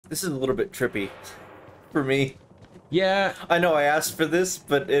This is a little bit trippy for me. Yeah. I know I asked for this,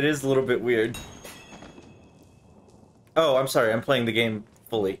 but it is a little bit weird. Oh, I'm sorry. I'm playing the game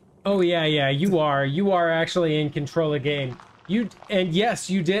fully. Oh, yeah, yeah, you are. You are actually in control of the game. And yes,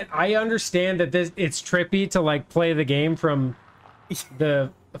 you did. I understand that it's trippy to, like, play the game from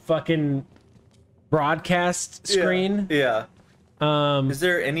the fucking broadcast screen. Yeah. Is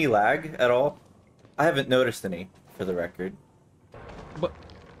there any lag at all? I haven't noticed any, for the record.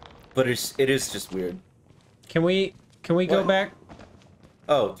 But it is just weird. Can we go back?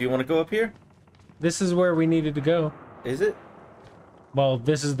 Oh, do you want to go up here? This is where we needed to go. Is it? Well,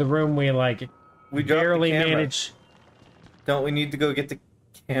 this is the room we, like, We dropped barely the camera. manage. Don't we need to go get the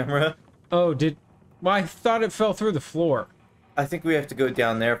camera? Oh, well, I thought it fell through the floor. I think we have to go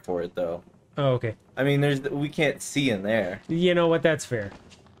down there for it, though. Oh, okay. I mean, we can't see in there. You know what? That's fair.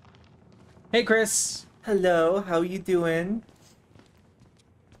 Hey, Chris. Hello, how you doing?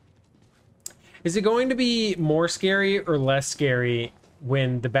 Is it going to be more scary or less scary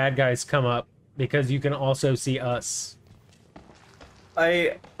when the bad guys come up? Because you can also see us.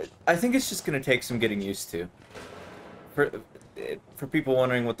 I think it's just gonna take some getting used to. For people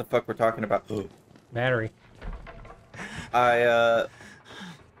wondering what the fuck we're talking about. Battery. I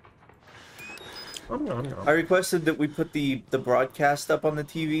requested that we put the broadcast up on the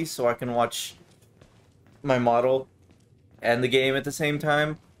TV so I can watch my model and the game at the same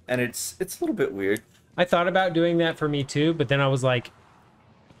time, and it's a little bit weird. I thought about doing that for me too, but then I was like,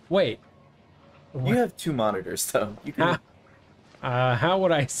 wait. What? You have two monitors though. You can... How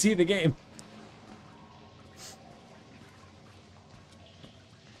would I see the game?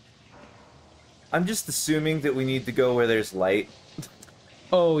 I'm just assuming that we need to go where there's light.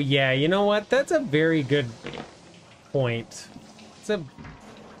 Oh yeah, you know what? That's a very good point. It's a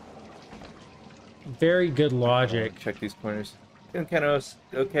very good logic. Check these corners. Kind of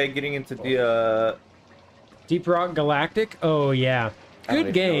okay. Getting into the Deep Rock Galactic. Oh yeah, I don't good even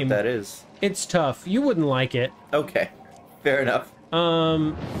know game. what that is. It's tough. You wouldn't like it. Okay, fair enough.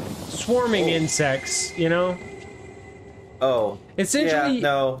 Swarming insects. You know. Oh. Essentially,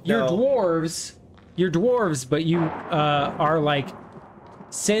 yeah, you're dwarves. You're dwarves, but you are like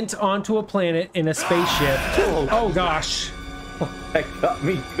sent onto a planet in a spaceship. Oh gosh. That got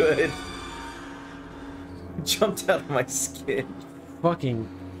me good. Jumped out of my skin. Fucking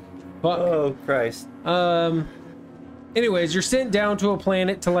fuck. Oh Christ. Anyways, you're sent down to a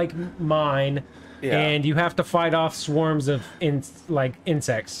planet to like mine, Yeah. and you have to fight off swarms of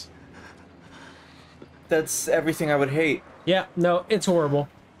insects. That's everything I would hate. Yeah, no, it's horrible.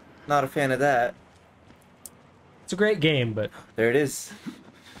 Not a fan of that. It's a great game, but There it is.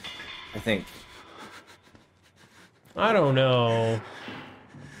 I think. I don't know.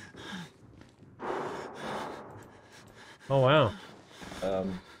 Oh wow.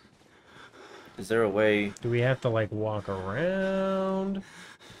 Is there a way? Do we have to like walk around?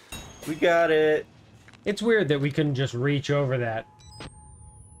 We got it. It's weird that we couldn't just reach over that.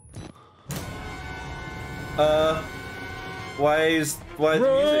 Why is the music?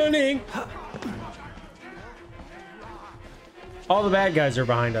 Running! All the bad guys are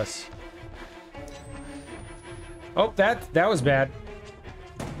behind us. Oh, that was bad.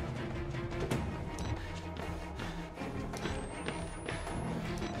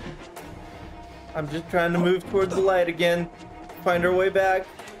 I'm just trying to move towards the light again. Find our way back.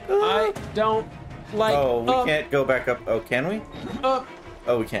 I don't like. Oh, we can't go back up. Oh, can we? Up.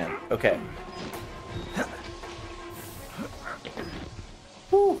 Oh, we can. Okay.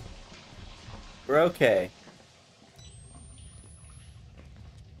 Whew. We're okay.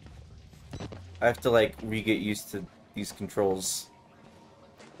 I have to like re-get used to these controls.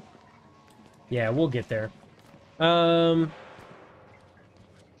 Yeah, we'll get there. The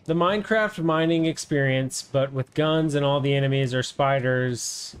Minecraft mining experience, but with guns and all the enemies are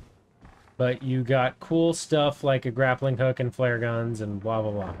spiders. But you got cool stuff like a grappling hook and flare guns and blah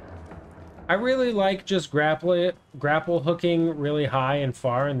blah blah. I really like just grapple hooking really high and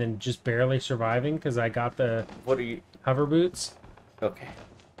far and then just barely surviving because I got the hover boots. Okay.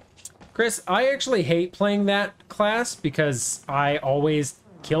 Chris, I actually hate playing that class because I always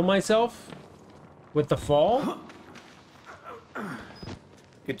kill myself with the fall.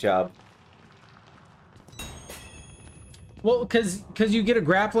 Good job. Well, because you get a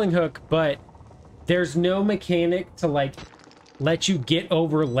grappling hook, but there's no mechanic to, like, let you get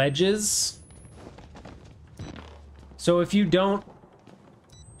over ledges. So if you don't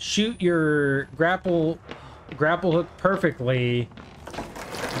shoot your grapple hook perfectly,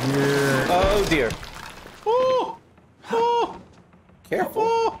 you're... Oh, dear. Oh! Oh! Careful.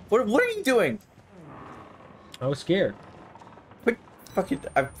 Oh! What are you doing? I was scared. Quit fucking...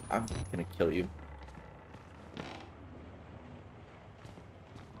 I'm gonna kill you.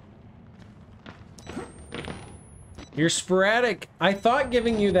 Your sporadic... I thought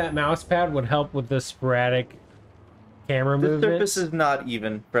giving you that mouse pad would help with the sporadic camera The movements. surface is not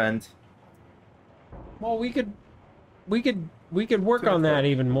even, friend. Well, we could work on that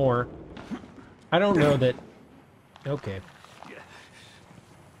even more. I don't know that... Okay.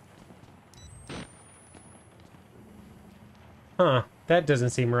 Huh. That doesn't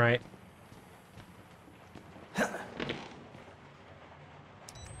seem right.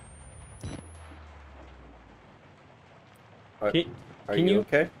 Are Can you you...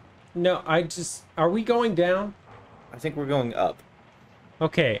 okay? No, I just... Are we going down? I think we're going up.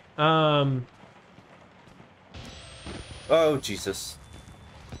 Okay, Oh, Jesus.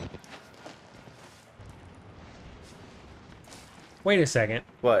 wait a second.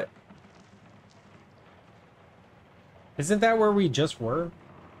 What? Isn't that where we just were?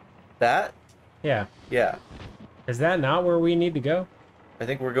 That? Yeah. Yeah. Is that not where we need to go? I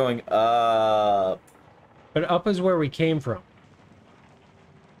think we're going up. But up is where we came from.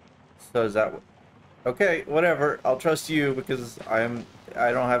 So is that... Okay, whatever. I'll trust you because I don't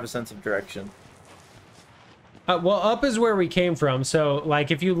have a sense of direction. Well, up is where we came from. So,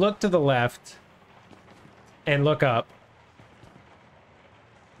 like, if you look to the left and look up,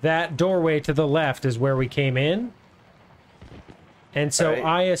 that doorway to the left is where we came in. And so Right.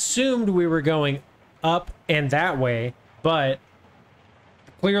 I assumed we were going up and that way, but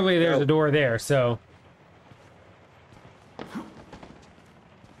clearly there's a door there, so...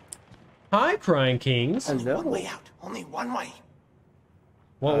 Hi, Crying Kings. Hello. One way out. Only one way.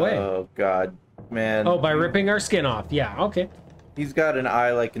 What way? Oh, God. Man. Oh, by ripping our skin off. Yeah, okay. He's got an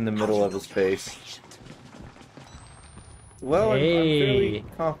eye, like, in the middle of his face. Well, I'm fairly Hey.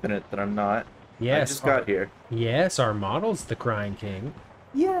 confident that I'm not. Yes. I just got here. Yes, our model's the Crying King.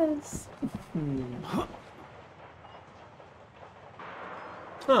 Yes.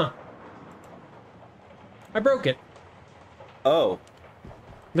 Huh. I broke it. Oh.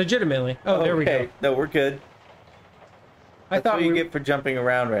 Legitimately. Oh, there we go. No, we're good. I That's thought what you we get for jumping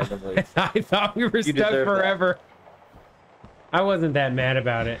around randomly. I thought we were You stuck deserve that. forever. I wasn't that mad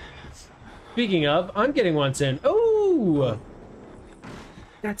about it. Speaking of, I'm getting one soon. Ooh!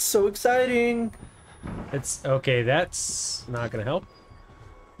 That's so exciting. It's okay, that's not gonna help.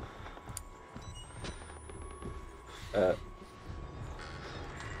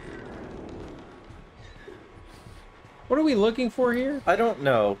 What are we looking for here? I don't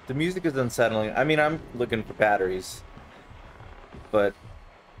know. The music is unsettling. I mean, I'm looking for batteries. But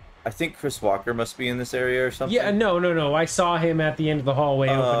I think Chris Walker must be in this area or something. Yeah, no. I saw him at the end of the hallway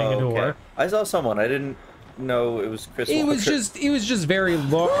opening a door. Okay. I saw someone. I didn't know it was Chris Walker. It was just very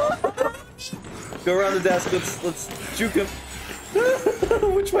low. Go around the desk. Let's juke him.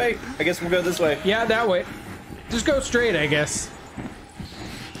 Which way? I guess we'll go this way. Yeah, that way. Just go straight, I guess.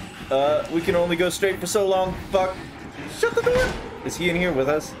 We can only go straight for so long. Fuck. Shut the door. Is he in here with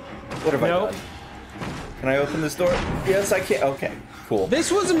us? What have I Nope. done? Can I open this door? Yes, I can. Okay, cool. This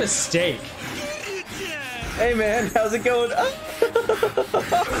was a mistake. Hey, man, how's it going?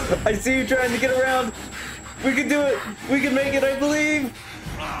 I see you trying to get around. We can do it. We can make it, I believe.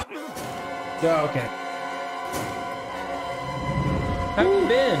 Oh, okay. How have you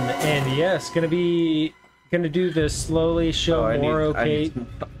been? And yes, gonna do the slowly show Oh, more I okay. need some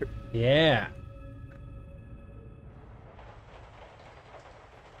water. Yeah.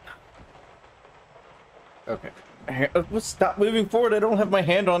 Okay. Let's stop moving forward. I don't have my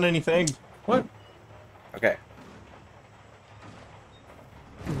hand on anything. What? Okay.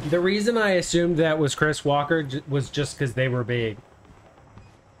 The reason I assumed that was Chris Walker was just because they were big.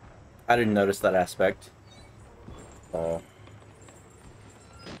 I didn't notice that aspect. Oh.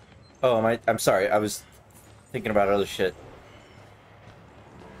 Oh, I'm sorry. I was thinking about other shit.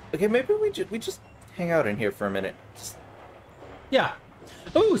 Okay, maybe we just hang out in here for a minute. Just... Yeah.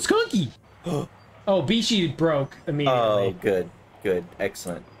 Oh, Skunky! Oh, Bishi broke immediately. Oh, good. Good.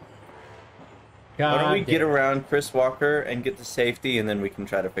 Excellent. God Why don't we damn. get around Chris Walker and get to safety, and then we can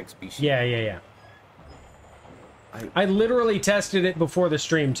try to fix Bishi? Yeah. I literally tested it before the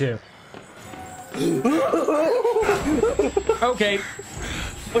stream, too. Okay.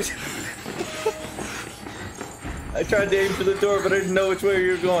 I tried to aim for the door, but I didn't know which way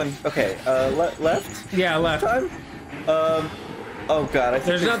you were going. Okay, left? Yeah, left. Time? Oh god, I think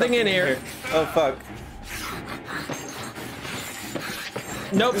There's nothing in here. Oh fuck.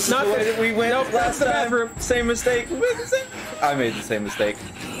 Nope, This is not the way that we went nope, last that's the time. bathroom. Same mistake. We made the same... I made the same mistake.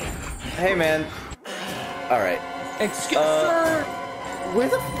 Hey man. Alright. Excuse sir. Where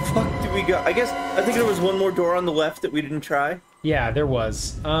the fuck did we go? I think there was one more door on the left that we didn't try. Yeah, there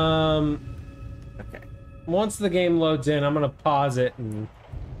was. Okay. Once the game loads in, I'm gonna pause it and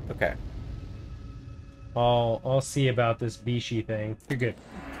Okay. I'll see about this Bishi thing. You're good.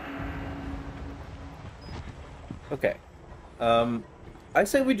 Okay. I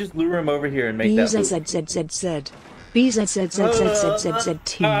say we just lure him over here and make that loop. BZZZZZ.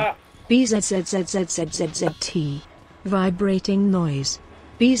 BZZZZZZZT. BZZZZZZZT. Vibrating noise.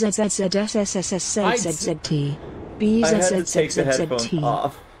 BZZZSSSSZZT. I had to take the headphones BZZZZZT.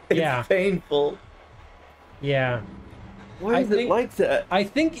 off. It's Yeah. painful. Yeah. Why is it like that? I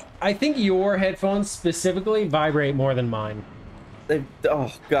think your headphones specifically vibrate more than mine.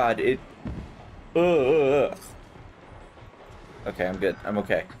 Oh God, it. Ugh. Okay, I'm good. I'm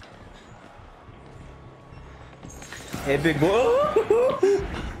okay. Hey, big boy.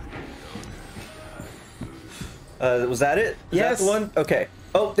 Was that it? Is Yes. that the one? Okay.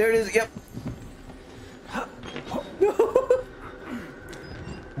 Oh, there it is. Yep.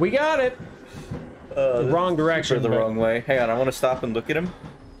 We got it. The wrong direction. The but- wrong way. Hang on, I want to stop and look at him,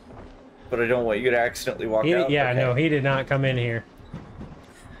 but I don't want you to accidentally walk He, out. yeah, Okay. no, he did not come in here.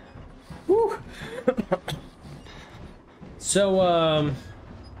 Whew. So,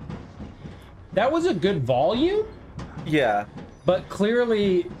 that was a good volume, Yeah. but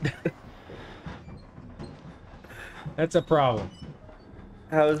clearly that's a problem.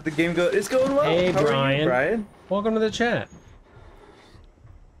 How's the game go? It's going well. Hey, How are Brian. you, Brian? Welcome to the chat.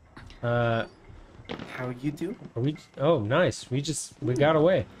 How are you doing? Are we? Oh, nice. We got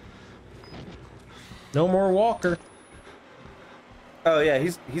away. No more Walker. Oh yeah,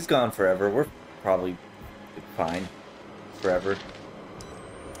 he's gone forever. We're probably fine forever.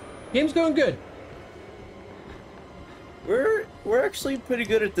 Game's going good. We're actually pretty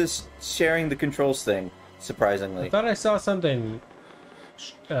good at this sharing the controls thing, surprisingly. I thought I saw something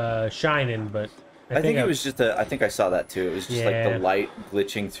shining, but I think it was just I think I saw that too. It was just like Yeah. the light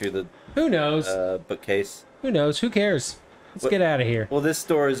glitching through the Who knows? bookcase. Who knows? Who cares? Let's get out of here. Well, this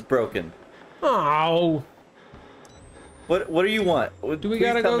door is broken. Oh, What do you want? do we Please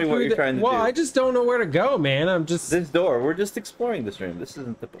gotta tell go me through what you're trying to well, do. I just don't know where to go, man. I'm just. This door. We're just exploring this room. This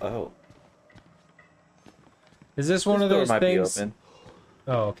isn't the. Oh. Is this one This of door those might things? be open.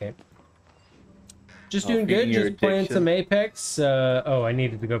 Oh, okay. Just Oh, doing feeding good. your Just playing addiction. some Apex. Oh, I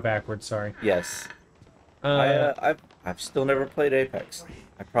needed to go backwards. Sorry. Yes. Uh, I've still never played Apex.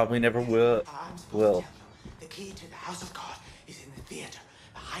 I probably never will. The key to the house of God is in the theater,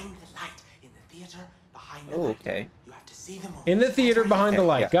 behind the light. In the theater, behind the Oh, light. okay. You have to see them all. in the theater behind the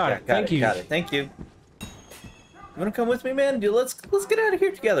light. Got it. Thank you. Got it. Thank you. You wanna come with me, man? Dude, let's get out of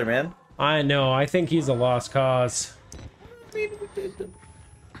here together, man. I know. I think he's a lost cause. I mean, you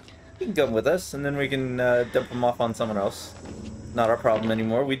can come with us, and then we can dump him off on someone else. Not our problem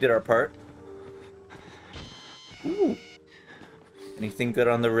anymore. We did our part. Ooh. Anything good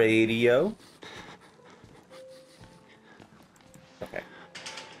on the radio? Okay.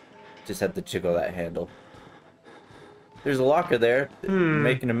 Just had to jiggle that handle. There's a locker there.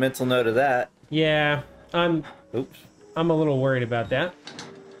 Making a mental note of that. Yeah, I'm Oops. a little worried about that.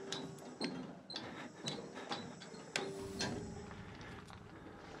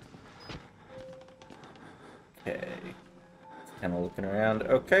 Okay. Kind of looking around.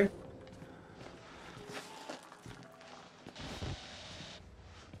 Okay.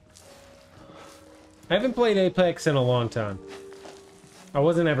 I haven't played Apex in a long time. I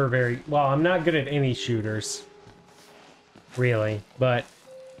wasn't ever very well. I'm not good at any shooters, really. But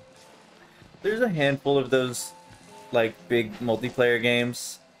There's a handful of those, like, big multiplayer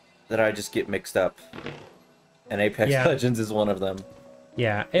games that I just get mixed up. And Apex Yeah. Legends is one of them.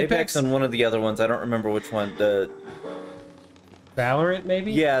 yeah, Apex Apex, and one of the other ones. I don't remember which one. Valorant,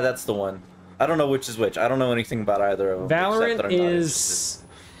 maybe. Yeah, that's the one. I don't know which is which. I don't know anything about either of them. except that Valorant I'm not is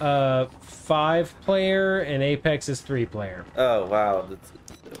 5-player and Apex is 3-player. interested. Oh wow,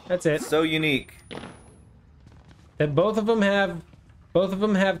 That's it. so unique. That both of them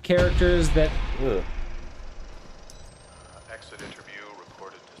have characters that Ugh. Exit interview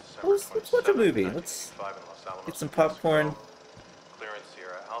recorded December Well, let's watch a 27th, movie. Let's 1985 in Los Alamos, get some New Mexico. popcorn. Clearance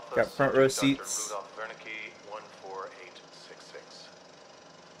Sierra Alpha, Got front row subject Dr. seats. Rudolph Wernicke, 14866.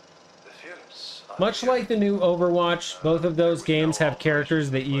 The films are much like the new Overwatch, both of those games have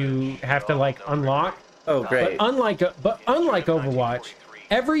characters that you have to like unlock. Oh great. But unlike Overwatch,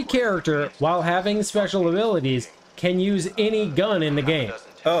 every character, while having special abilities, can use any gun in the game.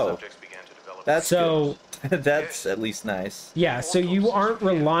 Oh, subjects began to develop that's So good. That's at least nice. yeah, so you aren't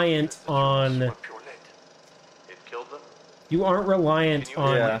reliant on pure lead. It killed them.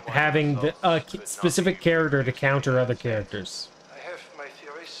 Yeah. having a specific character to counter other characters. I have my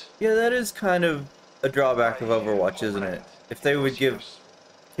theories. Yeah, that is kind of a drawback of Overwatch, isn't it? If they would give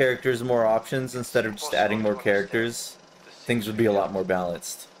characters more options instead of just adding more characters, things would be a lot more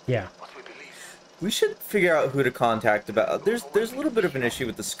balanced. Yeah. We should figure out who to contact about. There's a little bit of an issue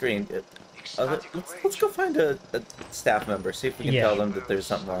with the screen. Let's go find a staff member. See if we can tell them that there's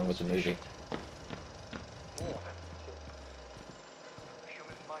something wrong with the movie.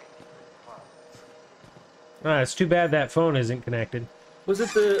 It's too bad that phone isn't connected. Was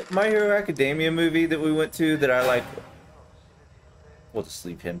it the My Hero Academia movie that we went to that I like? We'll just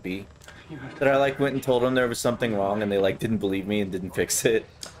leave him be. That I like went and told them there was something wrong and they like didn't believe me and didn't fix it.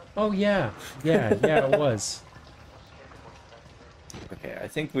 Oh yeah, it was. Okay, I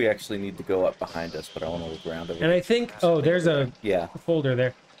think we actually need to go up behind us, but I want to look around. And I think, oh, there's a folder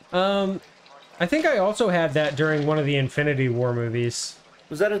there. I think I also had that during one of the Infinity War movies.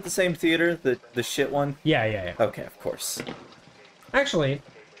 Was that at the same theater, the shit one? Yeah. Okay, of course. Actually,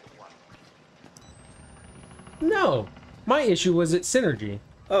 no. My issue was at Synergy.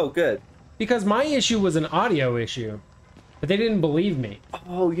 Oh, good. Because my issue was an audio issue, but they didn't believe me.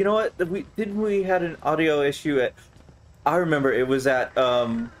 Oh, you know what? We had an audio issue at... I remember it was at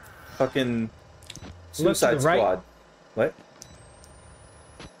fucking Suicide right. Squad. What?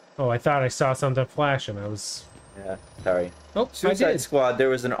 Oh, I thought I saw something flash and I was... Yeah, sorry. Oh, I Suicide did. Squad, there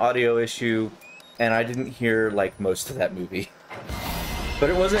was an audio issue, and I didn't hear like most of that movie. But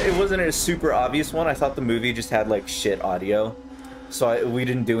it wasn't a super obvious one. I thought the movie just had like shit audio, so we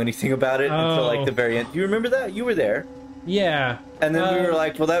didn't do anything about it until like the very end. Do you remember that? You were there. Yeah. And then we were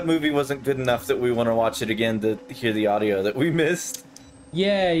like, well, that movie wasn't good enough that we want to watch it again to hear the audio that we missed.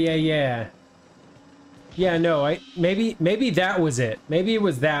 Yeah. Yeah, no, maybe that was it. Maybe it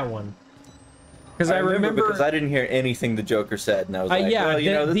was that one. Because I remember because I didn't hear anything the Joker said, and I was like, yeah, well,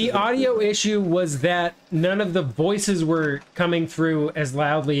 you know, the audio issue was that none of the voices were coming through as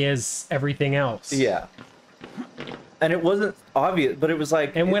loudly as everything else. Yeah. And it wasn't obvious, but it was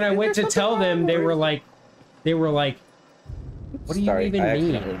like... And when I went to tell them, they were like, what do you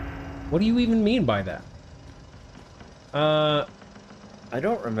even mean? What do you even mean by that? I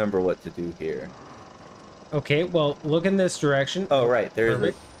don't remember what to do here. Okay, well, look in this direction. Oh, right, there's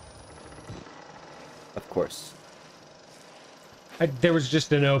Perfect. Of course. There was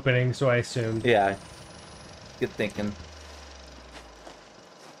just an opening, so I assumed. Yeah. Good thinking.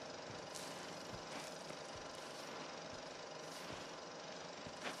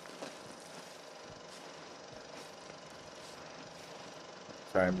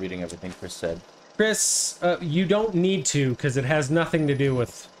 Sorry, I'm reading everything Chris said. Chris, you don't need to, because it has nothing to do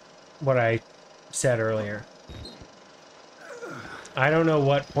with what I said earlier. I don't know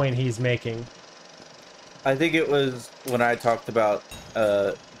what point he's making. I think it was when I talked about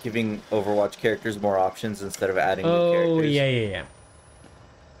giving Overwatch characters more options instead of adding new characters. Oh, yeah.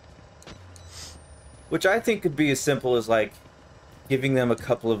 Which I think could be as simple as, like, giving them a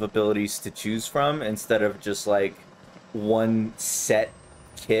couple of abilities to choose from instead of just, like, one set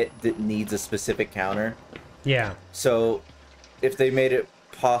kit that needs a specific counter. Yeah. So, if they made it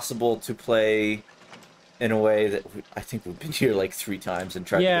possible to play in a way that... I think we've been here, like, 3 times and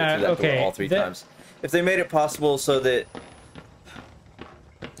tried to go through that door all 3 times. If they made it possible so that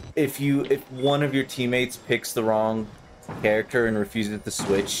if one of your teammates picks the wrong character and refuses to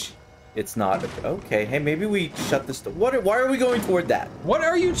switch, it's not okay. Hey, maybe we shut this door. Why are we going toward that? What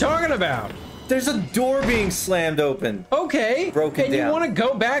are you talking about? There's a door being slammed open. Okay. Broken and down. You want to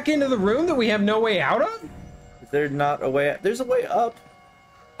go back into the room that we have no way out of? Is there not a way? There's a way up.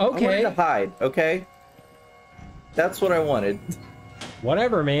 Okay. I wanted to hide. Okay. That's what I wanted.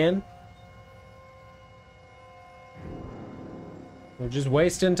 Whatever, man. We're just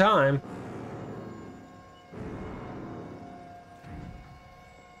wasting time.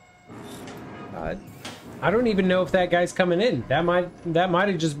 God. I don't even know if that guy's coming in. That might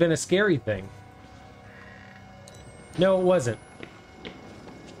have just been a scary thing. No, it wasn't.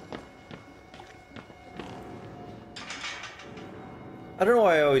 I don't know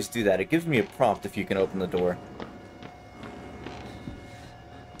why I always do that. It gives me a prompt if you can open the door.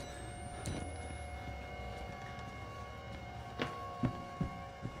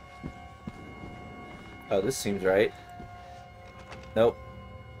 Oh, this seems right. Nope.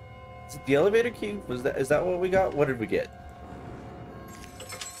 Is it the elevator key? Is that what we got? What did we get?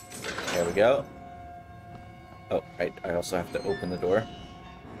 There we go. Oh, right. I also have to open the door.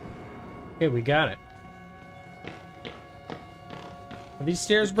 Okay, we got it. Are these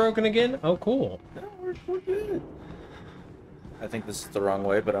stairs broken again? Oh, cool. No, we're good. I think this is the wrong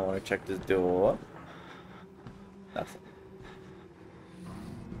way, but I want to check this door. Nothing.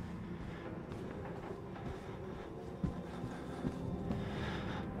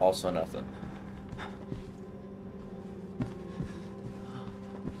 Also nothing.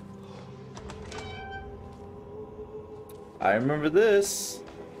 I remember this.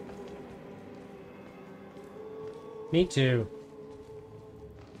 Me too.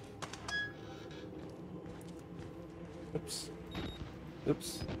 Oops.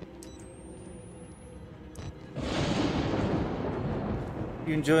 Oops.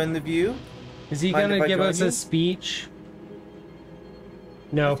 You enjoying the view? Is he Mind if gonna I give join us you? a speech?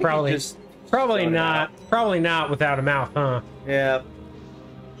 I No, think he probably. just Probably zoned not. out. Probably not without a mouth, huh? Yeah.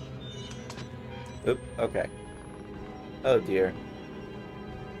 Oop, okay. Oh dear.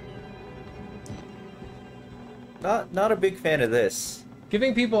 Not a big fan of this.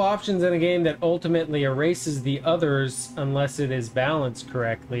 Giving people options in a game that ultimately erases the others unless it is balanced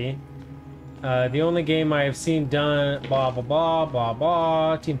correctly. The only game I have seen done blah blah blah blah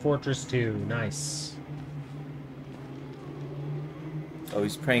blah. Team Fortress 2. Nice. Oh,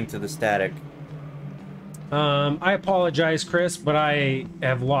 he's praying to the static. I apologize, Chris, but I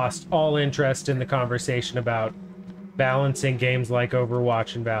have lost all interest in the conversation about balancing games like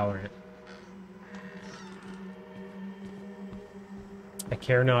Overwatch and Valorant. I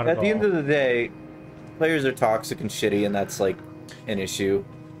care not at At the end all. of the day, players are toxic and shitty, and that's like an issue.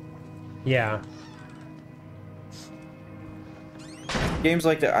 Yeah. Games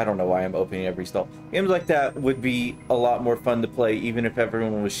like that, I don't know why I'm opening every stall. Games like that would be a lot more fun to play, even if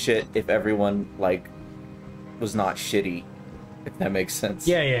everyone was shit, if everyone, like, was not shitty. If that makes sense.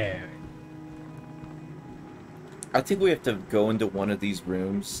 Yeah. I think we have to go into one of these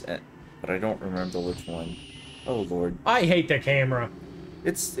rooms, but I don't remember which one. Oh, Lord. I hate the camera.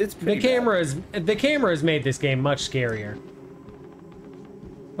 It's The pretty camera has made this game much scarier.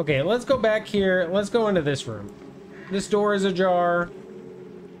 Okay, let's go back here. Let's go into this room. This door is ajar.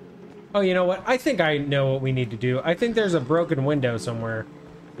 Oh, you know what? I think I know what we need to do. I think there's a broken window somewhere.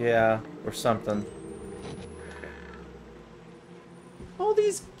 bad. Yeah, or something. All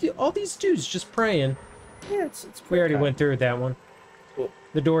these dudes just praying. Yeah, it's We already went through that one. Well,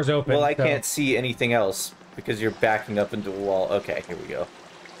 The door's open. well, I so- can't see anything else because you're backing up into a wall. Okay, here we go.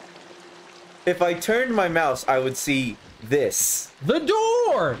 If I turned my mouse, I would see this. The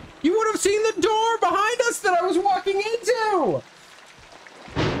door! You would have seen the door behind us that I was walking into!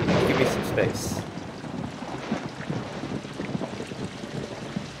 Give me some space.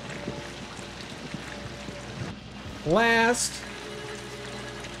 Last.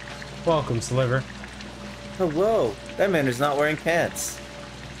 Welcome, Sliver. Oh, whoa. That man is not wearing pants.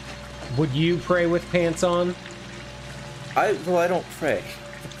 Would you pray with pants on? Well, I don't pray.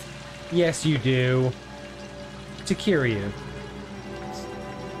 Yes, you do. To cure you.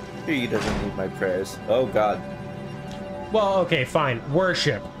 He doesn't need my prayers. Oh, God. Well, okay, fine.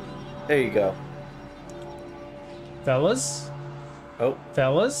 Worship. There you go. Fellas? Oh,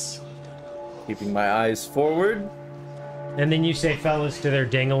 Fellas? keeping my eyes forward. And then you say fellas to their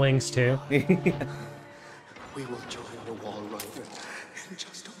dinglings, too? We will join the wall rider in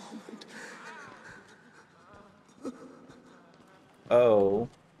just a moment. Oh.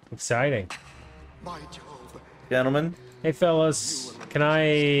 Exciting. My Jove, Gentlemen. Hey, fellas. Can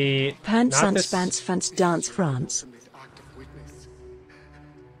I... Pants Not and this- Spants Fants Dance France. from this act of witness.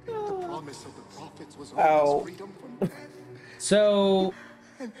 The promise of the prophets was Ow. always freedom from death. So...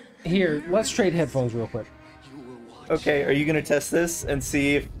 Here, let's trade headphones real quick. You will watch. Okay, are you going to test this and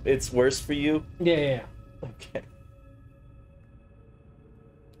see if it's worse for you? Yeah. Okay.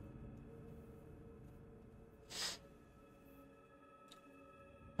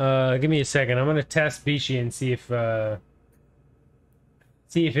 Give me a second. I'm gonna test Bishi and see if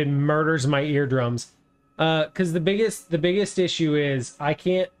it murders my eardrums. Because the biggest issue is I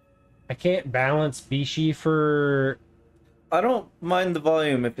can't balance Bishi for... I don't mind the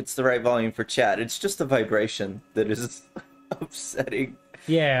volume if it's the right volume for chat. It's just the vibration that is upsetting.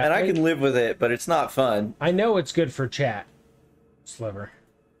 Yeah, And I can live with it, but it's not fun. I know it's good for chat, Sliver.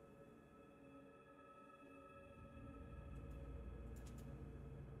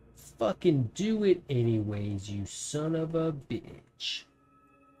 Fucking do it anyways, you son of a bitch.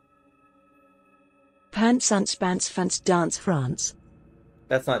 Pants and Spants Fants Dance France.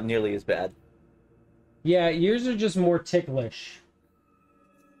 That's not nearly as bad. Yeah, yours are just more ticklish.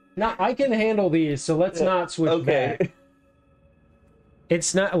 Now, I can handle these, so let's not switch back.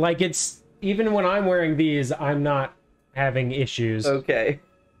 It's not like it's... Even when I'm wearing these, I'm not having issues. Okay.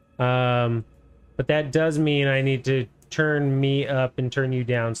 But that does mean I need to turn me up and turn you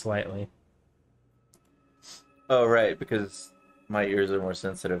down slightly. Oh, right, because my ears are more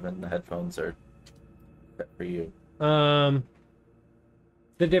sensitive and the headphones are set for you. The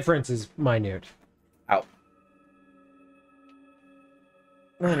difference is minute. Ow.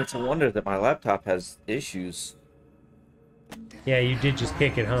 Man, it's a wonder that my laptop has issues. Yeah, you did just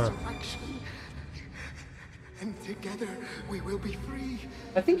kick it, huh? Resurrection. And Together, we will be free.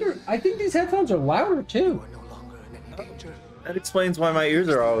 I think these headphones are louder too. We're no longer in any danger. That explains why my ears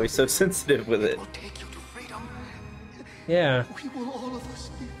are always so sensitive with it. We'll take you to freedom. Yeah. We will all of us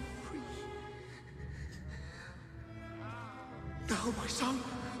be free. Now, my son.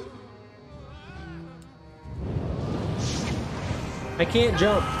 I can't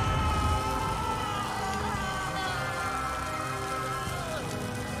jump.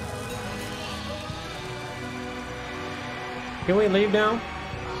 Can we leave now?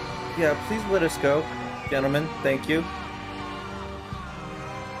 Yeah, please let us go, gentlemen. Thank you.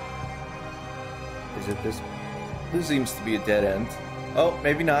 Is it this? This seems to be a dead end. Oh,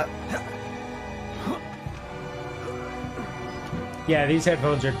 maybe not. Yeah, these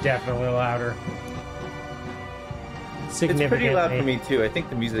headphones are definitely louder. It's Significantly. pretty loud for me too. I think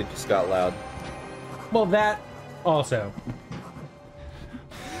the music just got loud. Well, that also.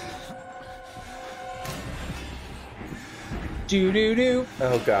 Do.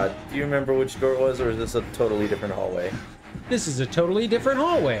 Oh god, do you remember which door it was, or is this a totally different hallway? This is a totally different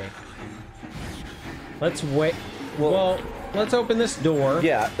hallway. Let's wait. Well, let's open this door.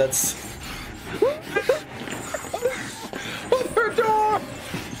 Yeah, that's... Open door!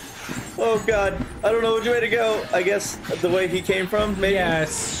 Oh god, I don't know which way to go. I guess the way he came from, maybe?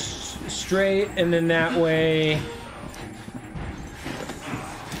 Yes, straight, and then that way.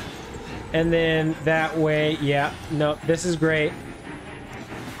 And then that way, yeah. No, this is great.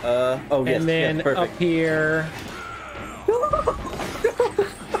 Oh yes, And then yes, perfect. up here.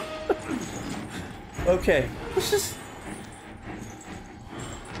 Okay, let's just...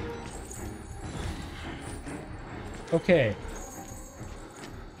 Okay.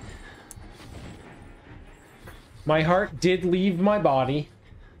 My heart did leave my body.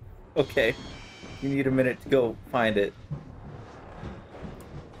 Okay. You need a minute to go find it.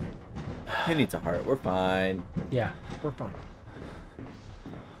 He needs a heart. We're fine. Yeah, we're fine.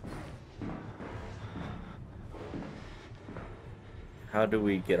 How do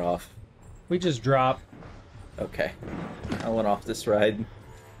we get off? We just drop. Okay. I went off this ride.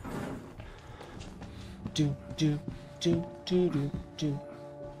 Do.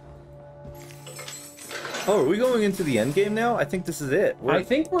 Oh, are we going into the end game now? I think this is it. I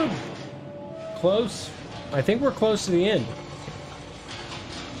think we're close. I think we're close to the end.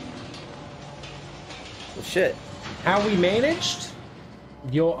 Well, shit. How we managed?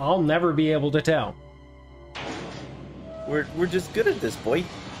 I'll never be able to tell. We're just good at this, boy.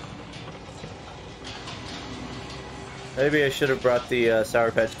 Maybe I should have brought the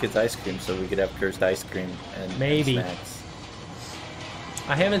Sour Patch Kids ice cream so we could have cursed ice cream and Maybe. and snacks.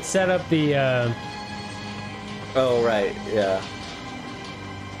 I haven't set up the Oh, right, yeah.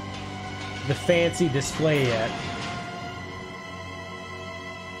 fancy display yet.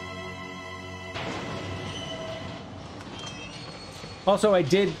 Also, I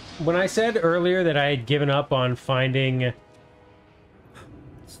did, when I said earlier that I had given up on finding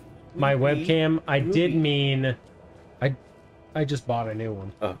my webcam, I did mean I just bought a new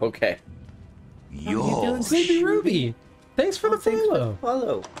one. Oh, okay. How you doing, Sleepy Ruby? Thanks for the Thanks for follow. the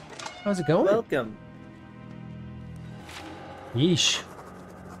follow. How's it going? Welcome. Yeesh.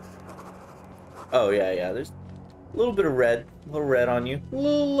 Oh, yeah. There's a little bit of red. A little red on you. A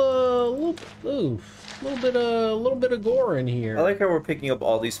little bit of gore in here. I like how we're picking up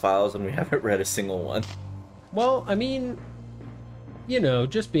all these files and we haven't read a single one. Well, I mean, you know,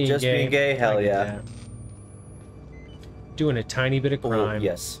 just being Just gay. being gay, hell I get yeah. that. Doing a tiny bit of Oh, crime.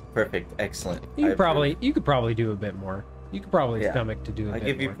 yes. Perfect. Excellent. You I could probably approve. do a bit more. You could probably Yeah. stomach to do a I bit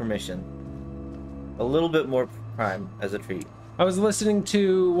give you more. permission. A little bit more crime as a treat. I was listening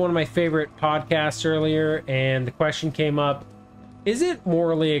to one of my favorite podcasts earlier, and the question came up: is it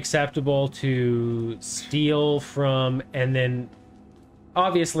morally acceptable to steal from, and then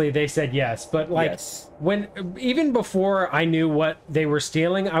obviously they said yes, but like Yes. when even before I knew what they were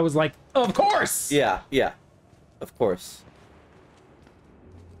stealing, I was like, of course. Yeah. Of course.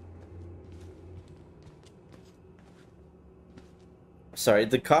 Sorry,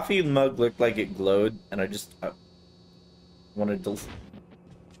 the coffee mug looked like it glowed, and I wanted to look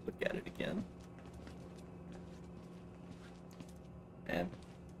at it again. And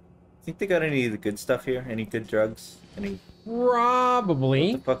think they got any of the good stuff here? Any good drugs? Any?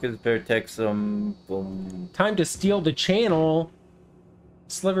 Probably. What the fuck is Vertex? Boom. Time to steal the channel.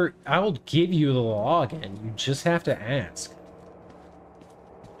 Sliver, I will give you the login. You just have to ask.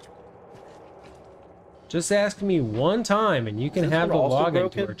 Just ask me one time and you can Is this have the one also login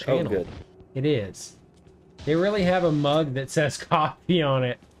broken? to our channel. Oh, good. It is. They really have a mug that says coffee on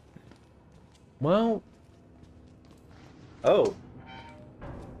it. Well, Oh.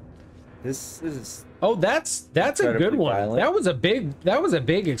 This is Oh, that's a good incredibly one. violent. That was a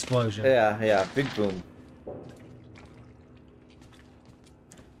big explosion. yeah, big boom.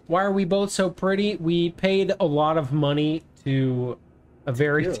 Why are we both so pretty? We paid a lot of money to a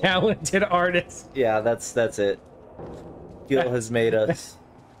very Gil. talented artist. Yeah, that's it. Gil has made us.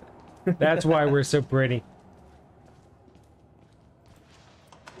 That's why we're so pretty.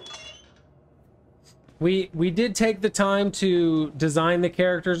 We did take the time to design the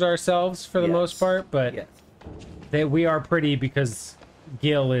characters ourselves for the Yes. most part, but Yes. we are pretty because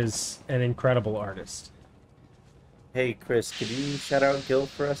Gil is an incredible artist. Hey, Chris, could you shout out Gil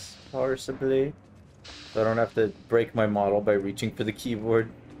for us, possibly? So I don't have to break my model by reaching for the keyboard.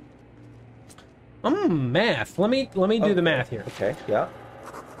 Math. Let me do the math here. Okay, yeah.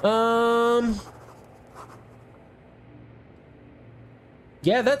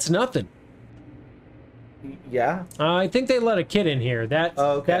 Yeah, that's nothing. Yeah, I think they let a kid in here. That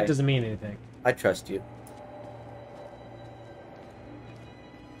Okay. that doesn't mean anything. I trust you.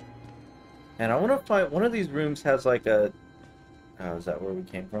 And I want to find one of these rooms has like a. Oh, is that where we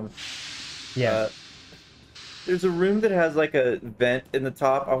came from? Yeah. There's a room that has like a vent in the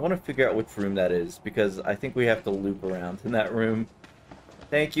top. I want to figure out which room that is because I think we have to loop around in that room.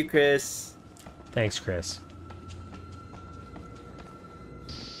 Thank you, Chris. Thanks, Chris.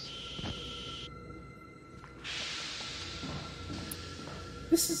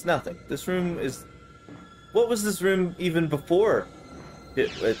 This is nothing. This room is. What was this room even before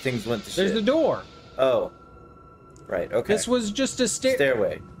things went to shit? There's the door. Oh. Right, okay. This was just a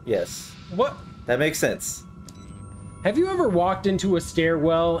Stairway. Yes. What? That makes sense. Have you ever walked into a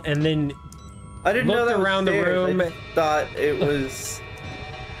stairwell and then I didn't know looked that was around the stairs. room? I thought it was.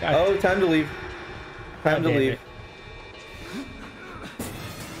 God, Oh, time to leave. Time God to damn leave. it.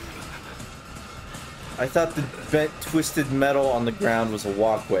 I thought the bent, twisted metal on the ground was a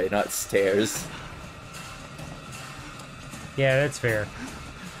walkway, not stairs. Yeah, that's fair.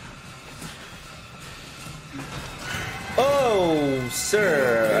 Oh,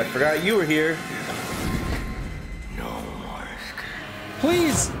 sir, I forgot you were here.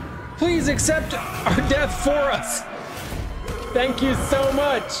 Please, please accept our death for us. Thank you so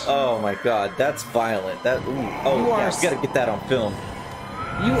much. Oh my god, that's violent. That. Ooh. Oh, You yeah, are we gotta get that on film.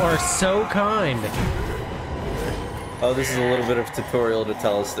 You are so kind. Oh, this is a little bit of tutorial to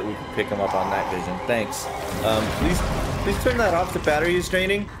tell us that we can pick him up on night vision. Thanks. Please turn that off. The battery is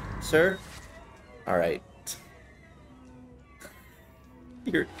draining, sir. All right.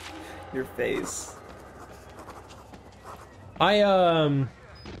 Your face. I'll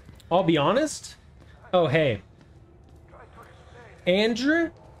be honest. Oh, hey. Andrew?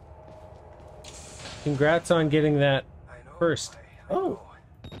 Congrats on getting that first. Oh.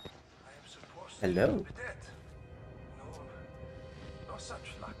 Hello. No such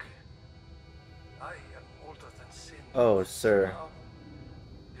luck. I am older than sin. Oh, sir. Now,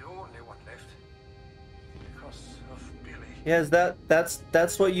 the only one left. Because of Billy. Yeah,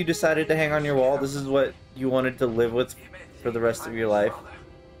 that's what you decided to hang on your wall? This is what you wanted to live with for the rest of your life?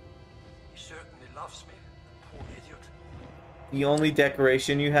 He certainly loves me, the poor idiot. The only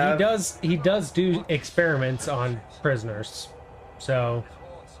decoration you have? He does do experiments on prisoners. So,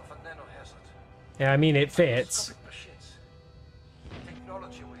 Horns of a nanohazard. yeah, I mean, it fits. Atomic machines.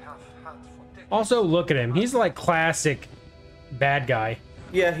 Technology we have had for decades. Also, look at him. He's like classic bad guy.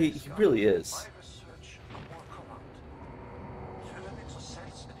 Yeah, he really is. My research walk around. Turning the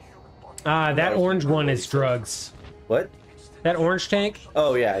cells in the human body. Ah, that orange one is drugs. What? That orange tank,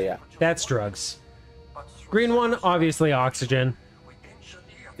 Oh, yeah. that's drugs. Green one, obviously oxygen. We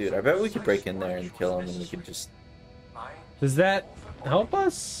engineer Dude, I bet we could break in there and kill him and we could just... Does that help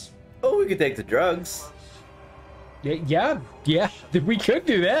us? Oh, we could take the drugs. Yeah, we could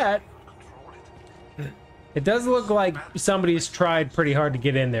do that. It does look like somebody's tried pretty hard to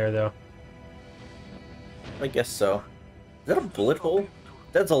get in there, though. I guess so. Is that a bullet hole?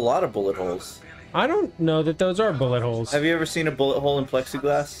 That's a lot of bullet holes. I don't know that those are bullet holes. Have you ever seen a bullet hole in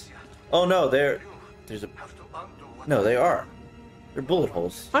plexiglass? Oh no, there's a... No, they are. They're bullet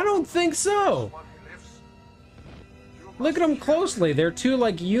holes. I don't think so. Look at them closely. They're too,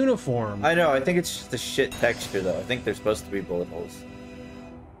 like, uniform. I know, I think it's just a shit texture though. I think they're supposed to be bullet holes.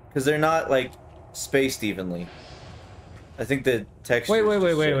 Because they're not, like, spaced evenly. I think the texture...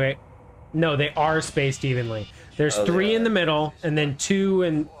 Wait. No, they are spaced evenly. There's Oh, they 3 in are. the middle, and then 2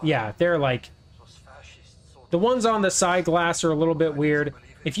 and... Yeah, they're like... The ones on the side glass are a little bit weird.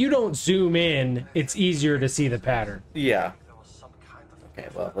 If you don't zoom in, it's easier to see the pattern. Yeah. Okay,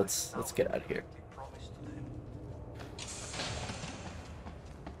 well, let's get out of here.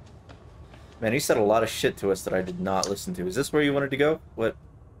 Man, he said a lot of shit to us that I did not listen to. Is this where you wanted to go? What?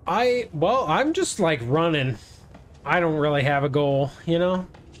 Well, I'm just like running. I don't really have a goal, you know?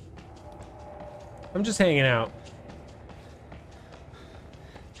 I'm just hanging out.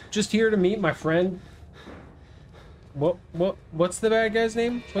 Just here to meet my friend. What's the bad guy's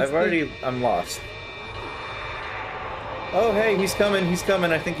name? I'm lost. Oh, hey, he's coming.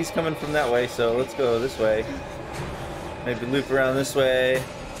 I think he's coming from that way, so let's go this way. Maybe loop around this way.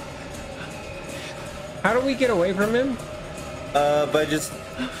 How do we get away from him? But just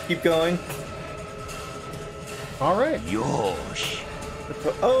keep going. All right. Yosh.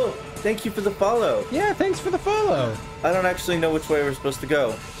 Oh, thank you for the follow. Yeah, thanks for the follow. I don't actually know which way we're supposed to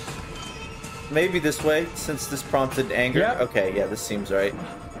go. Maybe this way, since this prompted anger. Yep. Okay, yeah, this seems right.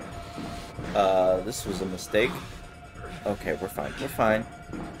 This was a mistake. Okay, we're fine. We're fine.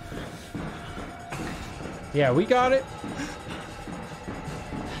 Yeah, we got it.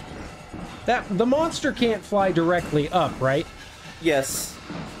 The monster can't fly directly up, right? Yes,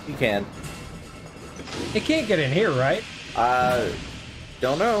 you can. It can't get in here, right?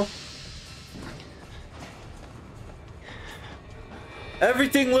 Don't know.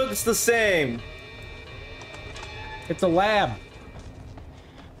 Everything looks the same. It's a lab.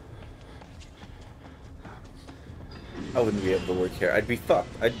 I wouldn't be able to work here. I'd be fucked.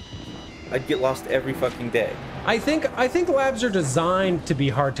 I'd get lost every fucking day. I think labs are designed to be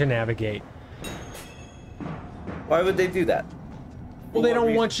hard to navigate. Why would they do that? Well, they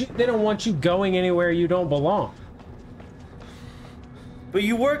don't want you going anywhere you don't belong. But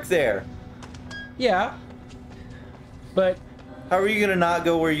you work there. Yeah. But how are you gonna not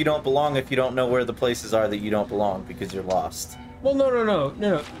go where you don't belong if you don't know where the places are that you don't belong because you're lost? well,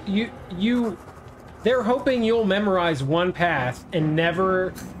 no. They're hoping you'll memorize one path and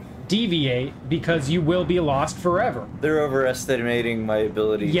never deviate because you will be lost forever. They're overestimating my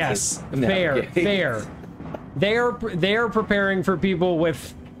ability. Yes, to navigate. fair. They are preparing for people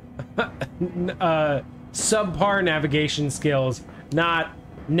with subpar navigation skills, not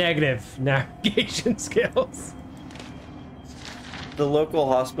negative navigation skills. The local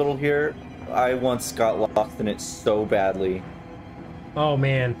hospital here, I once got lost in it so badly. Oh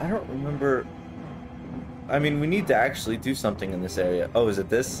man. I don't remember. I mean, we need to actually do something in this area. Oh, is it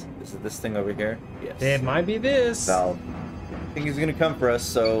this? Is it this thing over here? Yes. It might be this. Valve. I think he's gonna come for us,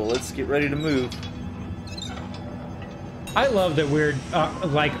 so let's get ready to move. I love that we're,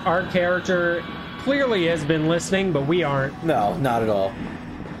 like, our character clearly has been listening, but we aren't. No, not at all.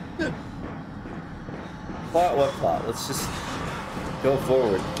 Plot? What plot? Let's just go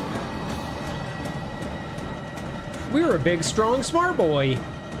forward. We're a big, strong, smart boy.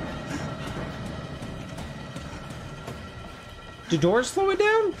 Do doors slow it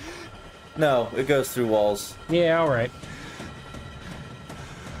down? No, it goes through walls. Yeah, alright.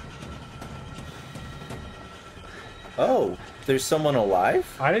 Oh, there's someone alive?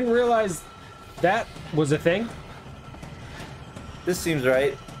 I didn't realize that was a thing. This seems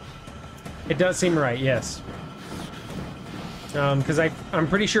right. It does seem right, yes. Because I'm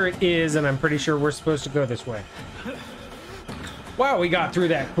pretty sure it is, and I'm pretty sure we're supposed to go this way. Wow, we got through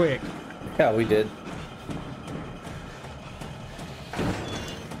that quick. Yeah, we did.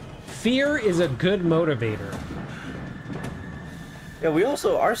 Fear is a good motivator. Yeah, we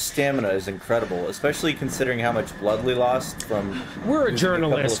also, our stamina is incredible, especially considering how much blood we lost from... We're a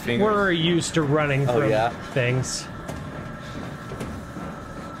journalist. We're used to running from things.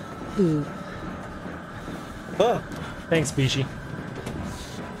 Ooh. Huh. Thanks, Bishi.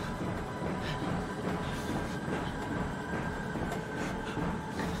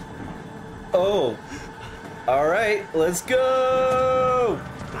 Oh. Alright, let's go!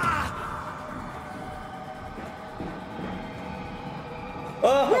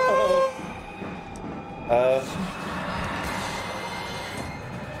 Oh!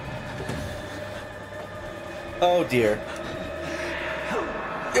 Oh dear.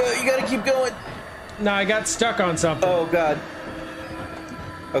 You gotta keep going. No, I got stuck on something. Oh god.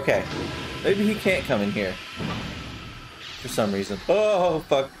 Okay. Maybe he can't come in here. For some reason. Oh,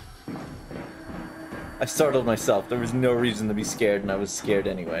 fuck. I startled myself. There was no reason to be scared, and I was scared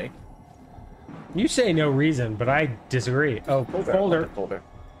anyway. You say no reason, but I disagree. Oh, folder. Folder.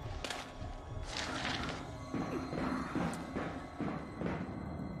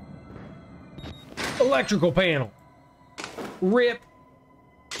 Electrical panel. Rip.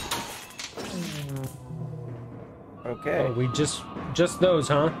 Okay. Oh, we just those,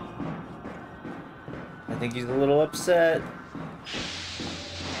 huh? I think he's a little upset.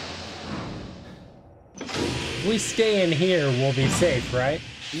 If we stay in here, we'll be safe, right?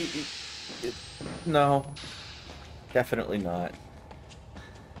 No. Definitely not.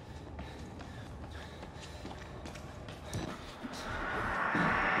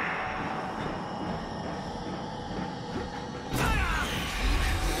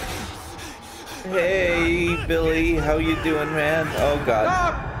 Hey, Billy, how you doing, man? Oh,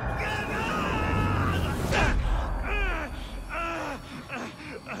 God.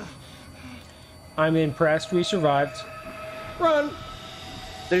 I'm impressed we survived. Run!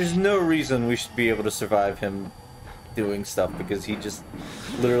 There's no reason we should be able to survive him doing stuff because he just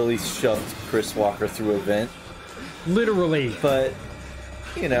literally shoved Chris Walker through a vent. Literally. But,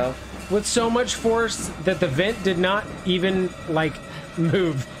 you know. With so much force that the vent did not even, like,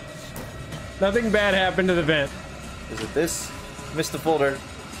 move. Nothing bad happened to the vent. Is it this? Missed the folder.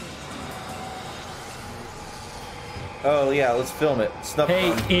 Oh, yeah, let's film it. Snuff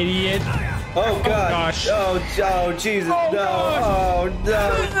Hey, fun. idiot. Oh, God. gosh. Oh, Jesus. Oh, no. gosh. Oh,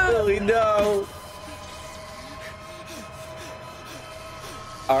 no. Billy, no.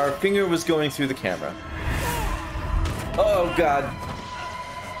 Our finger was going through the camera. Oh, God.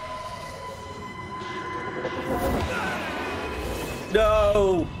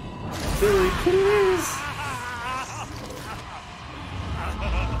 No. Billy, please.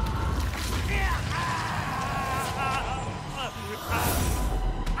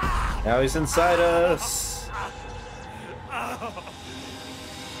 Now he's inside us.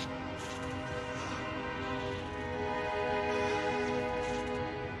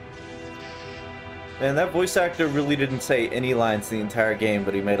 Man, that voice actor really didn't say any lines the entire game,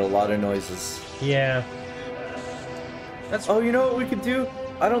 but he made a lot of noises. Yeah. Oh, you know what we could do?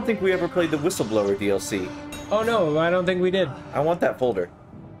 I don't think we ever played the Whistleblower DLC. Oh, no, I don't think we did. I want that folder.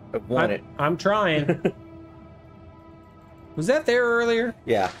 I want it. I'm trying. Was that there earlier?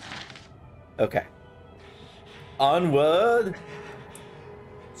 Yeah. Okay. Onward.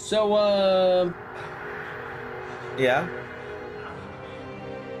 So, Yeah.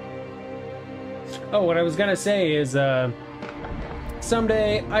 oh, what I was gonna say is,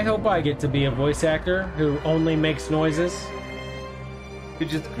 someday I hope I get to be a voice actor who only makes noises. Who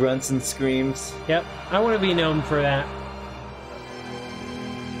just grunts and screams. Yep, I want to be known for that.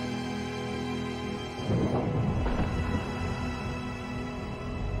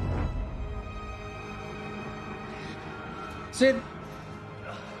 Sid,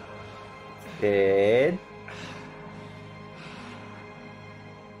 Ed.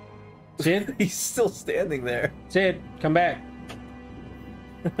 Sid, He's still standing there. Sid, come back.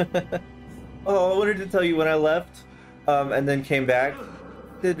 Oh, I wanted to tell you when I left, and then came back.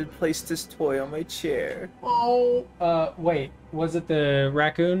 Sid had placed his toy on my chair. Oh, wait, was it the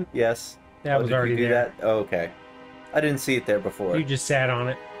raccoon? Yes. That was did you already do there. that? Oh, okay. I didn't see it there before. You just sat on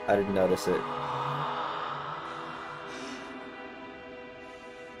it. I didn't notice it.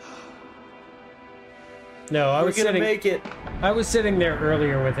 No, I We're was gonna sitting. make it. I was sitting there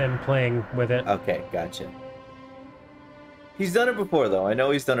earlier with him playing with it. Okay, gotcha. He's done it before, though. I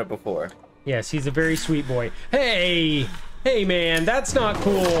know he's done it before. Yes, he's a very sweet boy. Hey, hey, man, that's not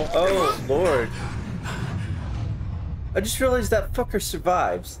cool. Oh, Lord. I just realized that fucker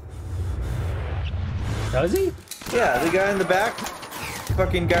survives. Does he? Yeah, the guy in the back,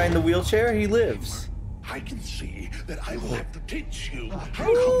 fucking guy in the wheelchair, he lives. I can see that I will have to teach you how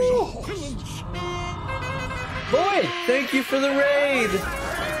to be villains. Boy, Thank you for the raid.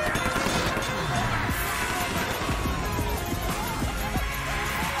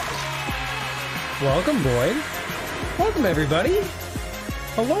 welcome, Boyd. Welcome, everybody.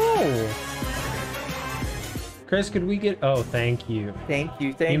 Hello. Chris, could we get... Oh, thank you. Thank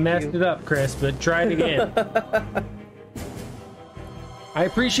you, thank you. You messed it up, Chris, but try it again. I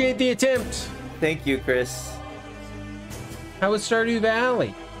appreciate the attempt. Thank you, Chris. How was Stardew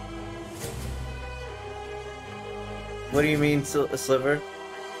Valley? What do you mean, Sliver?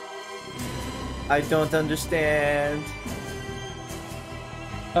 I don't understand.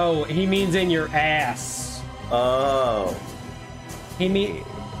 Oh, he means in your ass. Oh. He mean...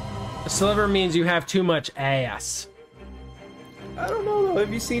 Sliver means you have too much ass. I don't know, though.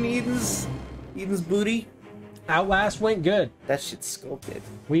 Have you seen Eden's booty? Outlast went good. That shit's sculpted.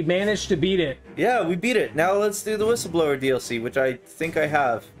 We managed to beat it. Yeah, we beat it. Now let's do the Whistleblower DLC, which I think I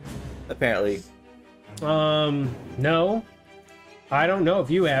have, apparently. No. I don't know if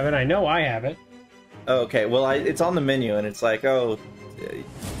you have it. I know I have it. Oh, okay, well, it's on the menu, and it's like, oh,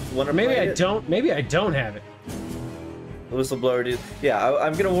 want to Maybe play I it? don't. Maybe I don't have it. The Whistleblower DLC. Yeah,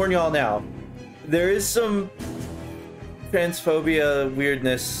 I'm gonna warn you all now. There is some transphobia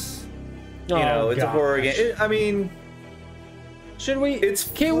weirdness. You know, it's a horror game. I mean... Should we... It's...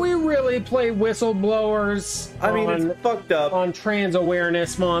 Can we really play Whistleblowers I mean, it's fucked up. on Trans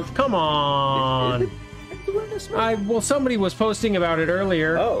Awareness Month? Come on. Well, somebody was posting about it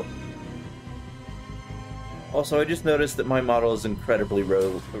earlier. Oh. Also, I just noticed that my model is incredibly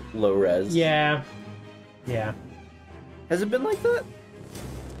low res. Yeah. Yeah. Has it been like that?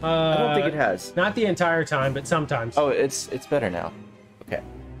 I don't think it has. Not the entire time, but sometimes. Oh, it's better now.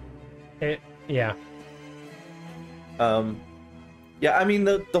 Okay. Yeah. Yeah, I mean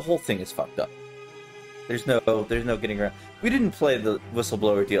the whole thing is fucked up. There's no getting around. We didn't play the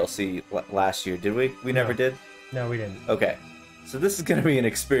Whistleblower DLC last year, did we? We never did? No, we didn't. Okay. So this is gonna be an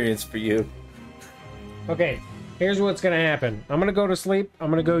experience for you. Okay, here's what's gonna happen. I'm gonna go to sleep, I'm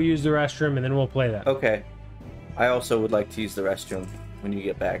gonna go use the restroom, and then we'll play that. Okay. I also would like to use the restroom when you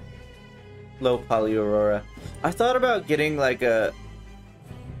get back. Low poly Aurora. I thought about getting like a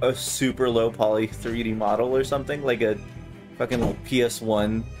super low poly 3D model or something, like a fucking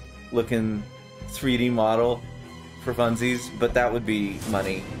PS1 looking 3D model for funsies, but that would be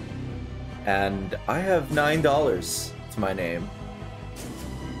money. And I have $9 to my name.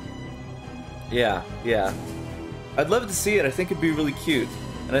 Yeah. I'd love to see it. I think it'd be really cute.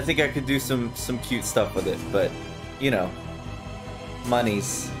 And I think I could do some cute stuff with it, but you know,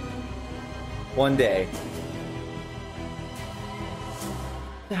 monies. One day.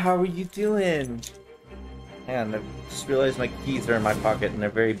 How are you doing? Man, I just realized my keys are in my pocket and they're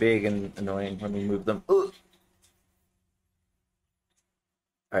very big and annoying when we move them.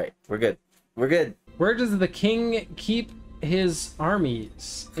 Alright, we're good. We're good. Where does the king keep his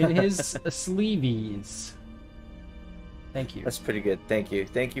armies? In his sleeveys. Thank you. That's pretty good. Thank you.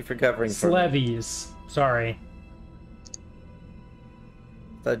 Thank you for covering for me. Slevies. Sorry.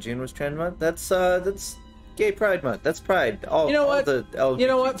 Thought June was Trans Month. That's Gay Pride Month. That's Pride. You know what? You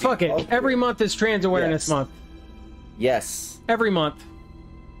know what? Fuck it. Every month is Trans Awareness Month. Yes. Every month.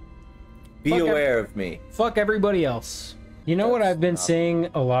 Be aware of me. Fuck everybody else. You know what I've been seeing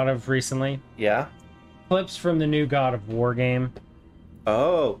a lot of recently? Yeah? Clips from the new God of War game.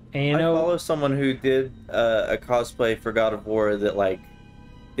 Oh. And you I know, follow someone who did a cosplay for God of War that like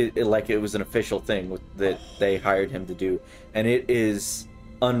it was an official thing that they hired him to do, and it is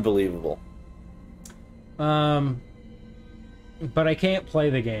unbelievable. But I can't play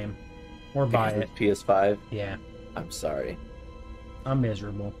the game or buy it. PS5. Yeah. I'm sorry. I'm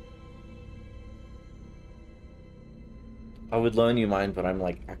miserable. I would loan you mine, but I'm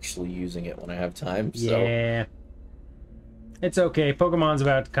like actually using it when I have time. So. Yeah. It's okay. Pokemon's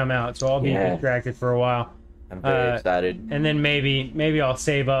about to come out, so I'll be distracted for a while. I'm very excited. And then maybe I'll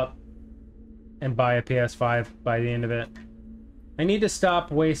save up and buy a PS5 by the end of it. I need to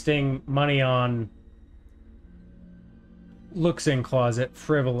stop wasting money on looks-in closet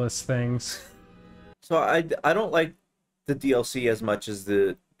frivolous things. So I don't like the DLC as much as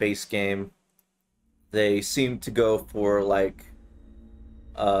the base game. They seem to go for like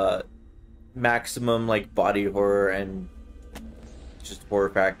maximum like body horror and just horror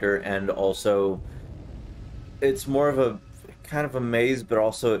factor, and also it's more of a kind of a maze, but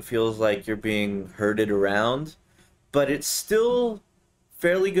also it feels like you're being herded around, but it's still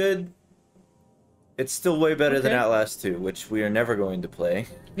fairly good. It's still way better than Outlast 2, which we are never going to play.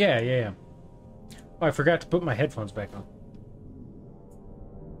 Yeah. Oh, I forgot to put my headphones back on.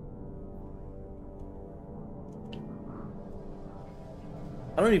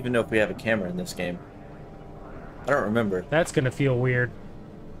 I don't even know if we have a camera in this game. I don't remember. That's gonna feel weird.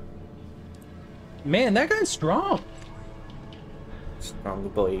 Man, that guy's strong. Strong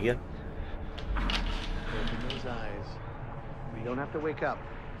boy, yeah. Open those eyes. You don't have to wake up,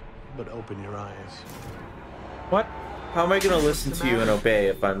 but open your eyes. What? How am I gonna listen to you and obey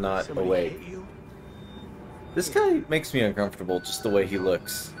if I'm not awake? This guy makes me uncomfortable, just the way he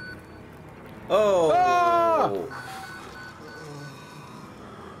looks. Oh! Ah!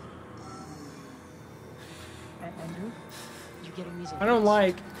 Andrew, you getting measles? I don't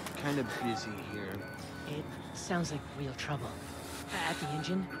like. Kind of busy here. It sounds like real trouble. At the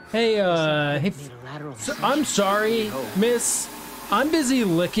engine. Hey, Made hey. a lateral I'm sorry, miss. I'm busy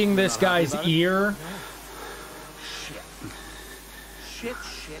licking this guy's ear. Shit.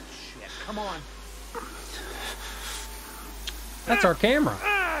 Come on. That's our camera.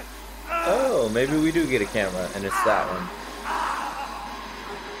 Oh, maybe we do get a camera, and it's that one.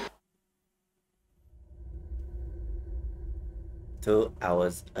 2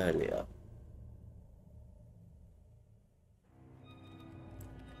 hours earlier.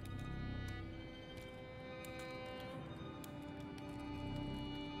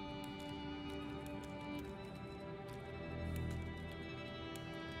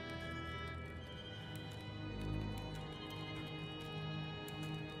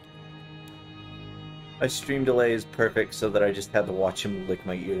 My stream delay is perfect so that I just had to watch him lick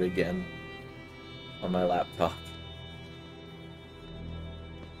my ear again on my laptop.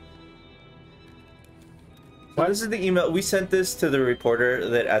 So this is the email. We sent this to the reporter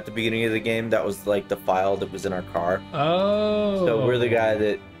that at the beginning of the game, that was like the file that was in our car. Oh. So we're the guy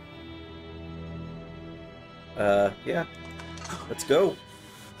that Yeah. Let's go.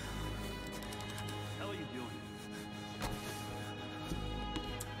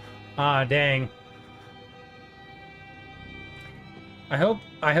 Ah, dang. I hope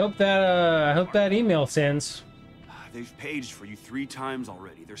that email sends. They've paged for you 3 times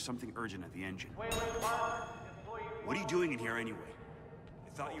already. There's something urgent at the engine. What are you doing in here anyway?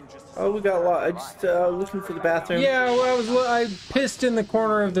 I thought you were just... Oh, we got a lot. I just looking for the bathroom. Yeah, well, I pissed in the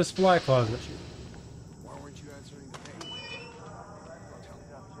corner of the supply closet. Why weren't you answering the page?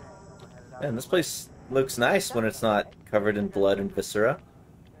 Man, this place looks nice when it's not covered in blood and viscera.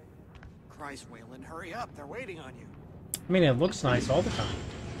 Christ, Waylon, hurry up. They're waiting on you. I mean, it looks nice all the time.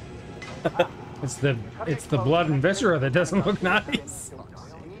 It's the blood and viscera that doesn't look nice.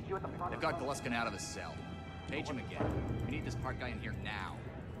 They've got Gluskin out of the cell. Page him again. We need this Park guy in here now.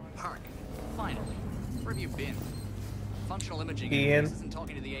 Park, finally. Where have you been? Functional imaging Ian. isn't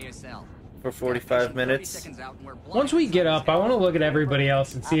talking to the ASL. For 45 minutes. Once we get up, I want to look at everybody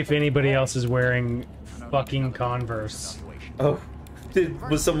else and see if anybody else is wearing fucking Converse. Oh,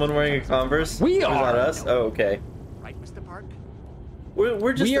 was someone wearing a Converse? We Or are. not us? Oh, okay. Right, Mr. Park?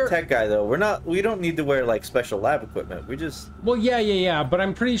 We're just the tech guy though. We don't need to wear like special lab equipment. We just... Well, yeah, but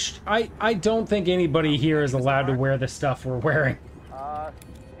I'm pretty sure I don't think anybody here is allowed to wear the stuff we're wearing.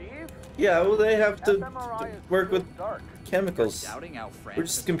 Steve? Yeah, well, they have to work with Dark. chemicals. Doubting our friend, We're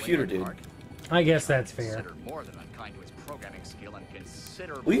just a Mr. computer Waylon dude. Park. I guess that's fair. Consider more than unkind to his programming skill and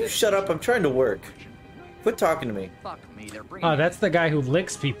consider... Will you shut up? I'm trying to work. Quit talking to me. Fuck me, they're bringing... Oh, that's the guy who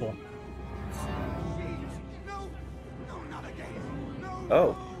licks people.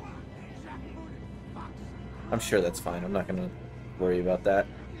 Oh. I'm sure that's fine. I'm not gonna worry about that.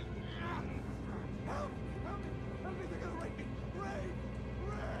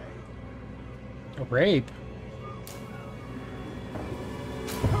 A rape?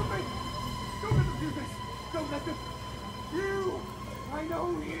 Don't let them... You! I know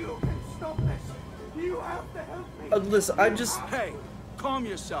you can stop this! You have to help me! Listen, Hey, calm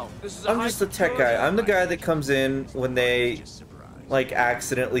yourself. This is I'm just a tech guy. I'm the guy that comes in when they like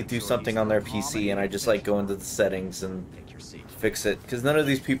accidentally do something on their PC, and I just like go into the settings and fix it. Because none of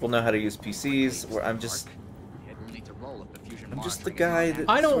these people know how to use PCs. Where I'm just the guy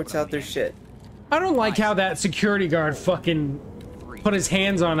that sorts out their shit. I don't like how that security guard fucking put his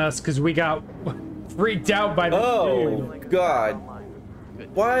hands on us because we got freaked out by the dude. God.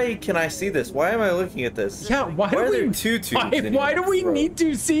 Why can I see this? Why am I looking at this? Yeah, why are do there we, two tubes? why do we need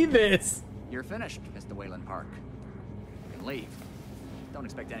to see this? You're finished, Mr. Waylon Park. You can leave. Don't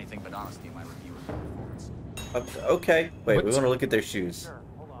expect anything but honesty in my review of your performance. Okay. Wait, we want to look at their shoes.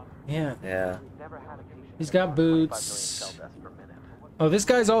 Yeah. Yeah. He's got boots. Oh, this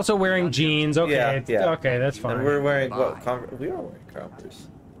guy's also wearing jeans. Okay, yeah. Okay, that's fine. And we're wearing what? We are wearing Converse.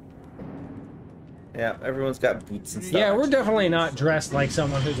 Yeah, everyone's got boots and stuff. Yeah, we're definitely not dressed like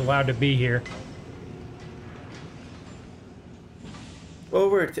someone who's allowed to be here. Well,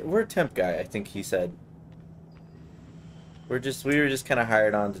 we're a temp guy, I think he said. We were just kind of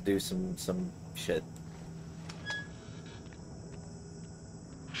hired on to do some shit.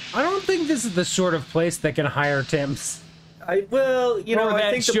 I don't think this is the sort of place that can hire temps. Well, you know, Or I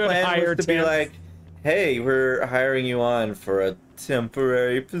that think the should plan hire was to be temps. like, hey, we're hiring you on for a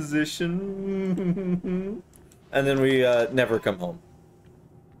temporary position, and then we never come home.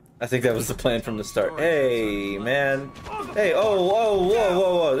 I think that was the plan from the start. Hey, man. Hey,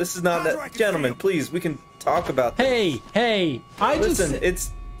 whoa. This is not that. Gentlemen, please, we can talk about this. Hey, Listen,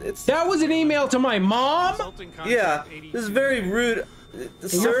 it's... That was an email to my mom? Yeah, this is very rude.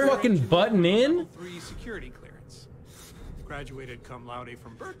 You're fucking butting in? 3 security clearance. Graduated cum laude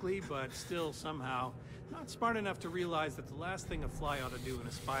from Berkeley, but still somehow not smart enough to realize that the last thing a fly ought to do in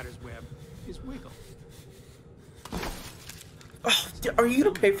a spider's web is wiggle. Oh, are you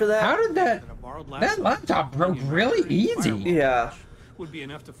gonna pay for that? How did that laptop broke really easy? Yeah. Would be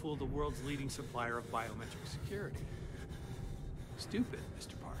enough to fool the world's leading supplier of biometric security. Stupid,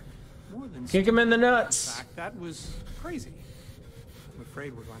 Mr. Park. More than Kick him in the nuts. In fact, that was crazy. I'm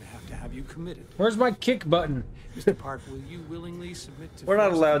afraid we're going to have you committed. Where's my kick button? Mr. Park, will you willingly submit to... We're not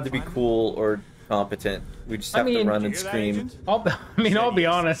forced allowed to be confinement? cool or competent. We just have to run and scream. I'll be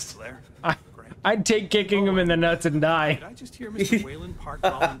honest. I'd take kicking him in the nuts and die. Did I just hear Mr. Waylon Park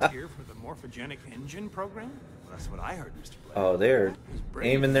volunteer for the morphogenic engine program? Well, that's what I heard, Mr. Blair. Oh, they're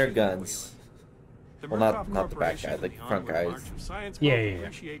aiming their guns. The Well, Murkoff not the back guy, Corporation the and the front onward guys. march of science Yeah, both yeah, yeah.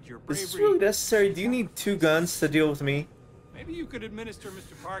 appreciate your Is this bravery. really necessary? Do you need 2 guns to deal with me? Maybe you could administer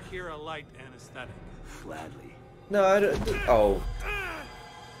Mr. Park here a light anesthetic. Gladly. No, I don't. Oh.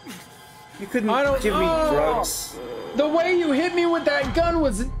 You couldn't give me drugs. The way you hit me with that gun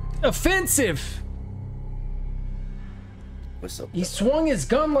was offensive. Whistle. He swung his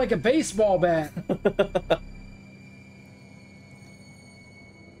gun like a baseball bat.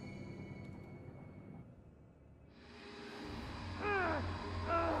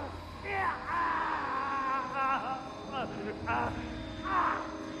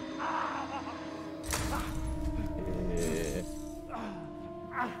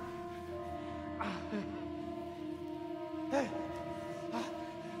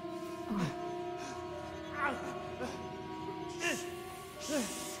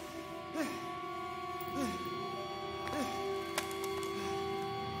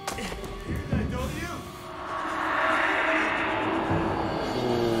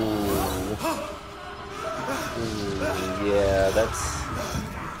 Yeah,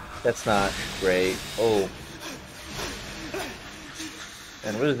 that's not great. Oh.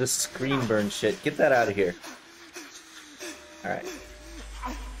 And what is this screen burn shit? Get that out of here. Alright.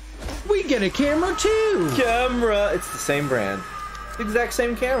 We get a camera too! Camera! It's the same brand. The exact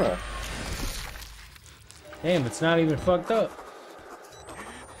same camera. Damn, it's not even fucked up.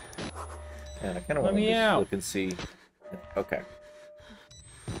 Man, I kind of want to look and see. Okay.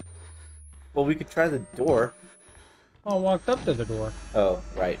 Well, we could try the door. Oh, I walked up to the door. Oh,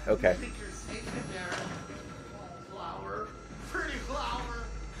 right. Okay. Flower. Pretty flower.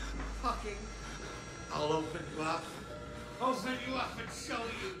 Fucking. I'll open you up. Open you up and show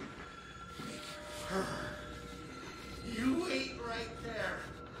you. You wait right there.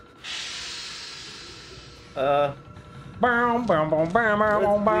 Let's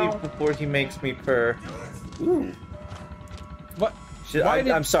leave before he makes me purr. Ooh. What?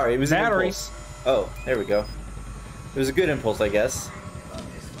 I'm sorry, it was an battery. impulse. Oh, there we go. It was a good impulse, I guess.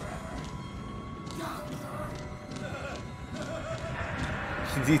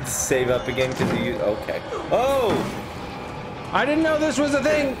 You need to save up again because you... Okay. Oh! I didn't know this was a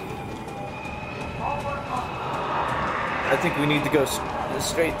thing! I think we need to go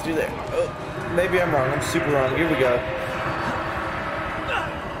straight through there. Oh, maybe I'm wrong. I'm super wrong. Here we go.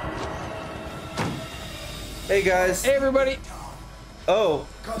 Hey, guys. Hey, everybody. Oh.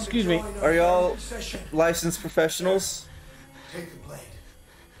 Excuse me. Are y'all licensed professionals? Take the blade.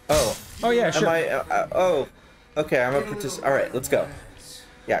 Oh. Oh, yeah, sure. Am I... oh. Okay, I'm a participant. All right, let's go.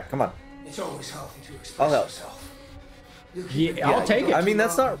 Yeah, come on. It's always healthy to express I'll help. yourself. Yeah, I'll take it. I mean,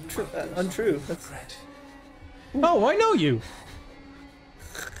 that's not untrue. That's... Oh, I know you.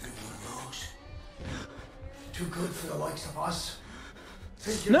 Too good for the likes of us.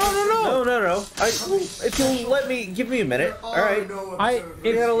 No. If you'll let me, give me a minute. All right.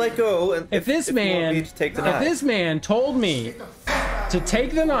 You gotta let go. And if this man told me to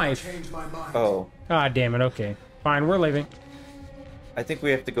take the knife. Oh. God damn it. Okay, fine. We're leaving. I think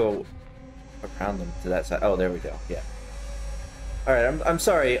we have to go around them to that side. Oh, there we go. Yeah. All right. I'm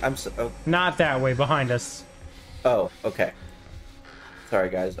sorry. Not that way. Behind us. Oh. Okay. Sorry,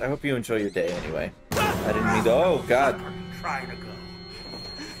 guys. I hope you enjoy your day anyway. I didn't mean to. Oh God. Trying to go.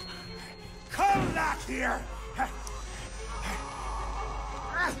 Come back here.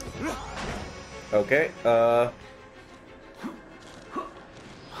 Okay. Well,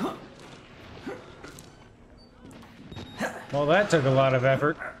 that took a lot of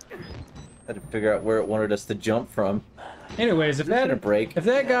effort. Had to figure out where it wanted us to jump from. Anyways, if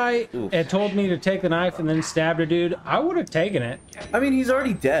that guy had told me to take the knife and then stabbed a dude, I would have taken it. I mean, he's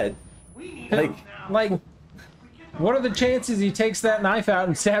already dead. Like, what are the chances he takes that knife out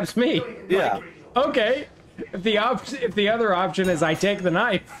and stabs me? Yeah. Like, okay. If the other option is I take the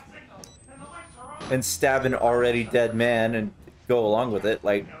knife and stab an already dead man and go along with it,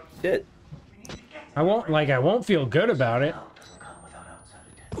 like shit. I won't feel good about it.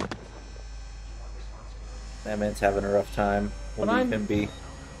 That man's having a rough time. We'll leave him be.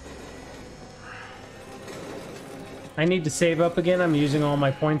 I need to save up again. I'm using all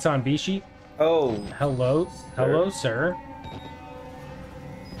my points on Bishi. Oh. Hello, sir.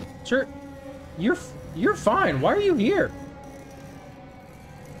 Sir, you're fine. Why are you here?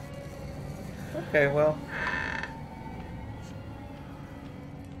 Okay, well.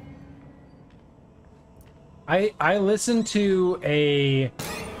 I listened to a...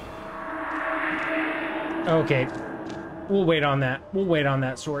 Okay. We'll wait on that. We'll wait on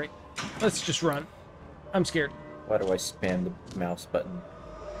that story. Let's just run. I'm scared. Why do I spam the mouse button?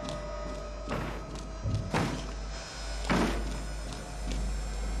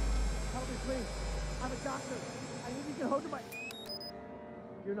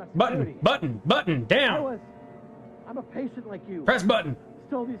 Button, down! I'm a patient like you. Press button.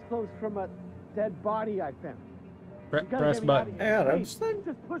 Stole these clothes from a dead body I found. Press button. Yeah, hey, just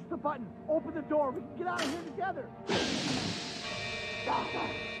push the button. Open the door. We can get out of here together.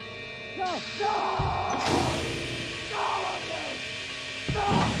 No!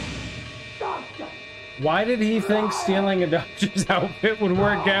 Why did he think stealing a doctor's outfit would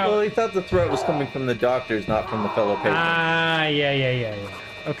work out? Well, he thought the threat was coming from the doctors, not from the fellow patrons. Ah, yeah.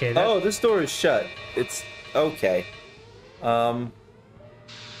 Okay. Oh, this door is shut. It's okay.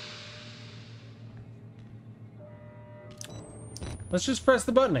 Let's just press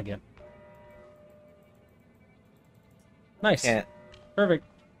the button again. Nice. Can't. Perfect.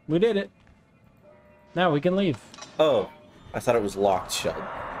 We did it. Now we can leave. Oh, I thought it was locked shut.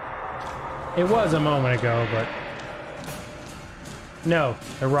 It was a moment ago, but... No,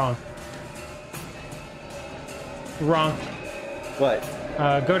 they're wrong. Wrong. What?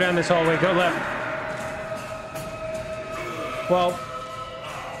 Go down this hallway, go left. Well,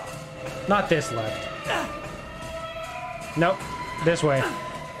 not this left. Nope, this way.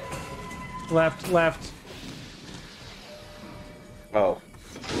 Left. Oh.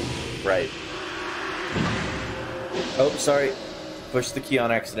 Right. Oh, sorry. Pushed the key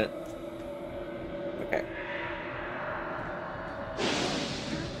on accident. Okay.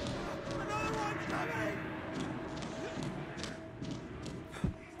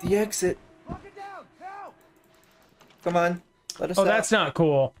 The exit. Come on. Let us out. Oh, that's not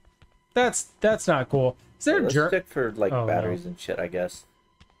cool. That's not cool. Is there a Let's jerk? check for, like, Oh, batteries no. and shit, I guess.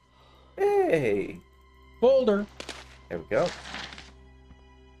 Hey! Boulder. There we go.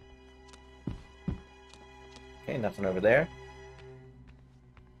 Okay, nothing over there.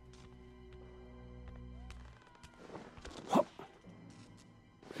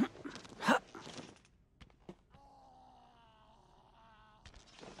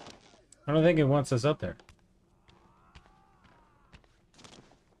 I don't think it wants us up there.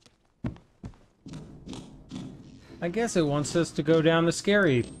 I guess it wants us to go down the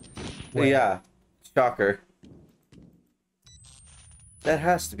scary way. Yeah. Shocker. That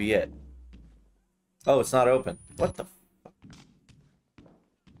has to be it. Oh, it's not open. What the fuck?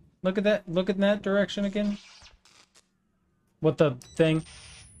 Look at that. Look in that direction again. What the thing?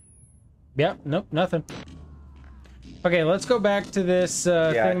 Yep. Nope. Nothing. Okay, let's go back to this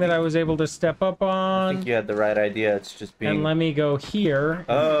thing that I was able to step up on. I think you had the right idea. It's just being... And let me go here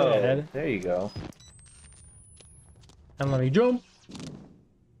Oh, instead. there you go. And let me jump.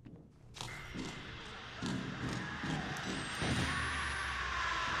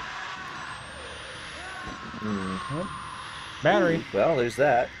 Battery. Well, there's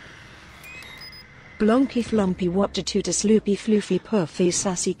that. Blonky flompy wapta tuta sloopy floofy puffy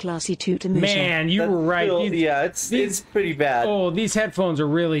sassy classy tuta moosha. Man, you were right. Still, yeah, it's pretty bad. Oh, these headphones are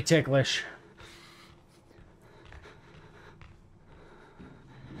really ticklish.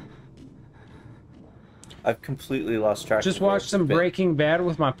 I've completely lost track. Just of where watched some it's been. Breaking Bad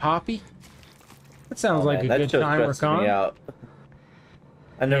with my poppy. That sounds like Man, a that good show time, stresses me Rakan. out.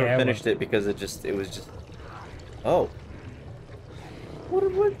 I never Yeah, it finished it because it was just. Oh.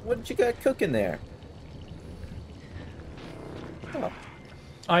 What did you got cooking there? Oh.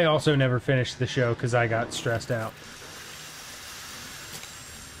 I also never finished the show because I got stressed out.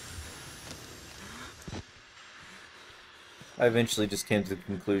 I eventually just came to the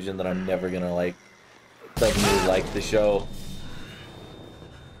conclusion that I'm never gonna suddenly like the show.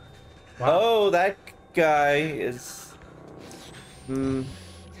 Wow. Oh, that guy is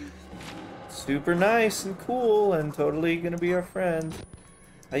super nice and cool and totally gonna be our friend.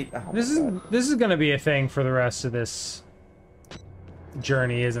 Oh This is gonna be a thing for the rest of this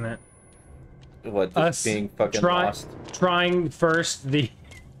journey, isn't it? What, just being fucking lost? Trying first the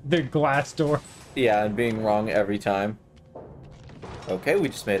glass door. Yeah, and being wrong every time. Okay, we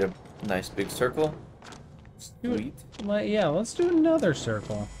just made a nice big circle. Sweet. Yeah, let's do another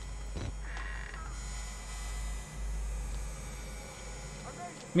circle.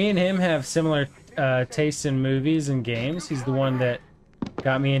 Me and him have similar tastes in movies and games. He's the one that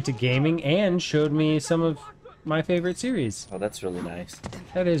got me into gaming and showed me some of my favorite series. Oh, that's really nice.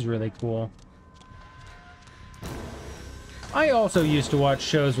 That is really cool. I also used to watch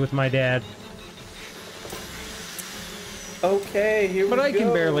shows with my dad. Okay, here we go. But I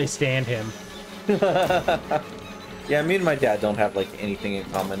can barely stand him. Yeah, me and my dad don't have, anything in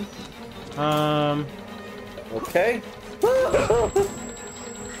common. Okay.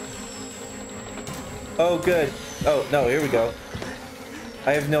 Oh, good. Oh, no, here we go.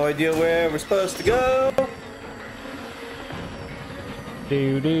 I have no idea where we're supposed to go.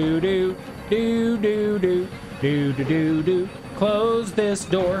 Do. Close this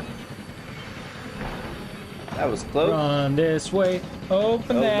door. That was close. Run this way.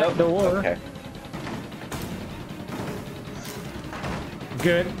 Open that nope. door. Okay.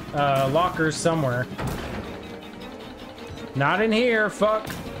 Good. Lockers somewhere. Not in here, fuck.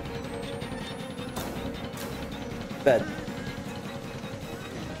 Bed.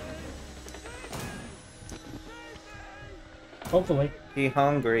 Hopefully. He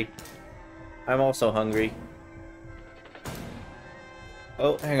hungry. I'm also hungry.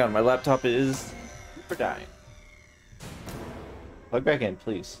 Oh, hang on. My laptop is super dying. Plug back in,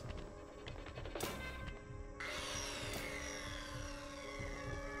 please.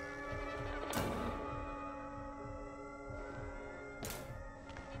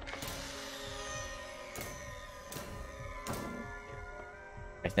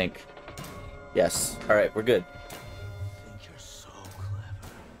 I think. Yes. All right, we're good. I think you're so clever.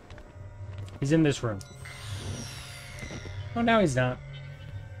 He's in this room. Oh, now he's not.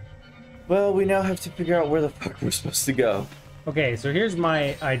 Well, we now have to figure out where the fuck we're supposed to go. Okay, so here's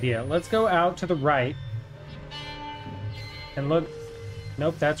my idea. Let's go out to the right. And look...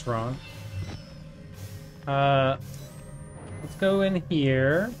 Nope, that's wrong. Let's go in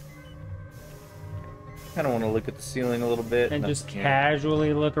here. Kind of want to look at the ceiling a little bit. And just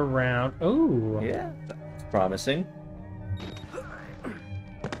casually look around. Ooh. Yeah, that's promising.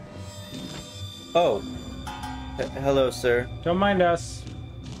 Oh. Hello, sir. Don't mind us.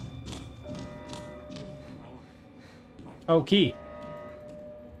 Oh, key.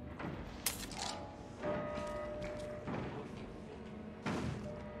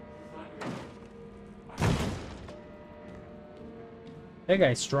 That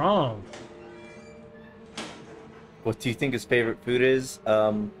guy's strong. What do you think his favorite food is?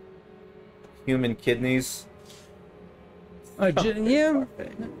 Human kidneys. Yeah,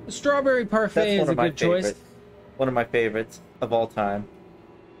 strawberry parfait is a good choice. One of my favorites of all time.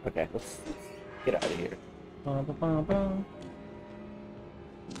 Okay, let's get out of here.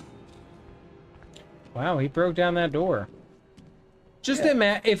 Wow, he broke down that door. Just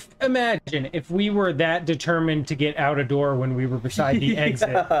imagine if we were that determined to get out a door when we were beside the exit.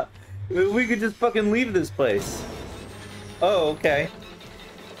 Yeah. We could just fucking leave this place. Oh, okay.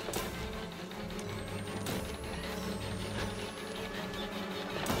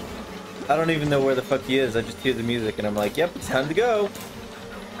 I don't even know where the fuck he is. I just hear the music and I'm like, yep, it's time to go.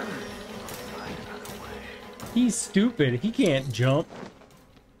 He's stupid. He can't jump.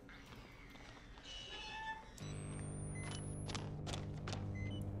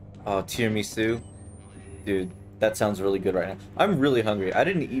 Oh, tiramisu. Dude, that sounds really good right now. I'm really hungry. I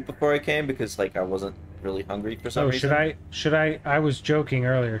didn't eat before I came because, like, I wasn't really hungry for some reason. I was joking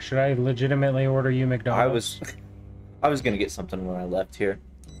earlier. Should I legitimately order you McDonald's? I was gonna get something when I left here.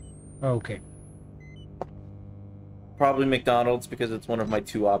 Okay. Probably McDonald's because it's one of my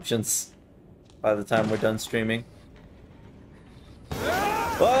 2 options by the time we're done streaming.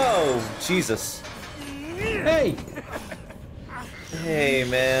 Whoa! Jesus. Hey! Hey,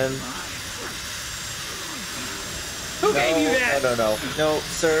 man. Who gave you that? No,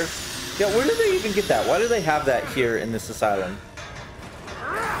 sir. Yeah, where did they even get that? Why do they have that here in this asylum?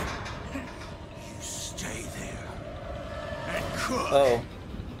 You stay there and cook. Oh.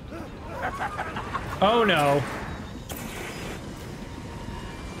 Oh no.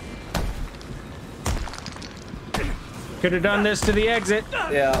 Could have done this to the exit.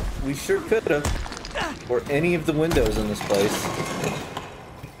 Yeah, we sure could have. Or any of the windows in this place.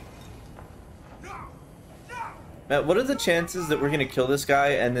 Matt, what are the chances that we're gonna kill this guy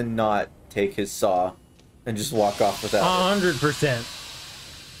and then not take his saw and just walk off without it?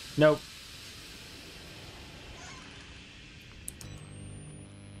 100%. Nope.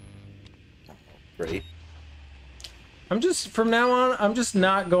 Great. From now on, I'm just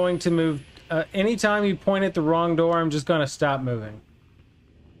not going to move. Anytime you point at the wrong door, I'm just gonna stop moving.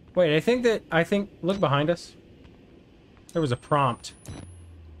 Wait, I think, look behind us. There was a prompt.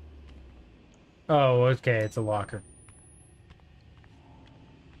 Oh, okay, it's a locker.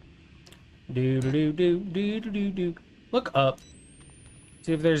 Do. Look up.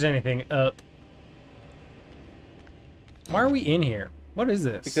 See if there's anything up. Why are we in here? What is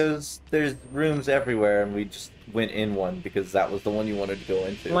this? Because there's rooms everywhere and we just went in one because that was the one you wanted to go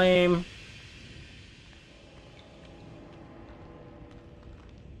into. Lame.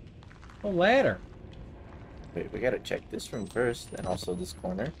 A ladder. Wait, we gotta check this room first, and also this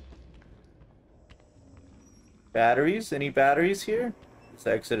corner. Batteries? Any batteries here? This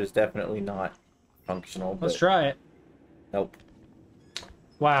exit is definitely not functional. Let's try it. Nope.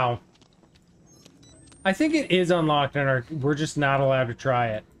 Wow. I think it is unlocked and we're just not allowed to try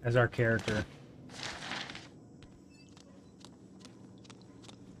it as our character.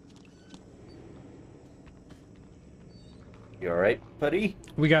 You alright, buddy?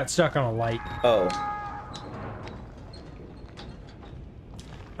 We got stuck on a light. Oh.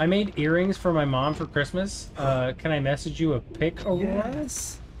 I made earrings for my mom for Christmas. Can I message you a pic, Aurora?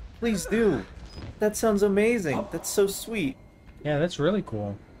 Yes. Please do. That sounds amazing. That's so sweet. Yeah, that's really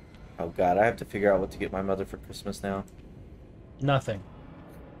cool. Oh god, I have to figure out what to get my mother for Christmas now. Nothing.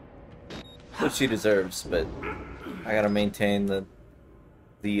 What she deserves, but I gotta maintain the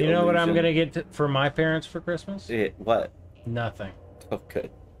You know what I'm illusion. gonna get for my parents for Christmas? What? Nothing. Oh,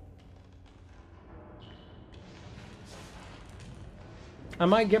 good. I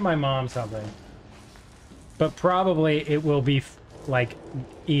might get my mom something. But probably it will be, like,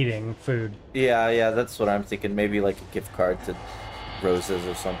 eating food. Yeah, that's what I'm thinking. Maybe like a gift card to Rose's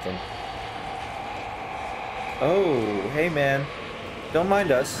or something. Oh, hey man. Don't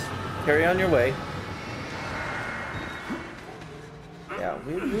mind us. Carry on your way. Yeah,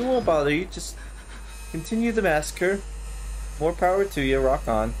 we won't bother you. Just continue the massacre. More power to you. Rock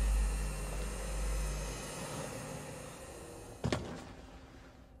on.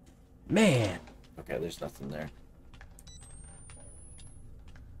 Man. Okay, there's nothing there.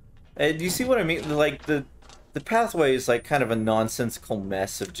 Hey, do you see what I mean? Like, the pathway is like kind of a nonsensical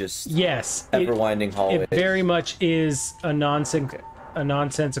mess of just Yes, ever-winding hallways. It very much is a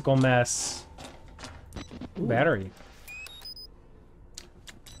nonsensical mess. Ooh, battery.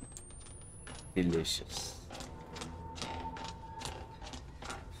 Delicious.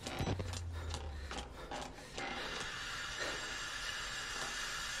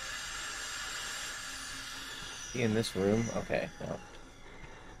 In this room? Okay, no.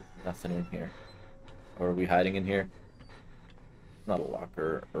 Nothing in here. Or are we hiding in here? Not a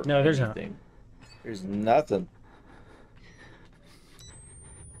locker or no, there's anything. There's nothing.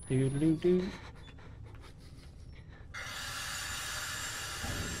 Doo-doo-doo.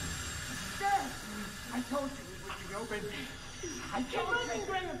 I told you it would be open. I told you.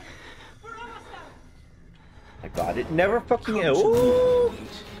 We're almost out. My god, it never fucking... Ooh!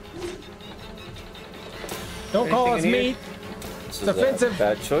 Don't call us meat. This It's is offensive. a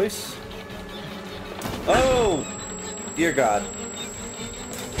bad choice. Oh! Dear God.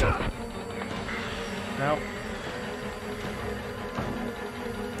 No.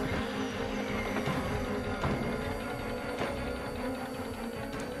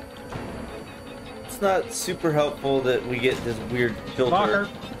 It's not super helpful that we get this weird filter. Locker.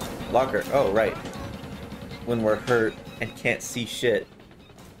 Locker. Oh, right. When we're hurt and can't see shit.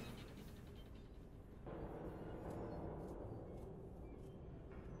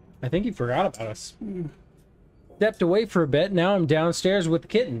 I think he forgot about us. Stepped away for a bit. Now I'm downstairs with the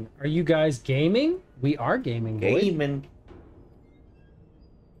kitten. Are you guys gaming? We are gaming, boy. Gaming.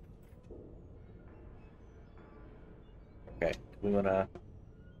 Okay. We wanna...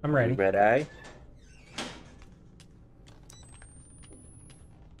 I'm ready. Red eye.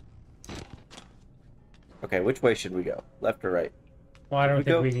 Okay, which way should we go? Left or right? Well, I don't we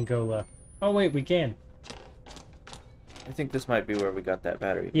think go- we can go left. Oh, wait, we can. I think this might be where we got that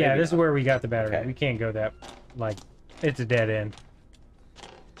battery. Yeah, Maybe this is not. where we got the battery. Okay. We can't go that, like, it's a dead end.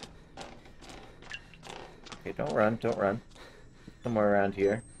 Okay, don't run, don't run. Somewhere around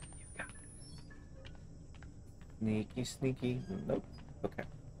here. Sneaky, sneaky. Nope. Okay.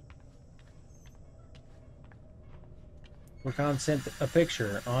 Wakon sent a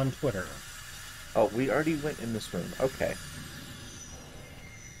picture on Twitter. Oh, we already went in this room. Okay.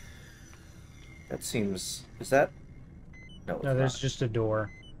 That seems... Is that... No, it's No, there's not. just a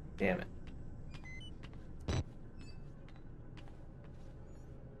door. Damn it.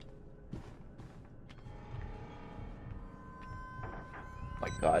 My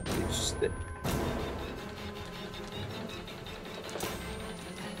god, it's just that...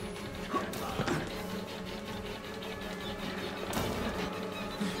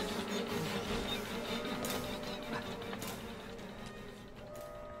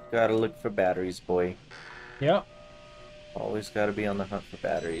 Gotta look for batteries, boy. Yep. Always gotta be on the hunt for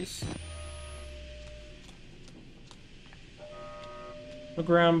batteries. Look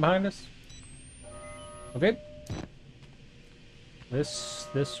around behind us. Okay. This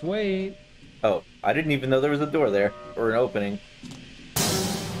way. Oh, I didn't even know there was a door there. Or an opening.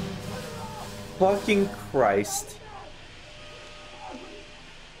 Fucking Christ.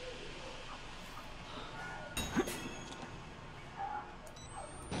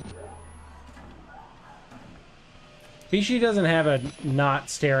 Bishi doesn't have a not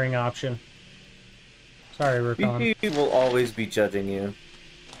staring option. Sorry, Rukon. He will always be judging you.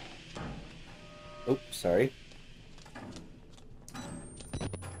 Oops, sorry.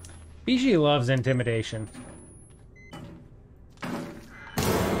 Bishi loves intimidation.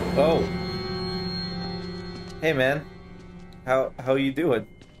 Oh. Hey man. How you doing?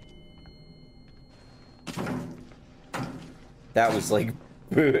 That was like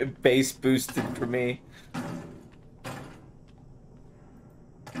base boosted for me.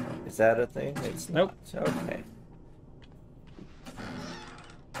 Is that a thing? It's Nope. not. Okay.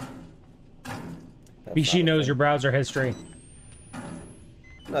 Bishi knows your browser history. I'm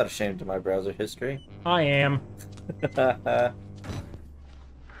not ashamed of my browser history. I am. It's not that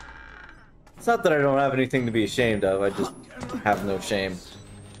I don't have anything to be ashamed of, I just have no shame.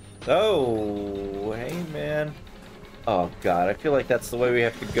 Oh, hey man. Oh god, I feel like that's the way we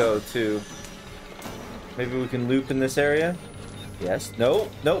have to go too. Maybe we can loop in this area? Yes. No,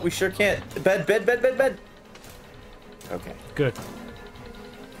 no, we sure can't. Bed, bed, bed, bed, bed. Okay. Good.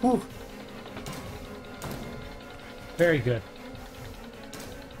 Whew. Very good.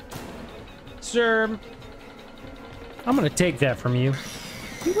 Sir, I'm gonna take that from you.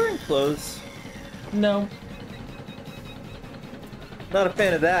 You wearing clothes? No. Not a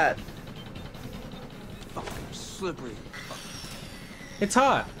fan of that. Slippery. It's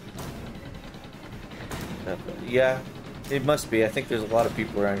hot. Yeah, it must be. I think there's a lot of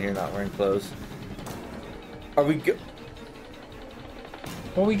people around here not wearing clothes. Are we go-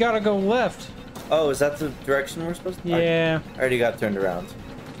 Well, we gotta go left. Oh, is that the direction we're supposed to? Yeah. I already got turned around.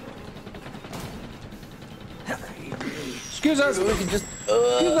 Excuse us. We can just.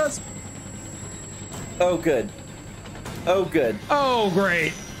 Excuse us. Oh, good. Oh, good. Oh,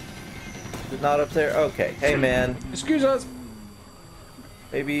 great. Is it not up there? Okay. Hey, man. Excuse us.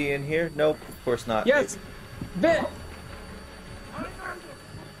 Maybe in here? Nope. Of course not. Yes. Bit.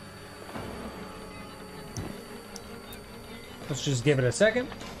 Let's just give it a second.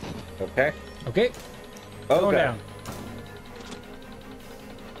 Okay. Okay. Oh, Going okay. down.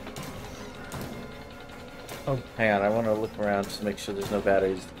 Oh. Hang on. I want to look around just to make sure there's no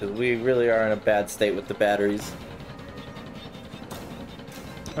batteries, because we really are in a bad state with the batteries.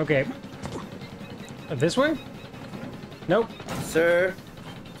 Okay. This way? Nope. Sir,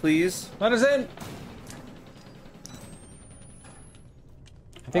 please. Let us in.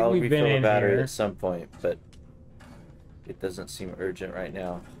 I think I'll we've been refill in the battery here. at some point, but it doesn't seem urgent right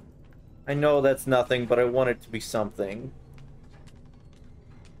now. I know that's nothing, but I want it to be something.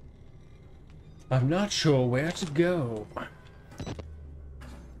 I'm not sure where to go.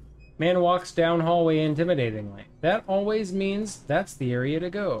 Man walks down hallway intimidatingly. That always means that's the area to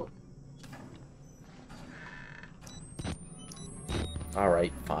go.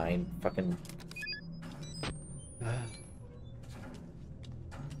 Alright, fine. Fucking...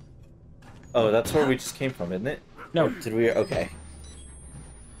 Oh, that's where we just came from, isn't it? No. Or did we? Okay.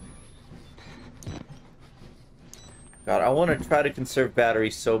 God, I want to try to conserve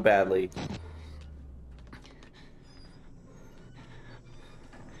batteries so badly.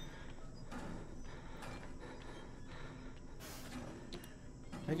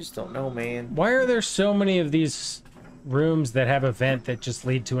 I just don't know, man. Why are there so many of these rooms that have a vent that just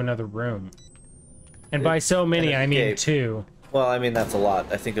lead to another room? And by so many, I mean 2. Well, I mean, that's a lot.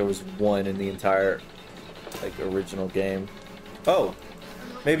 I think there was 1 in the entire, like, original game. Oh!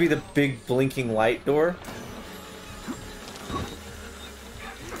 Maybe the big blinking light door?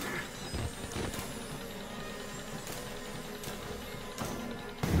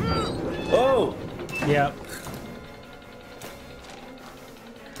 Oh! Yep.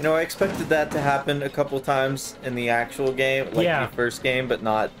 You know, I expected that to happen a couple times in the actual game, like Yeah. the first game, but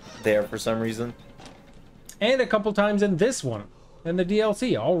not there for some reason. And a couple times in this one. In the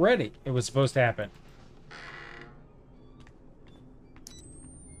DLC, already. It was supposed to happen.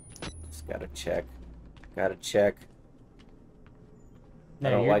 Just gotta check. Gotta check. No,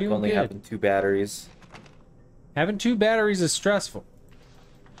 I don't you're like doing only good. having 2 batteries. Having 2 batteries is stressful.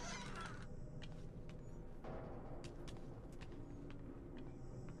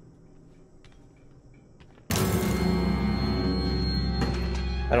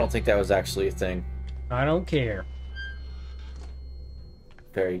 I don't think that was actually a thing. I don't care.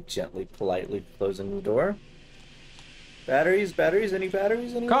 Very gently, politely closing the door. Batteries? Batteries? Any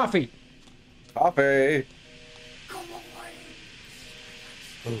batteries? Anyone? Coffee! Coffee!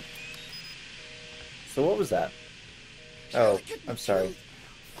 Ooh. So what was that? Oh, I'm sorry.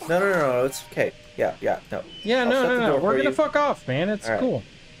 No, it's okay. Yeah, no. Yeah, I'll no, shut the no. door We're for gonna you. fuck off, man. It's All right. cool.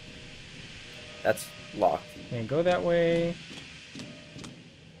 That's locked. And go that way.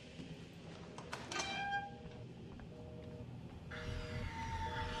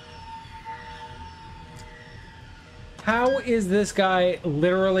 How is this guy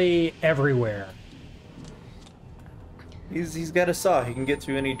literally everywhere? He's got a saw. He can get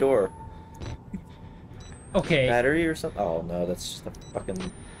through any door. Okay. Battery or something? Oh no, that's just a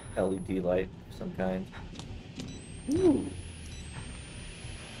fucking LED light of some kind. Ooh.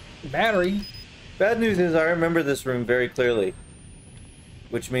 Battery. Bad news is I remember this room very clearly.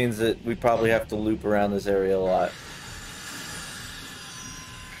 Which means that we probably have to loop around this area a lot.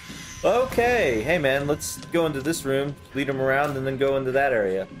 Okay, hey man, let's go into this room, lead him around, and then go into that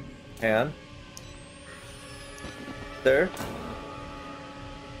area. Hang on. There.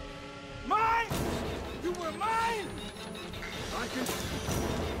 Mine! You were mine!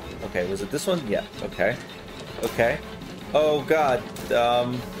 Okay, was it this one? Yeah, okay. Okay. Oh god,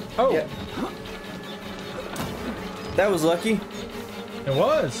 Oh, yeah. That was lucky. it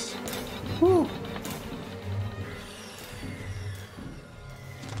was. Whew.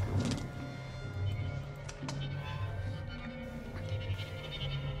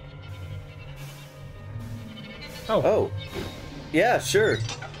 Oh. Oh. Yeah, sure.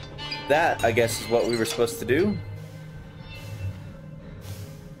 That, I guess, is what we were supposed to do.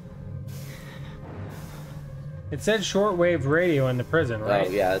 It said shortwave radio in the prison, right?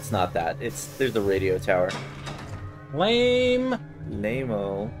 Oh, yeah, it's not that. There's the radio tower. Lame.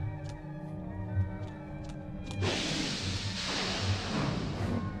 Lame-o.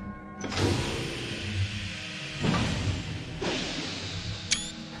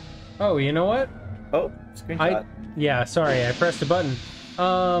 Oh, you know what? Oh, screenshot. Yeah, sorry, I pressed a button.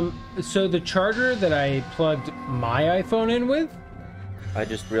 So the charger that I plugged my iPhone in with? I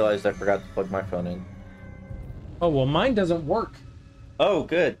just realized I forgot to plug my phone in. Oh, well, mine doesn't work. Oh,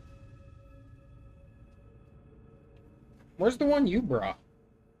 good. Where's the one you brought?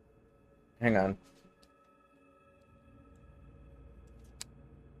 Hang on.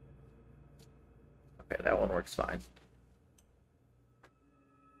 Okay, that one works fine.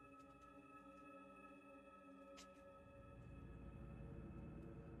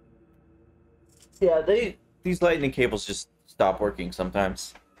 Yeah, these lightning cables just stop working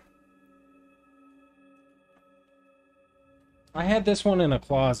sometimes. I had this one in a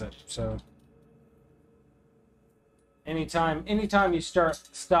closet, so anytime you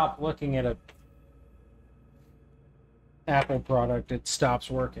stop looking at a Apple product, it stops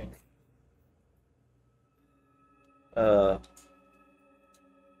working. God,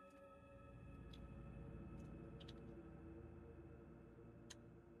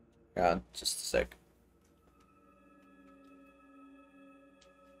 just a sec.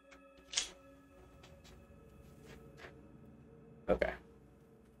 Okay.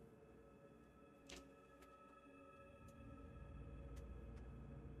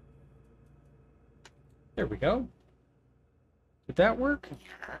 There we go. Did that work?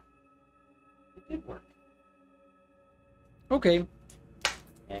 It did work. Okay.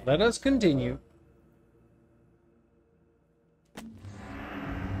 Let us continue.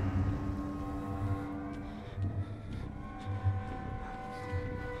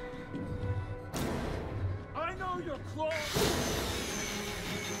 I know you're close.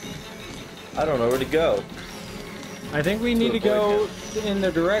 I don't know where to go. I think we need to go in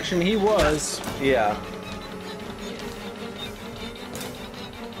the direction he was. Yeah.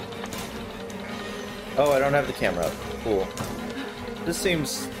 Oh, I don't have the camera up. Cool. This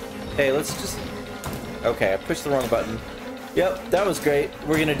seems... Hey, let's just... Okay, I pushed the wrong button. Yep, that was great.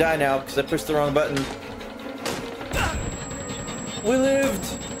 We're gonna die now because I pushed the wrong button. We lived!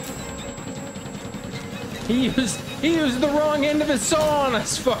 He used the wrong end of his saw on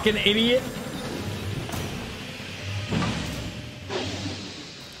us, fucking idiot.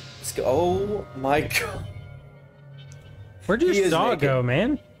 Let's go. Oh my god. Where'd your saw go,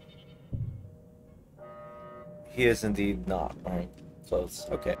 man? He is indeed not right. Close.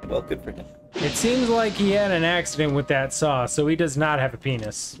 Okay, well, good for him. It seems like he had an accident with that saw, so he does not have a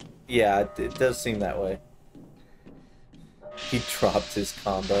penis. Yeah, it does seem that way. He dropped his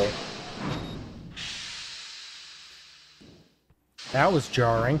combo. That was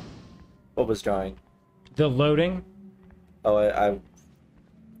jarring. What was jarring? The loading. Oh, I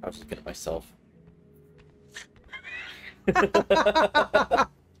was looking at myself.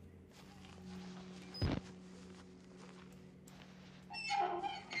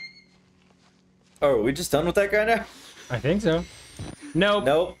 Oh, are we just done with that guy now? I think so. Nope.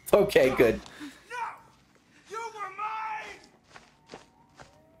 Nope. Okay, good.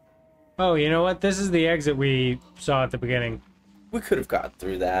 Oh, you know what? This is the exit we saw at the beginning. We could have gotten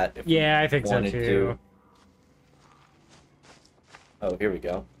through that. If Yeah, we I think so wanted too. to. Oh, here we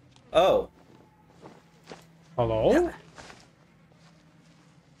go. Oh. Hello?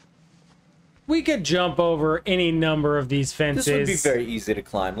 We could jump over any number of these fences. This would be very easy to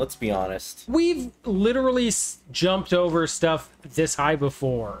climb, let's be honest. We've literally jumped over stuff this high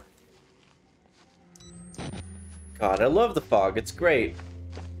before. God, I love the fog. It's great.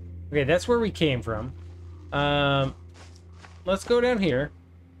 Okay, that's where we came from. Let's go down here.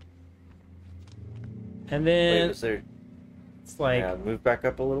 And then... Wait, is there... It's like... Yeah, move back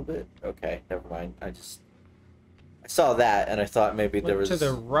up a little bit? Okay, never mind. I just... I saw that, and I thought maybe there was... To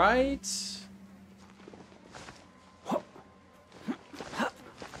the right.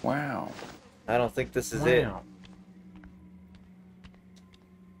 Wow. I don't think this is it.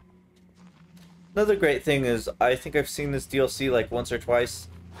 Another great thing is, I think I've seen this DLC like once or twice,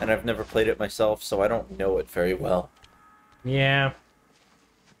 and I've never played it myself, so I don't know it very well. Yeah.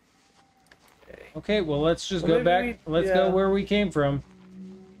 Okay, well, let's just go back. Let's go where we came from.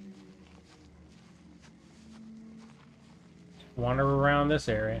 Wander around this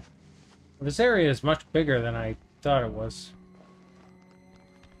area. This area is much bigger than I thought it was.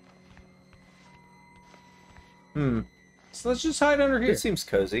 Hmm. So let's just hide under here. It seems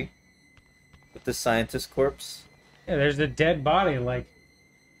cozy. With the scientist corpse. Yeah, there's a dead body, like...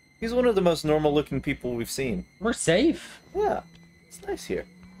 He's one of the most normal-looking people we've seen. We're safe. Yeah. It's nice here.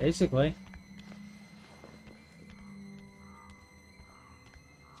 Basically.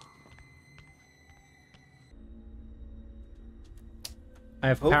 I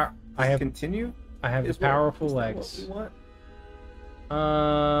have power. I have continue. I have the powerful legs. What?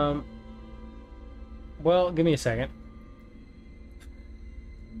 Well, give me a second.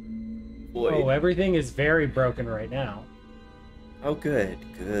 Boy. Oh, everything is very broken right now. Oh, good,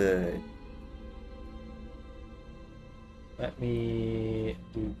 good. Let me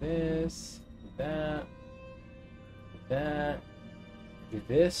do this, do that, do that, do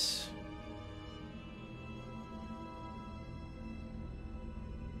this.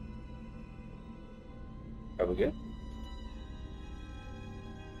 Are we good?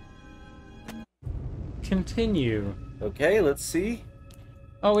 Continue. Okay, let's see.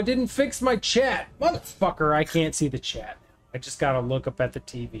 Oh, it didn't fix my chat. Motherfucker, I can't see the chat. I just gotta look up at the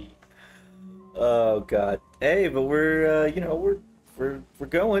TV. Oh god. Hey, but we're you know, we're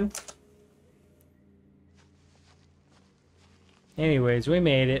going. Anyways, we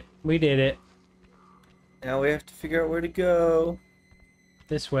made it. We did it. Now we have to figure out where to go.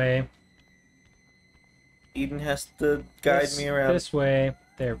 This way. Eden has to guide me around. This way.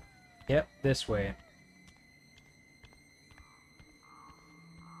 There. Yep, this way.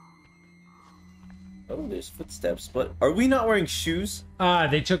 Oh, there's footsteps, but are we not wearing shoes? Ah,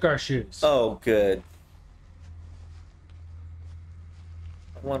 they took our shoes. Oh, good.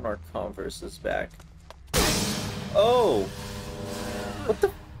 I want our Converses back. Oh! What the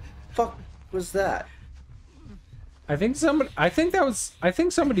fuck was that? I think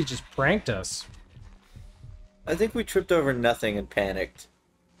somebody just pranked us. I think we tripped over nothing and panicked.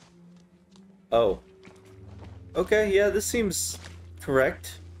 Oh. Okay, yeah, this seems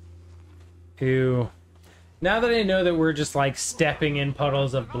correct. Ew. Now that I know that we're just like stepping in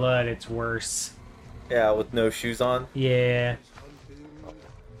puddles of blood, it's worse. Yeah, with no shoes on. Yeah.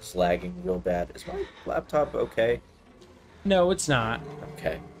 It's lagging real bad. Is my laptop okay? No, it's not.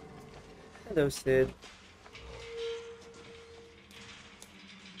 Okay. Hello, Sid.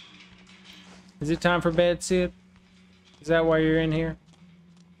 Is it time for bed, Sid? Is that why you're in here?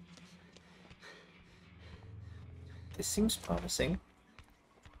 This seems promising.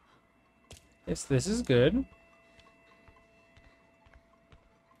 Yes, this is good.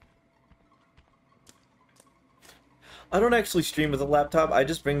 I don't actually stream with a laptop. I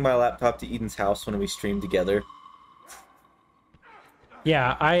just bring my laptop to Eden's house when we stream together.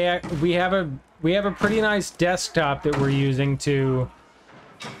 Yeah, we have a pretty nice desktop that we're using to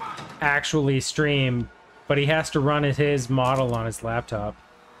actually stream, but he has to run his model on his laptop.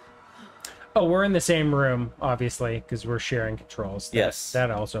 Oh, we're in the same room, obviously, because we're sharing controls. Yes.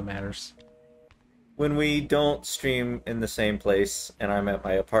 That also matters. When we don't stream in the same place and I'm at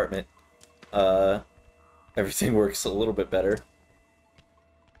my apartment, everything works a little bit better.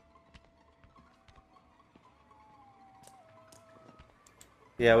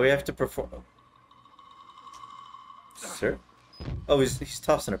 Yeah, we have to perform. Sir? Oh, he's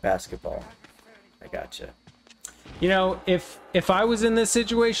tossing a basketball. I gotcha. You know, if I was in this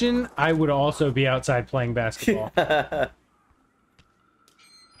situation, I would also be outside playing basketball.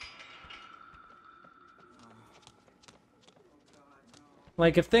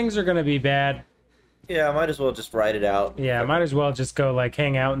 Like, if things are gonna be bad... Yeah, I might as well just ride it out. Yeah, I might as well just go, like,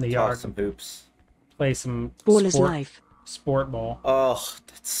 hang out in the yard. Toss some hoops. Play some Ball is life. Sport ball. Oh,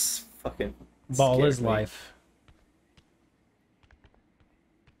 that's fucking... Ball is life.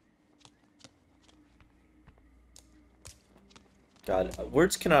 God,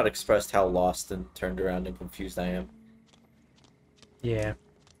 words cannot express how lost and turned around and confused I am. Yeah.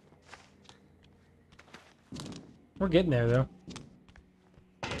 We're getting there, though.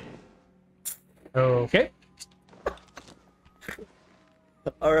 Okay.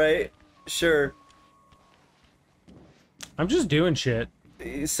 Alright, sure. I'm just doing shit.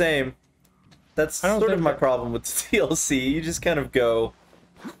 Same. That's I don't sort of think my that- problem with the DLC. You just kind of go.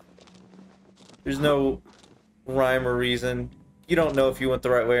 There's no rhyme or reason. You don't know if you went the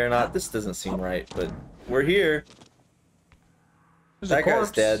right way or not. This doesn't seem right, but we're here. There's a That guy's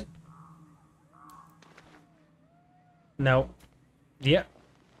corpse. dead. No. Yep.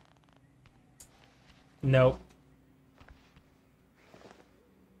 Nope.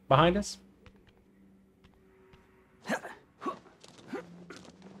 Behind us?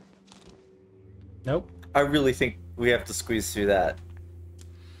 Nope. I really think we have to squeeze through that.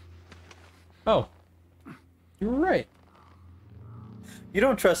 Oh. You were right. You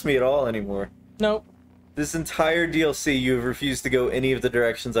don't trust me at all anymore. Nope. This entire DLC, you have refused to go any of the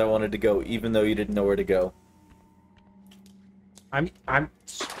directions I wanted to go, even though you didn't know where to go. I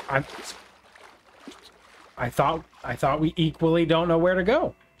thought we equally don't know where to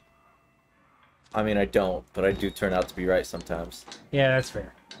go. I mean, I don't, but I do turn out to be right sometimes. Yeah, that's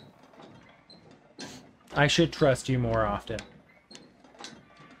fair. I should trust you more often.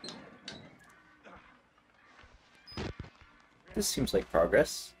 This seems like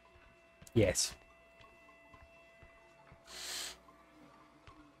progress. Yes.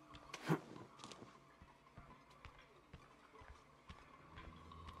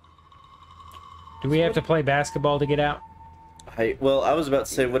 Do we have to play basketball to get out? Well, I was about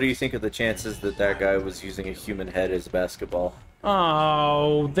to say, what do you think of the chances that that guy was using a human head as a basketball?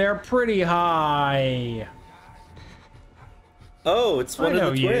 Oh, they're pretty high. Oh, it's one I of the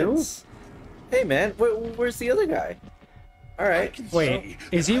know you. twins. Hey, man, where's the other guy? All right. Wait,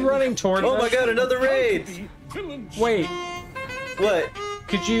 is he running toward Oh us? my God, another raid! Wait, What?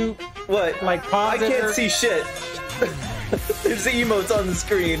 could you What? like pause I it can't or- see shit. There's the emotes on the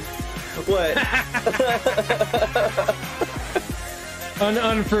screen. What? An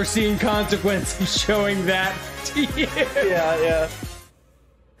unforeseen consequence of showing that to you? Yeah.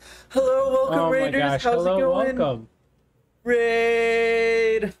 Hello, welcome, Oh my Raiders. gosh, How's hello, it going? welcome.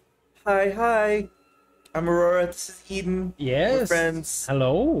 Raid. Hi. I'm Aurora. This is Eden. Yes. We're friends.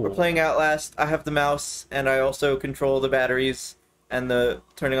 Hello. We're playing Outlast. I have the mouse, and I also control the batteries and the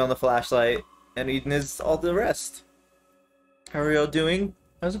turning on the flashlight. And Eden is all the rest. How are y'all doing?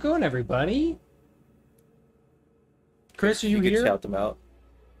 How's it going, everybody? Chris, are you could here? shout them out.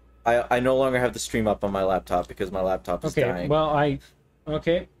 I no longer have the stream up on my laptop because my laptop is Okay, dying. well,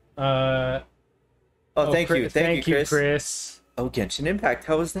 okay. Oh, thank you. Thank you, Chris. Chris. Oh, Genshin Impact.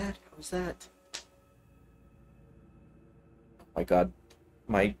 How was that? How was that? Oh my God.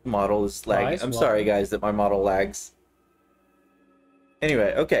 My model is lagging. Nice, I'm well- sorry, guys, that my model lags.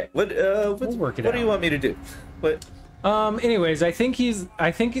 Anyway, okay. What work it what do you out. want me to do? What? Anyways, I think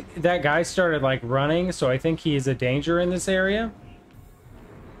that guy started like running, so I think he's a danger in this area.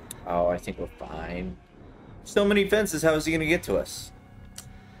 Oh, I think we're fine. So many fences. How is he gonna get to us?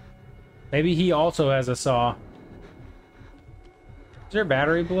 Maybe he also has a saw. Is there a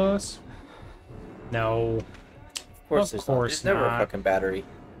battery below us? No. Of course, Of there's course not. There's never a not. fucking battery.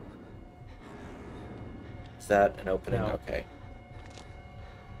 Is that an opening? No. Okay.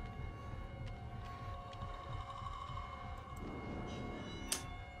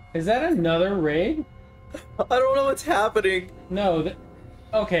 Is that another raid? I don't know what's happening. No.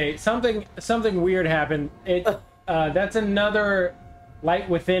 Okay, something weird happened. That's another Light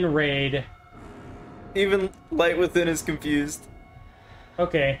Within raid. Even Light Within is confused.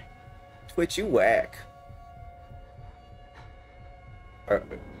 Okay. Twitch, you whack.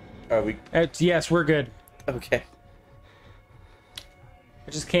 Are we... Yes, we're good. Okay.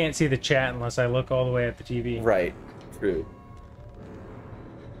 I just can't see the chat unless I look all the way at the TV. Right. True.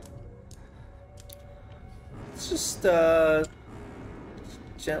 Let's just,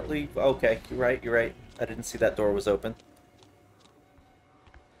 gently... Okay, you're right. I didn't see that door was open.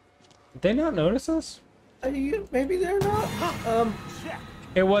 Did they not notice us? Maybe they're not.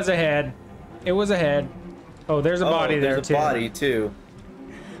 It was ahead. It was ahead. Oh, there's a body there, there's too. a body, too.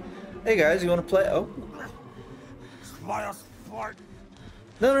 Hey, guys, you want to play? Oh.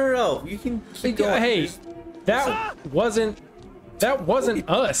 No. You can keep going. Hey, that wasn't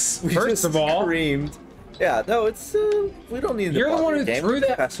us, We first just of all. screamed. Yeah, no, it's, we don't need You're the one who game. threw We can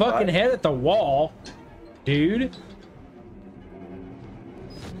that pass fucking by. head at the wall, dude.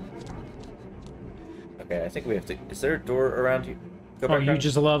 Okay, I think we have to... Is there a door around you? Go Oh, back you around.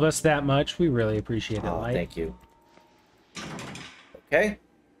 just love us that much? We really appreciate it, Oh, Light. thank you. Okay.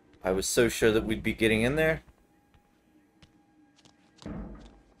 I was so sure that we'd be getting in there.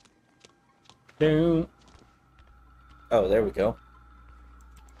 Boom. Oh, there we go.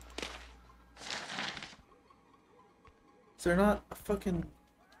 Is there not a fucking...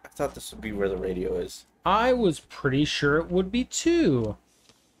 I thought this would be where the radio is. I was pretty sure it would be too.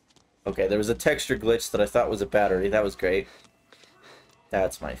 Okay, there was a texture glitch that I thought was a battery. That was great.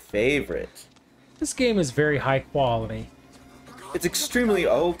 That's my favorite. This game is very high quality. It's extremely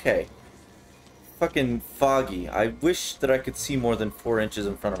okay. Fucking foggy. I wish that I could see more than 4 inches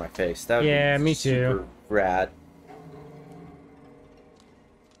in front of my face. That would Yeah, be me super too. rad.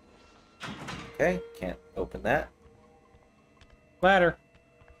 Okay, can't open that. Ladder.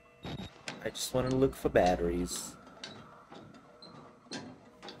 I just want to look for batteries.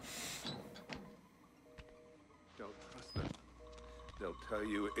 Don't trust them. They'll tell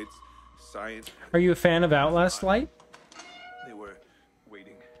you it's science. Are you a fan of Outlast Light? They were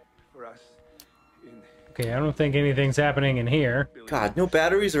waiting for us in... Okay, I don't think anything's happening in here. God, no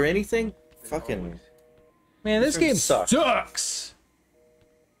batteries or anything? Fucking... Man, this game sucks!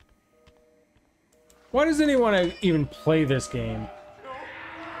 Why does anyone even play this game?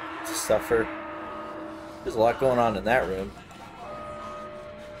 To suffer. There's a lot going on in that room.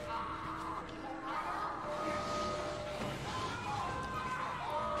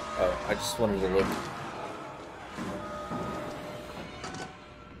 Oh, I just wanted to look.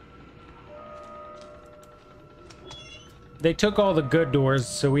 They took all the good doors,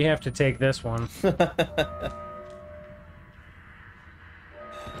 so we have to take this one.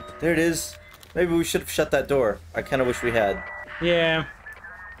 There it is. Maybe we should have shut that door. I kind of wish we had. Yeah.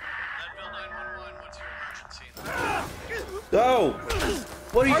 Oh!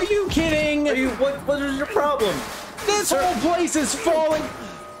 What Are you kidding? What is your problem? This whole place is falling.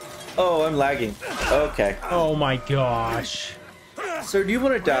 Oh, I'm lagging. Okay. Oh my gosh. Sir, do you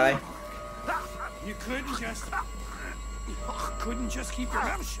want to die? You couldn't just keep your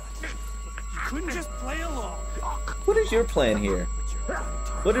mouth shut. You couldn't just play along. What is your plan here?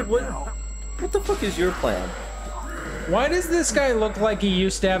 What the fuck is your plan? Why does this guy look like he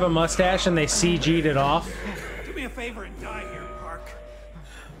used to have a mustache and they CG'd it off? Do me a favor and die here, Park.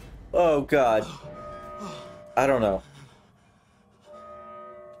 Oh god. I don't know.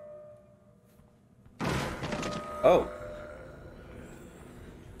 Oh.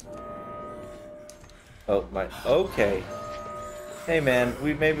 Oh my. Okay. Hey man,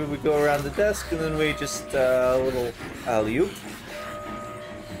 maybe we go around the desk and then we just a little alley-oop.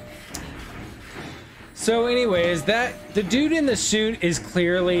 So anyways, the dude in the suit is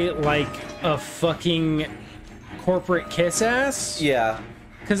clearly like a fucking corporate kiss ass. Yeah.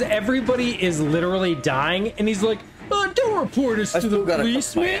 Because everybody is literally dying and he's like, oh, don't report us to the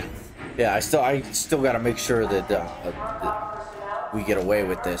police, man. Yeah, I still gotta make sure that, that we get away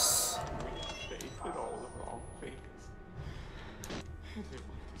with this.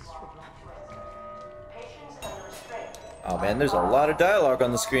 Oh man, there's a lot of dialogue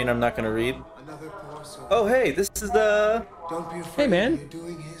on the screen I'm not gonna read. Oh hey, this is the... Hey man.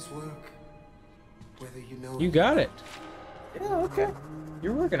 You got it. Yeah, okay.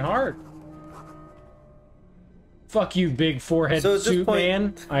 You're working hard. Fuck you, big forehead So at this suit point-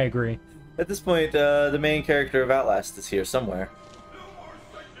 man. I agree. At this point, the main character of Outlast is here somewhere.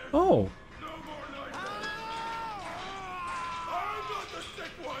 Oh.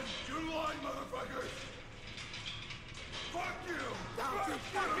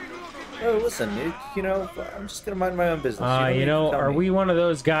 Oh, listen, you know, I'm just gonna mind my own business. don't You need know, to tell are me. we one of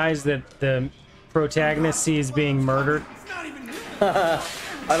those guys that the protagonist sees being murdered? I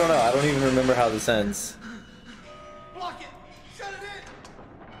don't know. I don't even remember how this ends.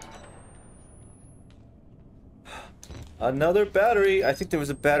 Another battery. I think there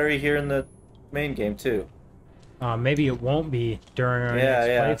was a battery here in the main game too. Maybe it won't be during our Yeah,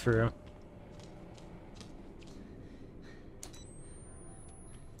 next yeah. playthrough.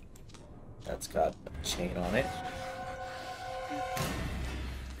 That's got a chain on it.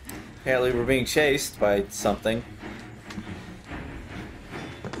 Apparently we're being chased by something.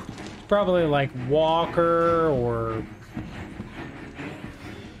 Probably like Walker or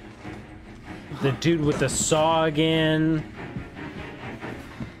the dude with the saw again.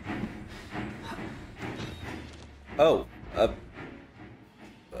 Oh,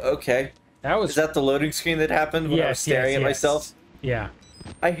 okay. Is that the loading screen that happened when I was staring at myself? Yeah.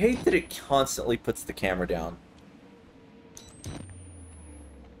 I hate that it constantly puts the camera down.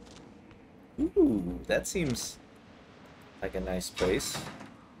 Ooh, that seems like a nice place.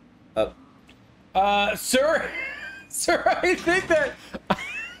 Sir, I think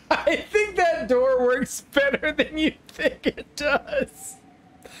that door works better than you think it does.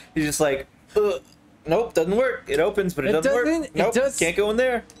 He's just like, nope, doesn't work. It opens, but it doesn't work. Nope, can't go in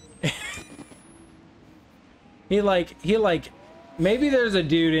there. He maybe there's a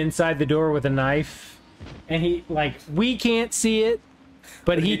dude inside the door with a knife, and we can't see it,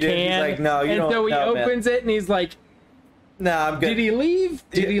 but he did. He's can. like, no, you and don't. so he no, man. opens it, and he's like, Nah, I'm good. Did he leave?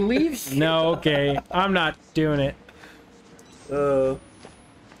 Did he leave? No, okay. I'm not doing it.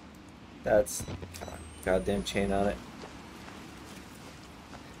 That's goddamn chain on it.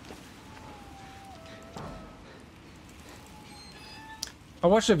 I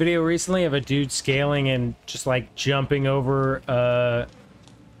watched a video recently of a dude scaling and just like jumping over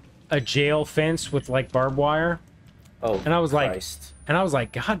a jail fence with like barbed wire. Oh, and I was Christ.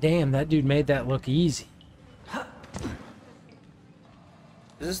 like, God damn, that dude made that look easy.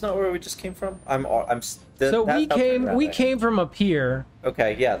 Is this not where we just came from? So we came from up here.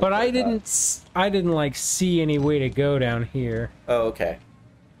 Okay, yeah. But I didn't like see any way to go down here. Oh, okay.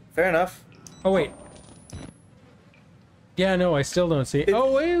 Fair enough. Oh wait. Yeah, no, I still don't see it.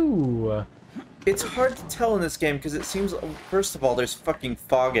 Oh, ew. It's hard to tell in this game because it seems, first of all, there's fucking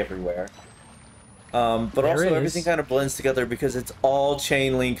fog everywhere. But also everything kind of blends together because it's all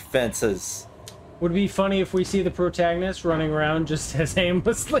chain link fences. Would be funny if we see the protagonist running around just as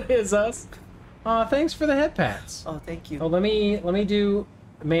aimlessly as us. Aw, thanks for the head pats. Oh, thank you. Oh, let me do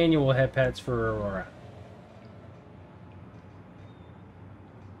manual head pats for Aurora.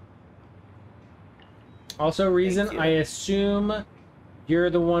 Also, reason I assume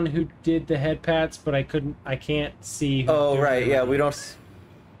you're the one who did the head pats, but I can't see. Oh right, yeah, we don't.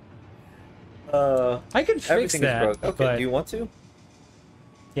 I could fix that. Okay, but... do you want to?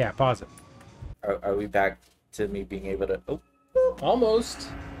 Yeah, pause it. Are we back to me being able to? Oh, almost.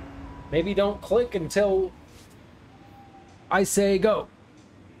 Maybe don't click until I say go.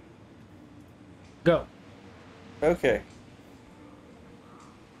 Go. Okay.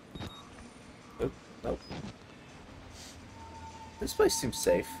 Oh, nope. This place seems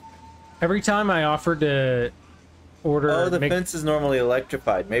safe. Every time I offer to order... Oh, the fence is normally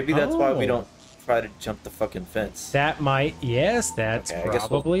electrified. Maybe that's why we don't try to jump the fucking fence. That might... Yes, that's okay,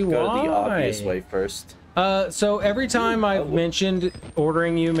 probably I guess we'll why. go the obvious way first. So every time I've mentioned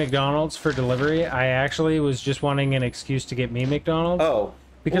ordering you McDonald's for delivery, I actually was just wanting an excuse to get me McDonald's. Oh.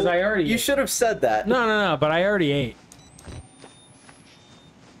 Because I already... You should have said that. No, but I already ate.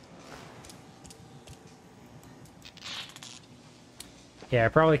 Yeah, I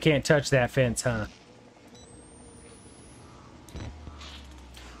probably can't touch that fence, huh?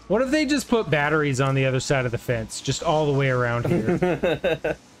 What if they just put batteries on the other side of the fence, just all the way around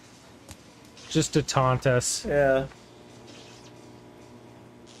here? Just to taunt us. Yeah.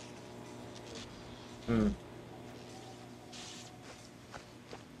 Well,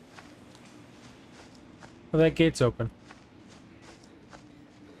 that gate's open.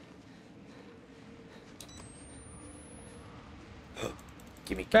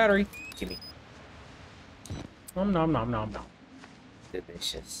 Gimme. Battery. Gimme. Nom nom nom nom nom.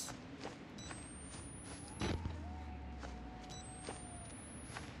 Delicious.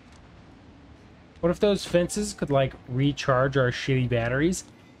 What if those fences could, like, recharge our shitty batteries?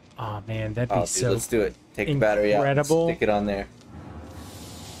 Oh, man, that'd be so let's do it. Take the battery out and stick it on there.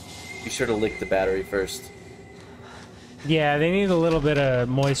 Be sure to lick the battery first. Yeah, they need a little bit of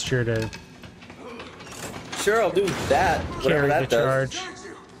moisture to... Sure, I'll do that. Whatever that does. charge.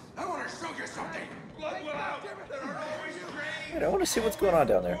 I want to show you something. Blood will out. There are always Wait, I want to see what's going on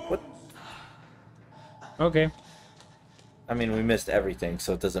down there. What? Okay. I mean, we missed everything,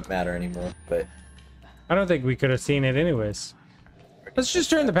 so it doesn't matter anymore, but... I don't think we could have seen it anyways. Let's just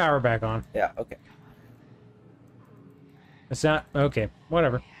turn the power back on. Yeah, okay. It's not... Okay,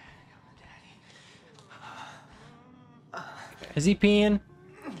 whatever. Is he peeing?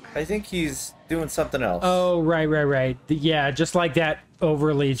 I think he's doing something else. Oh, right. Yeah, just like that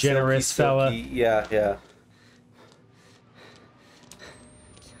overly generous fella. Yeah, yeah.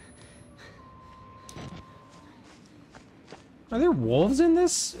 Are there wolves in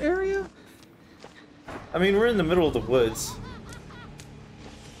this area? I mean, we're in the middle of the woods.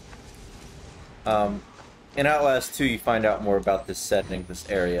 In Outlast 2, you find out more about this setting, this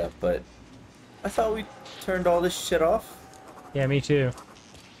area, but I thought we turned all this shit off. Yeah, me too.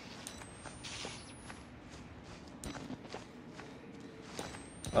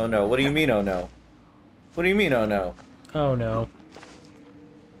 Oh no, what do you mean, oh no? What do you mean, oh no? Oh no.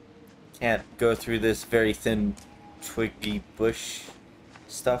 Can't go through this very thin, twiggy bush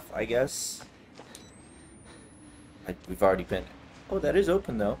stuff, I guess. We've already been... Oh, that is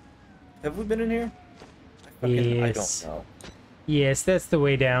open, though. Have we been in here? Yes. I don't know. Yes, that's the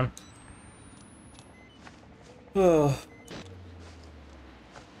way down. Oh.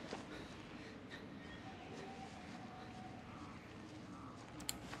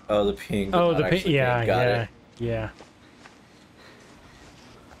 Oh, the ping. Oh, the ping. Yeah.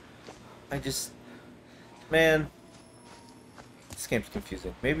 I just... Man. This game's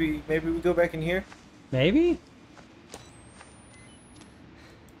confusing. Maybe we go back in here? Maybe?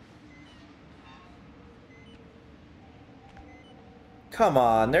 Come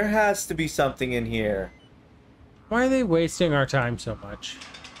on, there has to be something in here. Why are they wasting our time so much?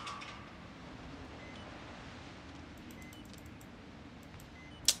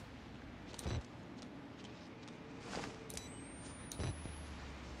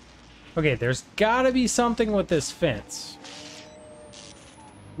 Okay, there's gotta be something with this fence.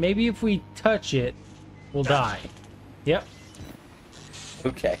 Maybe if we touch it, we'll die. Yep.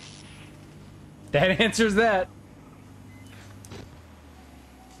 Okay. That answers that.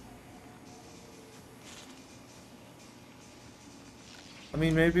 I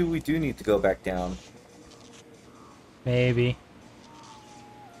mean, maybe we do need to go back down. Maybe.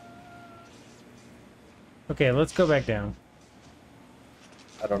 Okay, let's go back down.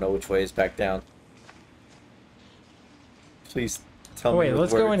 I don't know which way is back down. Please tell me. Wait,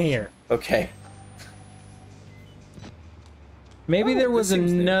 let's go in here. Okay. Maybe there was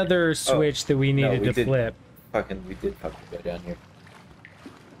another there. switch that we needed to flip. We did fucking go down here.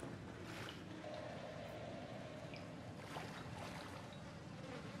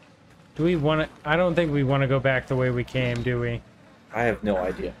 Do we want to... I don't think we want to go back the way we came, do we? I have no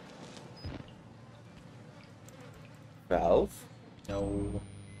idea. Valve? No.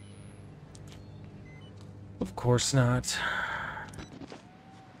 Of course not.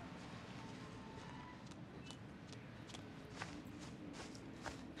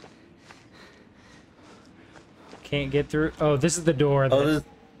 Can't get through. Oh, this is the door. That...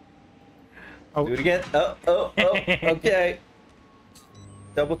 Oh, do it again. Oh, okay.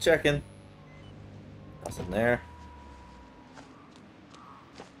 Double checking. Nothing there.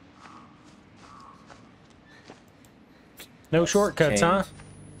 No shortcuts, huh?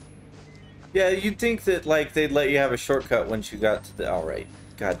 Yeah, you'd think that, like, they'd let you have a shortcut once you got to the... Alright.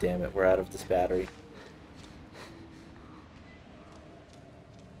 God damn it, we're out of this battery.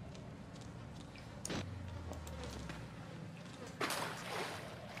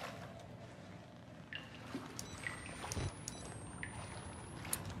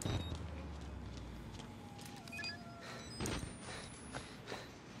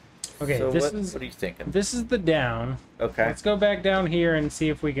 Okay, so what are you thinking? This is the down. Okay. Let's go back down here and see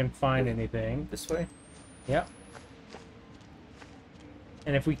if we can find anything. This way? Yep.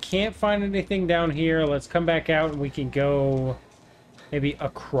 And if we can't find anything down here, let's come back out and we can go maybe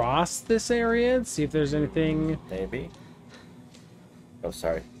across this area and see if there's anything. Maybe. Oh,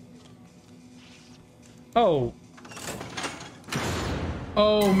 sorry. Oh.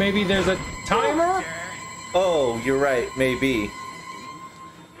 Oh, maybe there's a timer? Oh, you're right. Maybe.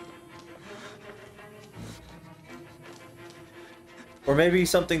 Or maybe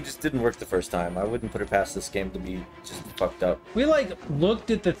something just didn't work the first time. I wouldn't put it past this game to be just fucked up. We, like,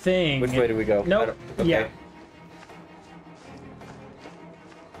 looked at the thing. Which way do we go? Nope. Okay. Yeah.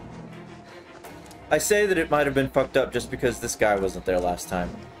 I say that it might have been fucked up just because this guy wasn't there last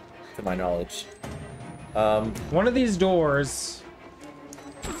time, to my knowledge. One of these doors...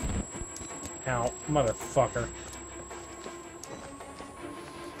 Ow, motherfucker.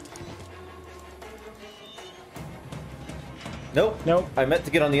 Nope. Nope. I meant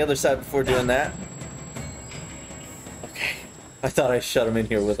to get on the other side before doing that. Okay. I thought I shut him in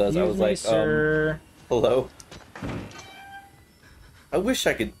here with us. I was like, hello? I wish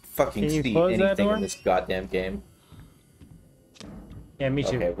I could fucking see anything in this goddamn game. Yeah, me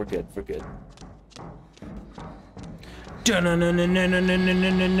too. Okay, we're good. We're good.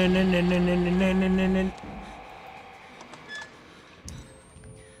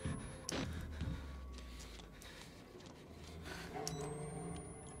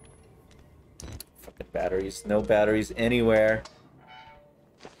 Fucking batteries. No batteries anywhere.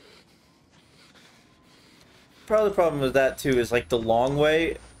 Probably the problem with that too is like the long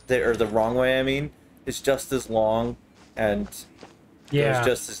way, or the wrong way, I mean, is just as long and goes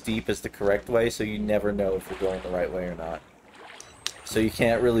just as deep as the correct way, so you never know if you're going the right way or not. So you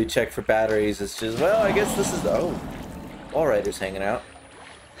can't really check for batteries. It's just, well, I guess this is... Oh, Wall Rider's hanging out.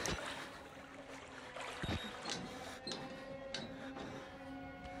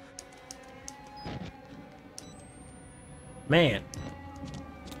 Man.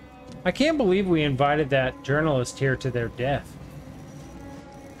 I can't believe we invited that journalist here to their death.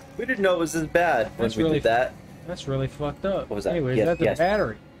 We didn't know it was as bad when we did that. That's really fucked up. What was that? Anyways, that's the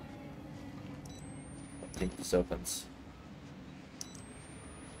battery. I think this opens.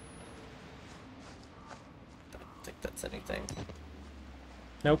 I don't think that's anything.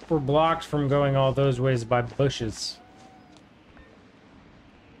 Nope, we're blocked from going all those ways by bushes.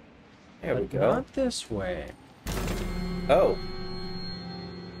 There we But go. not this way. Oh.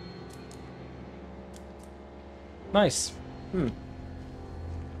 Nice.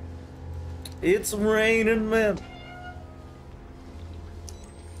 It's raining, man.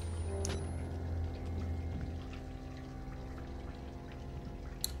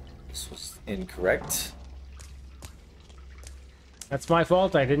 Incorrect. That's my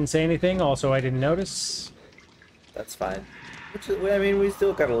fault. I didn't say anything. Also, I didn't notice. That's fine. Which is, I mean, we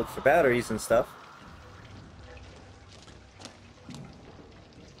still gotta look for batteries and stuff.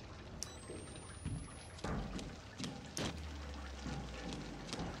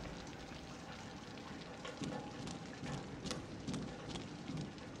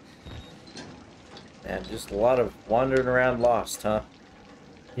 And just a lot of wandering around lost, huh?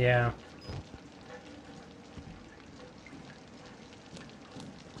 Yeah.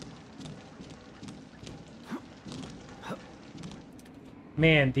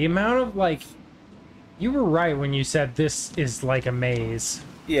 Man, the amount of, like... You were right when you said this is like a maze.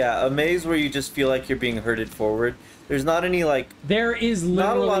 Yeah, a maze where you just feel like you're being herded forward. There's not any, like... There is literally...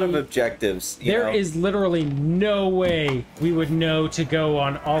 Not a lot of objectives, There is literally no way we would know to go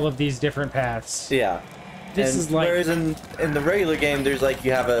on all of these different paths. Yeah. This is like... Whereas in the regular game, there's like,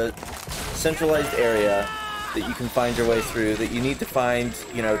 you have a centralized area that you can find your way through, that you need to find,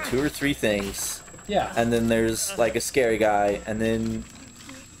 you know, 2 or 3 things. Yeah. And then there's, like, a scary guy, and then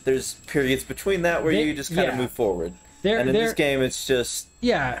there's periods between that where you just kind of move forward. And in this game, it's just...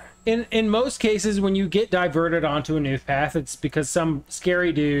 Yeah. In most cases, when you get diverted onto a new path, it's because some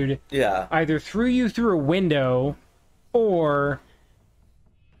scary dude either threw you through a window or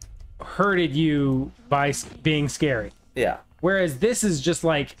hurted you by being scary. Yeah. Whereas this is just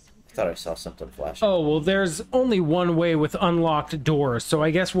like... I thought I saw something flashing. Oh, well, there's only one way with unlocked doors, so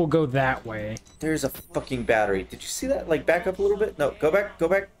I guess we'll go that way. There's a fucking battery. Did you see that? Like, back up a little bit? No, go back, go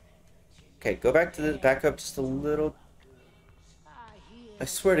back. Okay, go back to the... Back up just a little... I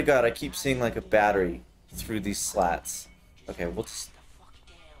swear to God, I keep seeing, like, a battery through these slats. Okay, we'll just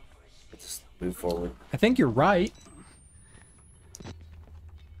move forward. I think you're right.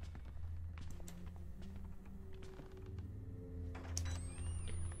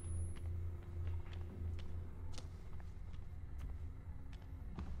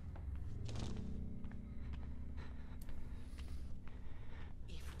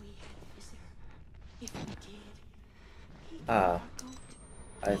 Ah,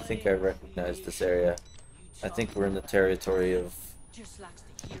 I think I recognize this area. I think we're in the territory of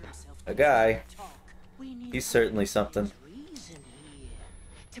a guy. He's certainly something.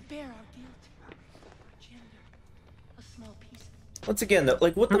 Once again, though,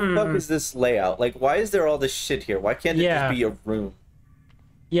 like, what the fuck is this layout? Like, why is there all this shit here? Why can't it just be a room?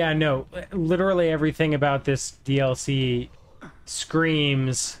 Yeah, no, literally everything about this DLC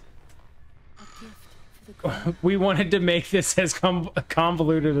screams... We wanted to make this as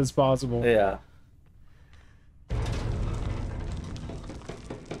convoluted as possible. Yeah.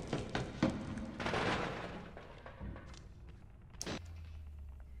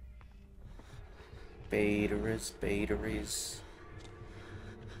 Batteries.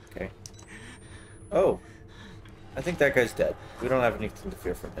 Okay. Oh. I think that guy's dead. We don't have anything to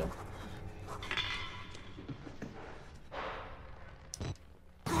fear from him.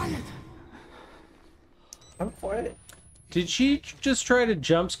 I'm quiet. Did she just try to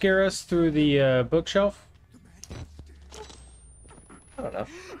jump scare us through the bookshelf? I don't know.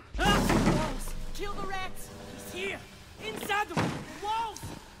 Walls! Kill the rats! He's here! Inside the walls!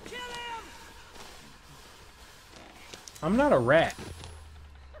 Kill him! I'm not a rat.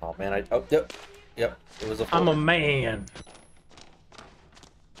 Oh man, oh, yep. It was a... I'm a man.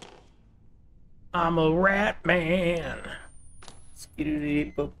 I'm a rat man.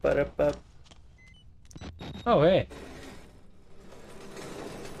 Oh, hey.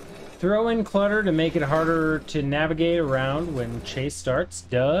 Throw in clutter to make it harder to navigate around when chase starts.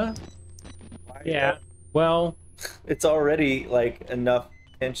 Duh. Yeah. Well... It's already, like, enough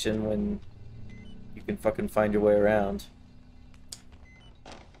tension when you can fucking find your way around.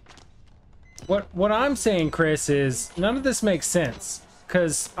 What I'm saying, Chris, is none of this makes sense.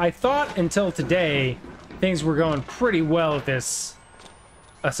 Because I thought until today things were going pretty well at this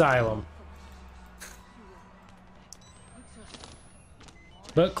asylum.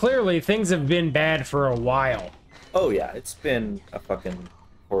 But clearly things have been bad for a while. Oh yeah, it's been a fucking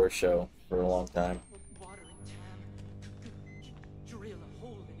horror show for a long time.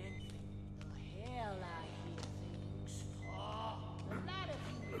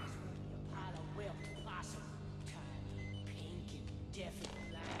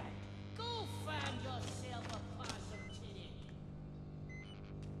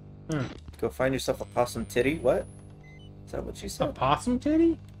 Go find yourself a possum titty? What? Is that what she said? A possum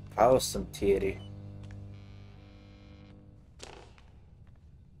titty? Possum titty.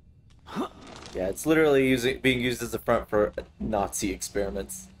 Yeah, it's literally being used as a front for Nazi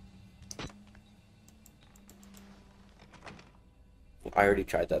experiments. I already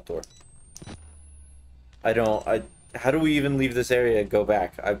tried that door. I don't... How do we even leave this area and go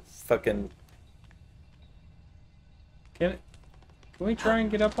back? I fucking... Can we try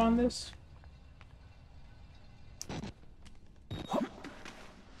and get up on this?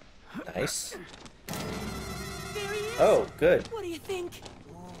 Nice. Oh, good. What do you think?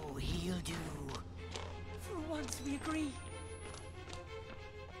 Oh, he'll do. For once, we agree.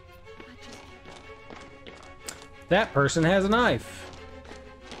 That person has a knife.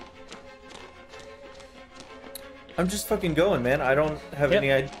 I'm just fucking going, man. I don't have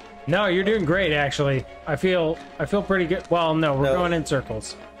any idea. No, you're doing great, actually. I feel pretty good. Well, no, we're going in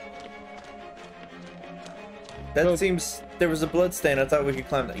circles. That seems... There was a blood stain. I thought we could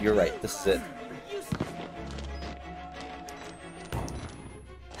climb that. You're right. This is it.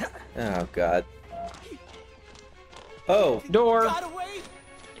 Oh, God. Oh! Door!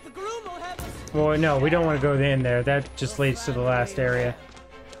 Well, no, we don't want to go in there. That just leads to the last area.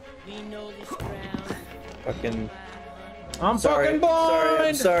 Fucking... I'm fucking blind!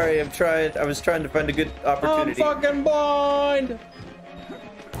 I'm sorry. I was trying to find a good opportunity. I'm fucking blind!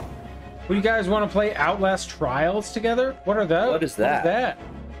 Well, you guys want to play Outlast Trials together? What are those? What is that? What is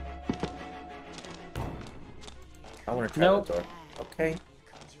that? I want to try that door. Okay.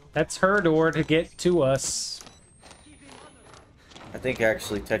 That's her door to get to us. I think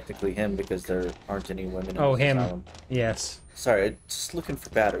actually technically him because there aren't any women in Oh, this him. asylum. Yes. Sorry, I'm just looking for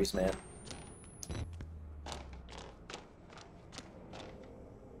batteries, man.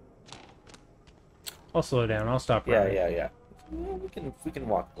 I'll slow down. I'll stop Yeah, running. yeah. We can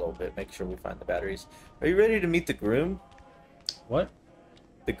walk a little bit, make sure we find the batteries. Are you ready to meet the groom? What?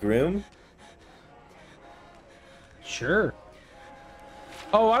 The groom? Sure.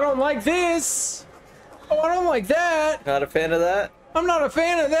 Oh, I don't like this! Oh, I don't like that! Not a fan of that? I'm not a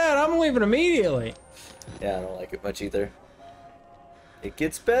fan of that! I'm leaving immediately! Yeah, I don't like it much either. It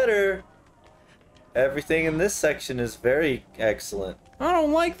gets better! Everything in this section is very excellent. I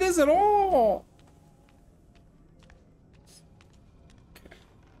don't like this at all!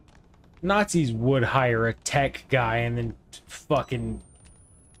 Nazis would hire a tech guy and then fucking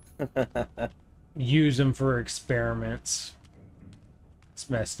use him for experiments.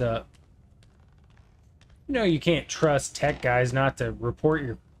 It's messed up. You know you can't trust tech guys not to report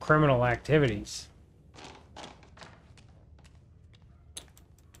your criminal activities.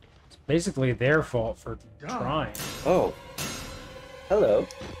 It's basically their fault for trying. Oh. Hello.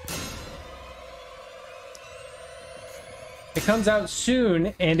 It comes out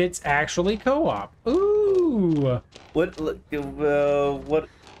soon, and it's actually co-op. Ooh. What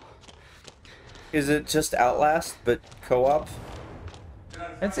is it? Just Outlast, but co-op?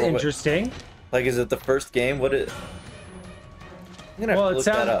 That's interesting. Like, is it the first game? What it? I'm gonna have to look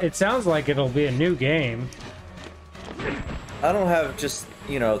that up. It sounds like it'll be a new game. I don't have just,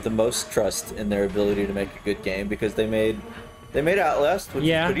 you know, the most trust in their ability to make a good game because they made Outlast, which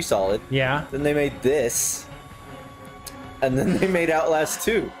is pretty solid. Yeah. Then they made this. And then they made Outlast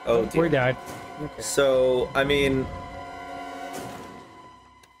 2. Oh, dear. We died. Okay. So, I mean...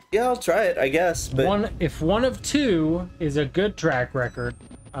 Yeah, I'll try it, I guess, but... If one of two is a good track record,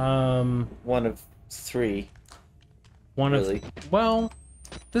 One of three. Well,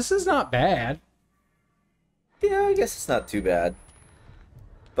 this is not bad. Yeah, I guess it's not too bad.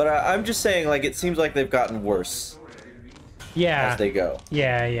 But I'm just saying, like, it seems like they've gotten worse. Yeah. As they go.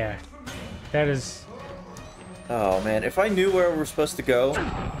 Yeah, yeah. That is... Oh, man. If I knew where we're supposed to go,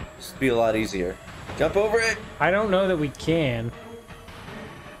 this would be a lot easier. Jump over it! I don't know that we can.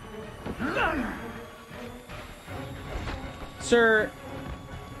 Sir,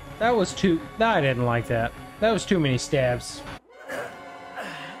 that was too... I didn't like that. That was too many stabs.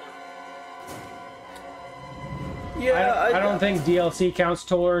 Yeah, I don't think DLC counts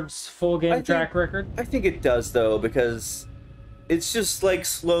towards full game track record. I think it does, though, because it's just, like,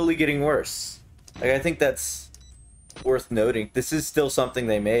 slowly getting worse. Like, I think that's worth noting. This is still something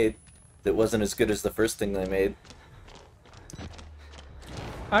they made that wasn't as good as the first thing they made.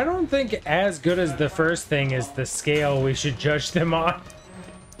 I don't think as good as the first thing is the scale we should judge them on.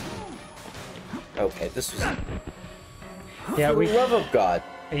 Okay, this was... Yeah, For the love of God.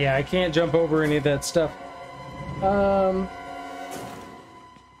 Yeah, I can't jump over any of that stuff. The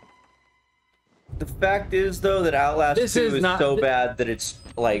fact is, though, that Outlast 2 is so bad that it's,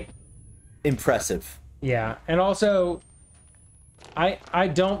 like, impressive. Yeah, and also, I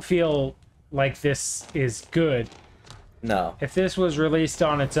don't feel like this is good. No. If this was released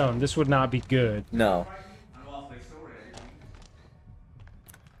on its own, this would not be good. No.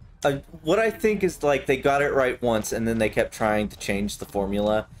 What I think is, like, they got it right once, and then they kept trying to change the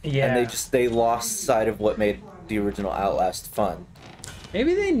formula. Yeah. And they lost sight of what made the original Outlast fun.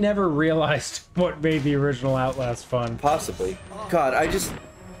 Maybe they never realized what made the original Outlast fun. Possibly. God,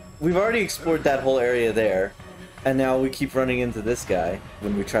 we've already explored that whole area there, and now we keep running into this guy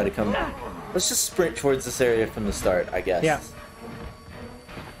when we try to come. Let's just sprint towards this area from the start, I guess. Yeah.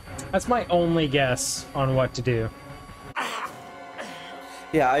 That's my only guess on what to do.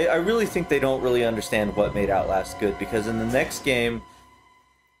 Yeah, I really think they don't really understand what made Outlast good, because in the next game,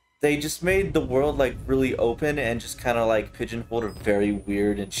 they just made the world, like, really open and just kind of, like, pigeonholed a very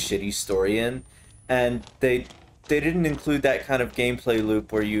weird and shitty story in. And they didn't include that kind of gameplay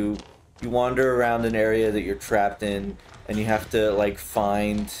loop where you wander around an area that you're trapped in, and you have to, like,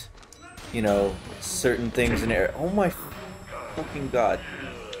 find, you know, certain things in area. Oh my fucking god.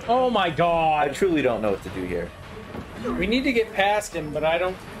 Oh my god. I truly don't know what to do here. We need to get past him, but I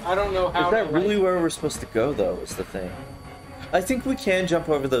don't know how. Is that really where we're supposed to go, though, is the thing. I think we can jump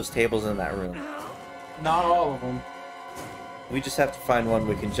over those tables in that room. Not all of them. We just have to find one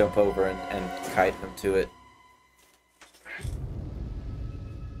we can jump over and kite them to it.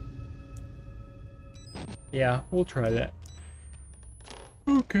 Yeah, we'll try that.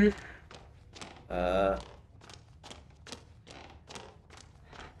 Okay.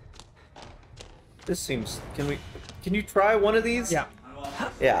 This seems... Can you try one of these? Yeah.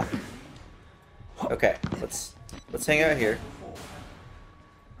 Yeah. Okay, let's hang out here.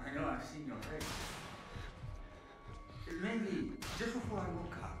 I know I've seen your face. Maybe just before I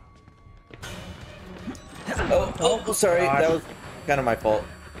woke up. Oh, sorry, that was kind of my fault.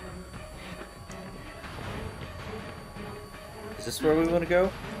 Is this where we want to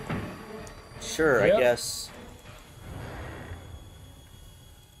go? Sure, Yep. I guess.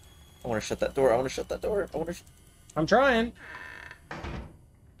 I want to shut that door. I want to shut that door. I'm trying.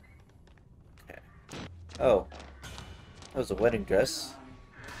 Okay. Oh. That was a wedding dress.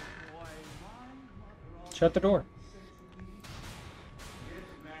 Shut the door.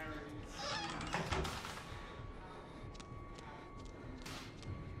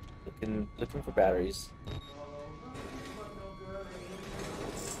 Looking for batteries.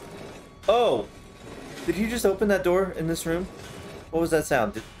 Oh! Did he just open that door in this room? What was that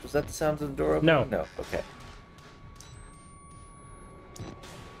sound? Was that the sound of the door opening? No. No, okay.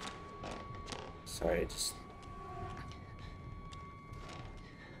 Sorry, just...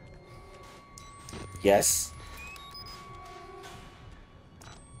 Yes?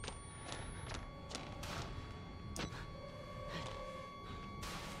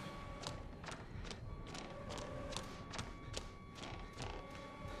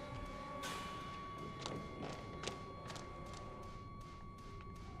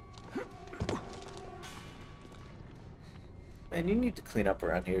 Man, you need to clean up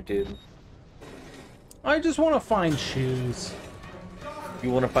around here, dude. I just want to find shoes. You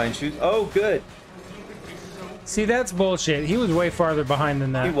want to find shoes? Oh, good. See, that's bullshit. He was way farther behind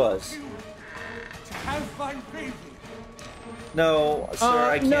than that. He was. Have fun, baby. No, sir,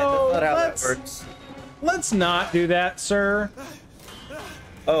 I can't. no, That's not how that works. Let's not do that, sir.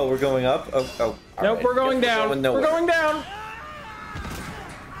 Oh, we're going up? Oh, all Nope, right. we're going Guess down. going nowhere. We're going down.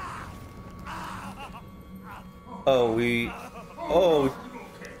 Oh, oh,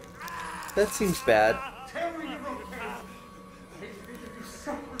 that seems bad.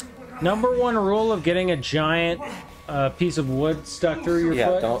 Number one rule of getting a giant piece of wood stuck through your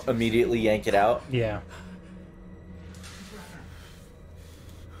foot. Yeah, don't immediately yank it out. Yeah.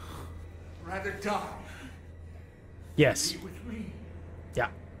 Rather die. Yes. Be with me. Yeah.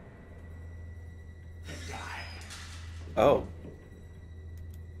 Than die. Oh.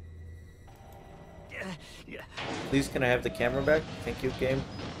 Please, can I have the camera back? Thank you, game.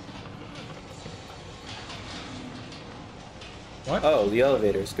 What? Oh, the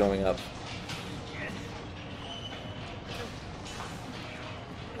elevator's going up.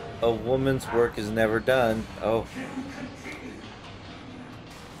 A woman's work is never done. Oh.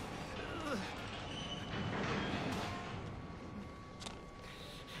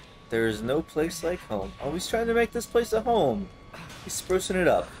 There is no place like home. Always trying to make this place a home. He's sprucing it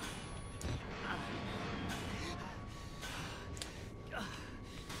up.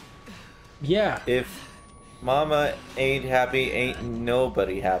 Yeah. If mama ain't happy, ain't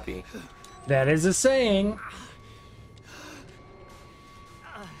nobody happy. That is a saying.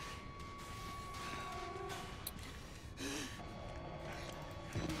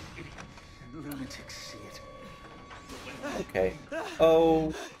 Lunatics see it. Okay.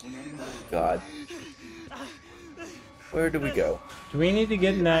 Oh, God. Where do we go? Do we need to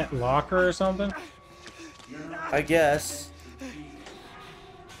get in that locker or something? I guess.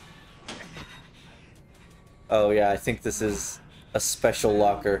 Oh, yeah, I think this is a special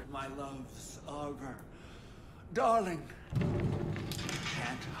locker. My love's over. Darling.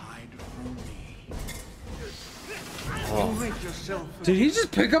 hide from me. Oh. You make yourself Did he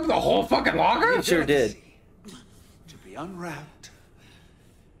just pick up the whole fucking locker? He sure did. to be unwrapped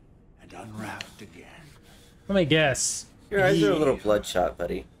and unwrapped again. Let me guess. Your eyes are a little bloodshot,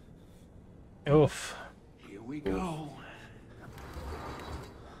 buddy. Oof. Here we go.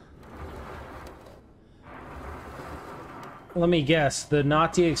 Let me guess. The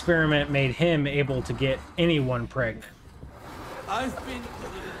Nazi experiment made him able to get anyone pregnant. I've been.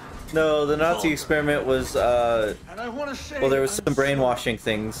 No, the Nazi experiment was, And I want to say. well, there was some I'm brainwashing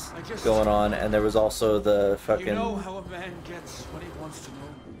things going on, and there was also the fucking You know how a man gets what he wants to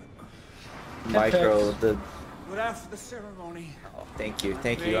know. micro, the... But after the ceremony, Oh, thank you.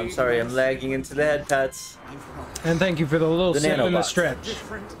 I'm sorry, I'm lagging into the head pats. And thank you for the little The sit in the nanobots. stretch.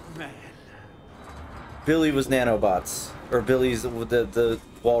 different man. Billy was nanobots. Or Billy's the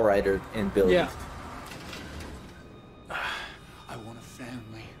wall rider in Billy. Yeah. I want a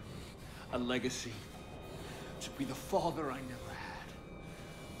family, a legacy, to be the father I never had.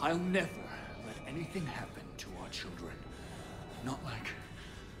 I'll never let anything happen to our children. Not like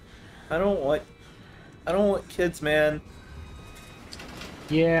I don't want kids, man.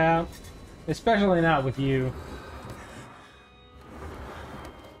 Yeah. Especially not with you.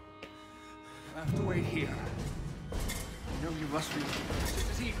 I have to wait here. I know you must be just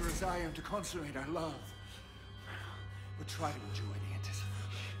as eager as I am to consummate our love. But try to enjoy the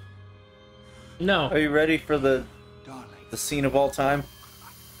anticipation. No. Are you ready for the Darling, scene of all time?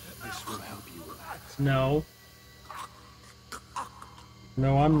 this will help you relax. No.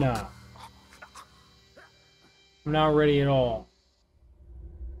 No, I'm not. I'm not ready at all.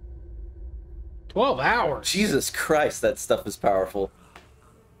 12 hours. Jesus Christ, that stuff is powerful.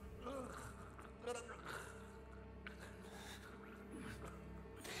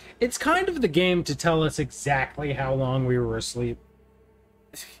 It's kind of the game to tell us exactly how long we were asleep.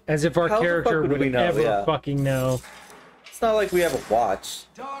 As if our How the character fuck would would we know? ever Yeah. fucking know. It's not like we have a watch.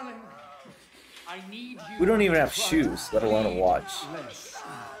 Darling, I need you. We don't even to have try shoes, to let alone a bleed watch. less.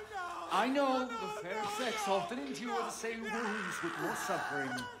 I know the fair sex often endure the same wounds with more suffering.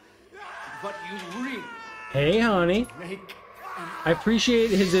 But you really Hey, honey. make I appreciate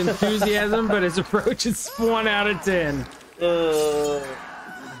his enthusiasm, but his approach is 1 out of 10.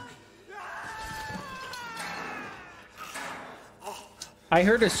 I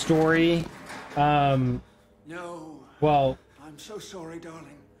heard a story. No, Well, I'm so sorry,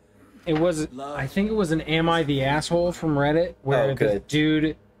 darling. it was, I think it was an Am I the Asshole from Reddit, where Oh, the good.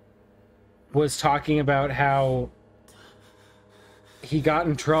 dude was talking about how he got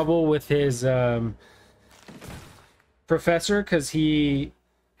in trouble with his professor because he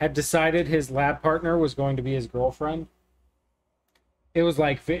had decided his lab partner was going to be his girlfriend. It was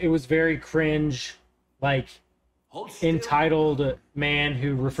like, it was very cringe, like entitled man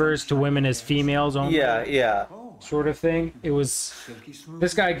who refers to women as females only. Yeah, yeah. Sort of thing. It was,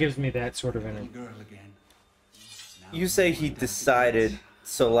 this guy gives me that sort of energy. You say he decided,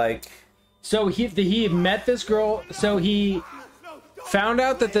 so like... So he met this girl, so he found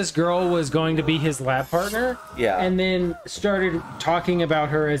out that this girl was going to be his lab partner. Yeah. And then started talking about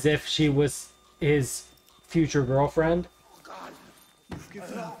her as if she was his future girlfriend.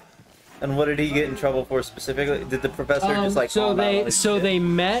 And what did he get in trouble for specifically? Did the professor just like... So call him out on his shit? they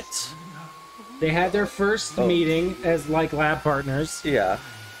met. They had their first meeting as like lab partners. Yeah.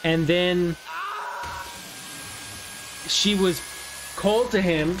 And then she was cold to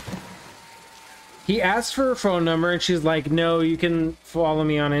him. He asked for her phone number and she's like, no, you can follow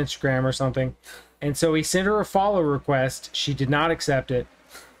me on Instagram or something. And so he sent her a follow request. She did not accept it.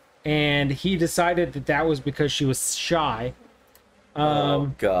 And he decided that that was because she was shy.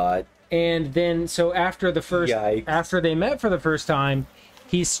 Oh, God. And then, so after the first, Yikes. after they met for the first time,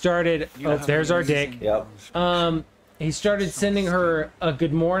 he started, oh, there's our dick. Yep. He started sending her a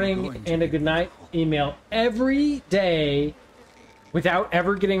good morning and a good night email every day without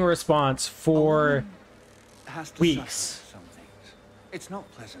ever getting a response for weeks. It's not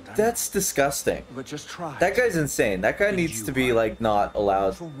pleasant. I That's disgusting. know, but just try. That guy's insane. That guy needs to be, like, not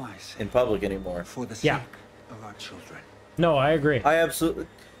allowed For my sake, in public anymore. for the sake Yeah. of our children. No, I agree. I absolutely...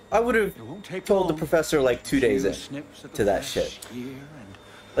 I would have It won't take told the long. professor, like, 2 days in Snips at the to that flesh shit. here and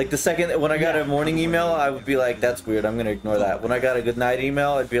Like, the second... When I got a morning email, I would be like, that's weird, I'm gonna ignore that. When I got a good night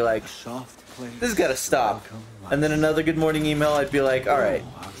email, I'd be like, soft place. this has gotta stop. And then another good morning email, I'd be like, alright,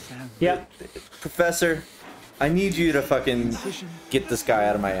 Our family. Yep. professor, I need you to fucking get this guy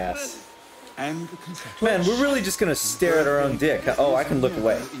out of my ass. And the conception. Man, we're really just gonna stare at our own dick. Oh, I can look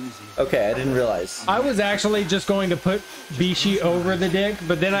away. Okay, I didn't realize. I was actually just going to put Bishi over the dick,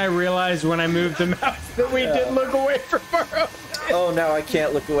 but then I realized when I moved the mouse that we did look away from our own dick. Oh, now I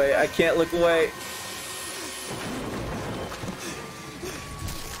can't look away. I can't look away.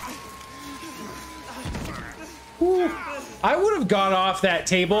 Ooh. I would have got off that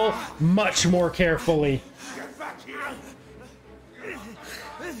table much more carefully.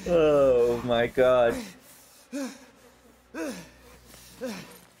 Oh my god.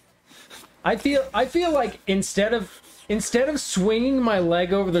 I feel like instead of swinging my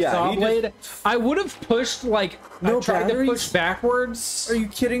leg over the saw blade, I would have pushed like I tried to push backwards. Are you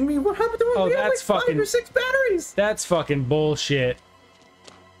kidding me? What happened to our? Oh, we had that's like fucking 5 or 6 batteries. That's fucking bullshit.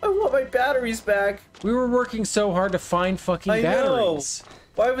 I want my batteries back. We were working so hard to find fucking batteries.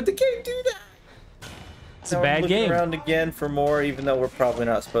 Why would the game do that? It's a bad game. Around again for more, even though we're probably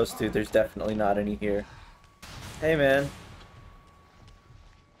not supposed to. There's definitely not any here. Hey, man.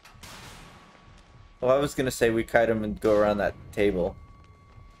 Well, I was gonna say we kite him and go around that table.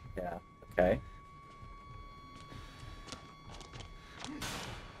 Yeah. Okay.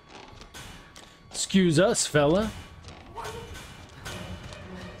 Excuse us, fella.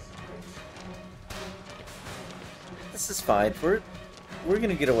 This is fine. We're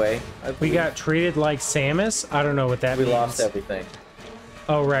gonna get away. We got treated like Samus? I don't know what that means. We lost everything.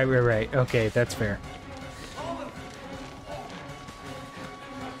 Oh, right. Okay, that's fair.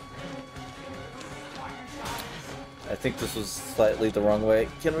 I think this was slightly the wrong way.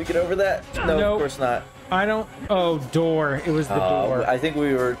 Can we get over that? No, nope. Of course not. I don't... Oh, door. It was the door. I think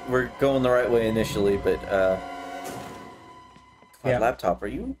we're going the right way initially, but yeah. Laptop, are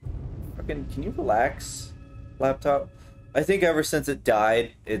you fucking... Can you relax, laptop? I think ever since it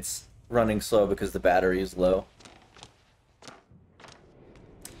died, it's running slow because the battery is low.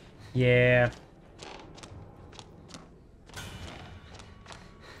 Yeah.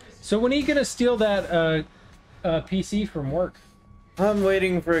 So when are you gonna steal that PC from work? I'm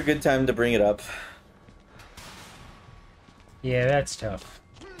waiting for a good time to bring it up. Yeah, that's tough.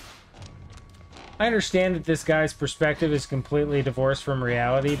 I understand that this guy's perspective is completely divorced from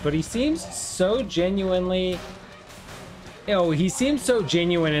reality, but he seems so genuinely... Oh, he seems so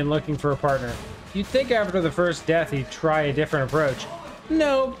genuine in looking for a partner. You'd think after the first death he'd try a different approach.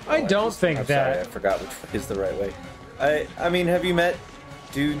 No, I don't think I'm that. sorry, I forgot which is the right way. I mean, have you met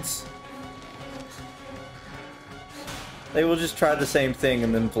dudes? They will just try the same thing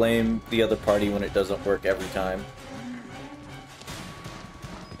and then blame the other party when it doesn't work every time.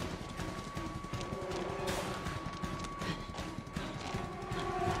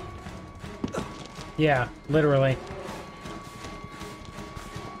 Yeah, literally.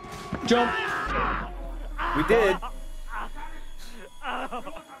 Jump! We did!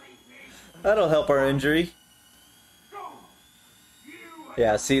 That'll help our injury.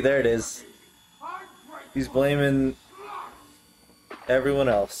 Yeah, see, there it is. He's blaming everyone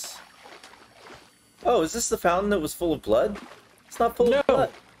else. Oh, is this the fountain that was full of blood? It's not full of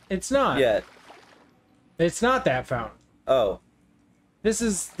blood. It's not. Yet. It's not that fountain. Oh. This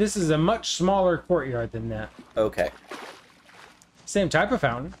is a much smaller courtyard than that. Okay. Same type of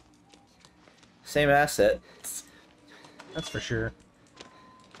fountain. Same asset. That's for sure.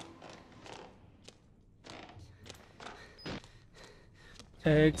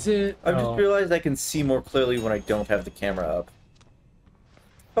 Exit. I've just realized I can see more clearly when I don't have the camera up.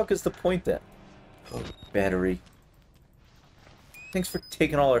 What the fuck is the point then? Oh, battery. Thanks for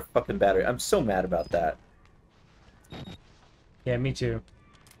taking all our fucking battery. I'm so mad about that. Yeah, me too.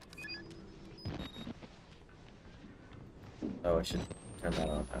 Oh, I should turn that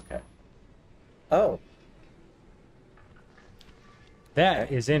on. Okay. Oh.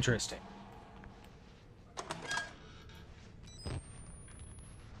 That is interesting.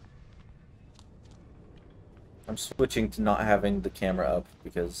 I'm switching to not having the camera up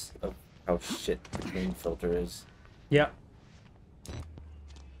because of how shit the green filter is. Yep.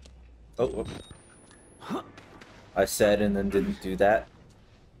 Oh. I said and then didn't do that.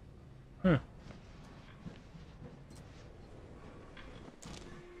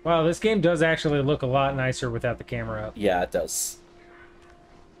 Wow, this game does actually look a lot nicer without the camera up. Yeah, it does.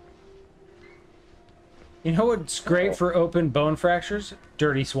 You know what's great for open bone fractures?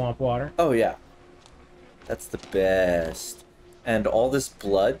 Dirty swamp water. Oh, yeah. That's the best. And all this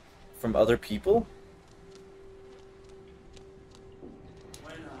blood from other people?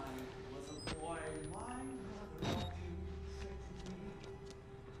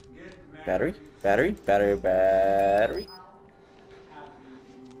 Battery? Battery? Battery? Battery?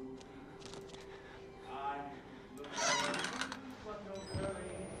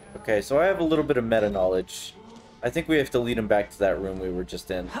 Okay, so I have a little bit of meta knowledge. I think we have to lead him back to that room we were just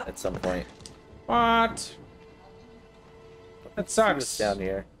in at some point. What? That sucks. Down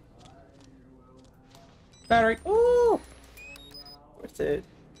here. Battery. Ooh! Worth it.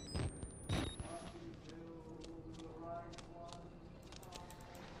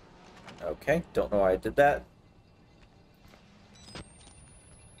 Okay, don't know why I did that.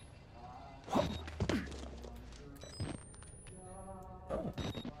 Oh.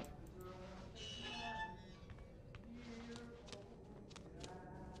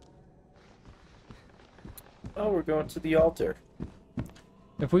 Oh, we're going to the altar.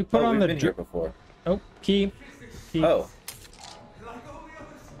 If we put on we've the been here before. Oh, key. Oh.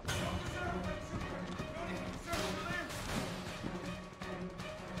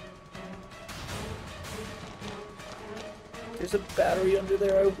 There's a battery under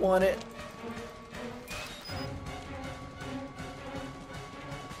there. I want it.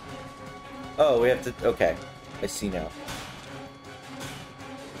 Oh, we have to... Okay. I see now.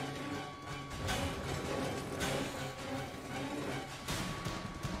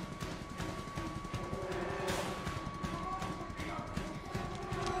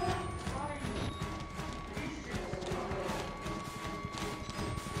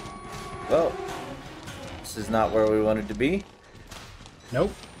 Well, this is not where we wanted to be.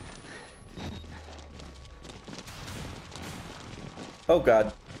 Nope. Oh,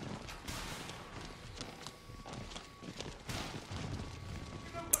 God.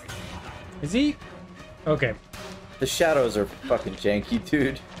 Is he? Okay. The shadows are fucking janky,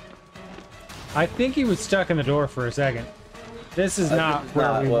 dude. I think he was stuck in the door for a second. This is not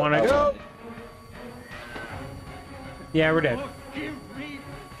where we want to go. Yeah, we're dead.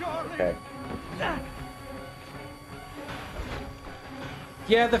 Okay.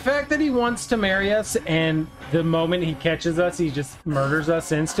 Yeah, the fact that he wants to marry us and the moment he catches us, he just murders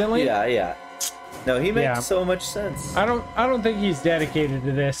us instantly. Yeah, yeah. No, he makes so much sense. I don't think he's dedicated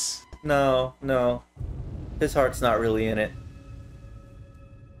to this. No, no. His heart's not really in it.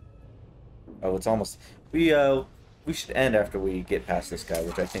 Oh, it's almost... We should end after we get past this guy,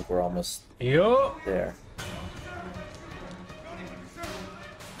 which I think we're almost there.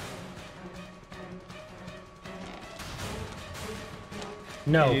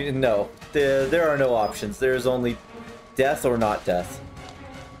 No. No. There are no options. There's only death or not death.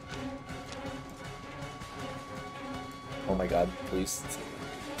 Oh my god, please.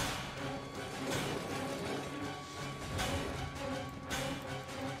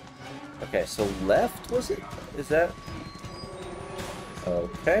 Okay, so left, was it? Is that...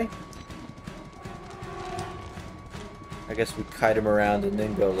 Okay. I guess we kite him around and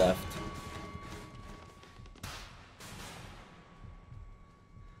then go left.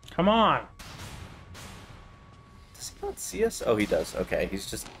 Come on. Does he not see us? Oh, he does. Okay, he's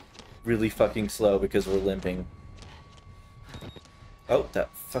just really fucking slow because we're limping. Oh, that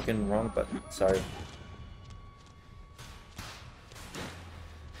fucking wrong button. Sorry.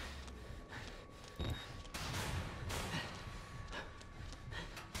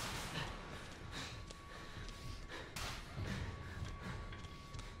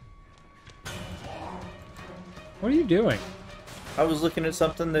 What are you doing? I was looking at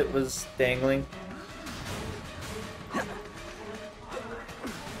something that was dangling. Can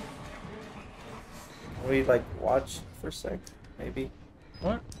we, like, watch for a sec? Maybe?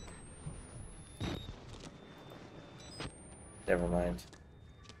 What? Never mind.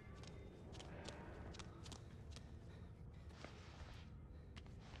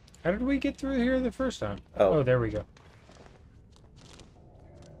 How did we get through here the first time? Oh. Oh, there we go.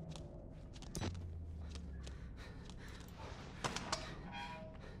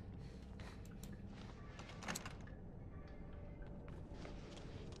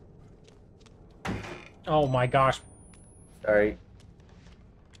 Oh my gosh. Sorry.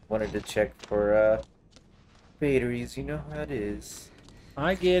 Wanted to check for, batteries. You know how it is.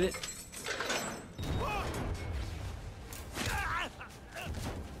 I get it.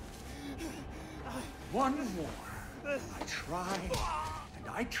 One more. I tried, and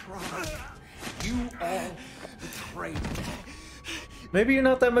I tried. You all betrayed me. Maybe you're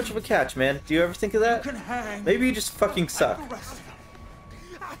not that much of a catch, man. Do you ever think of that? You can hang. Maybe you just fucking suck.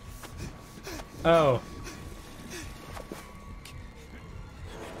 Oh.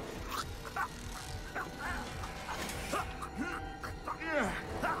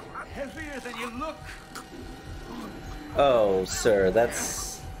 Heavier than you look. Oh, sir,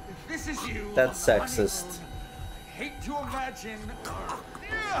 that's... This is you. That's sexist. I hate to imagine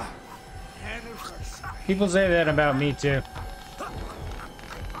our anniversary. People say that about me too.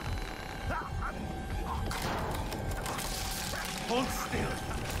 Hold still.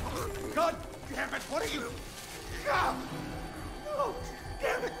 God damn it, what are you? Oh,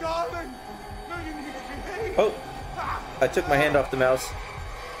 damn it, darling. No, you need to behave. Oh! I took my hand off the mouse.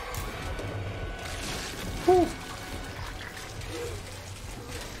 Whew.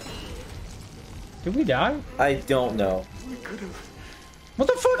 Did we die? I don't know. We could have What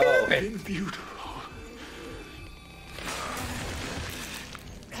the fuck happened? been beautiful.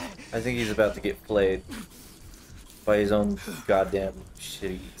 I think he's about to get flayed by his own goddamn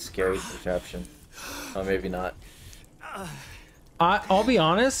shitty, scary contraption. Oh, maybe not. I'll be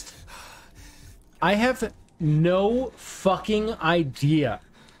honest. I have no fucking idea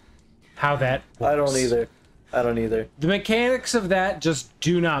how that works. I don't either. I don't either. The mechanics of that just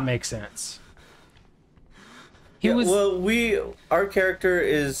do not make sense. Well, our character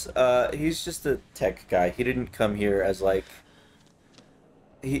is, he's just a tech guy. He didn't come here as, like,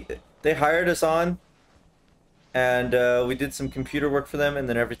 they hired us on, and, we did some computer work for them, and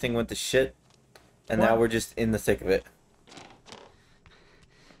then everything went to shit, and now we're just in the thick of it.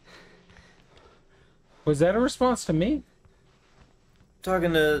 Was that a response to me?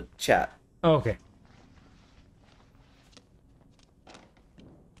 Talking to chat. Oh, okay.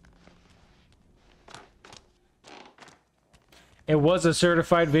 It was a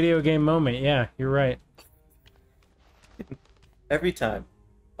certified video game moment. Yeah, you're right. Every time.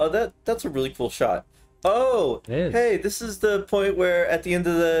 Oh, that's a really cool shot. Oh, hey, this is the point where at the end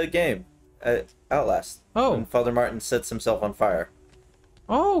of the game, at Outlast, when Father Martin sets himself on fire.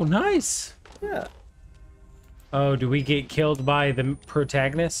 Oh, nice. Yeah. Oh, do we get killed by the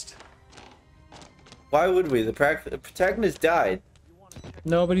protagonist? Why would we? The protagonist died.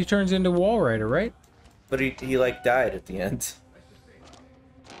 No, but he turns into Wall Rider, right? But he like died at the end.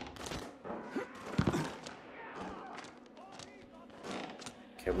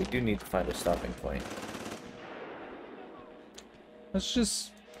 Okay, we do need to find a stopping point. Let's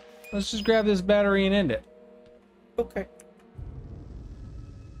just grab this battery and end it. Okay.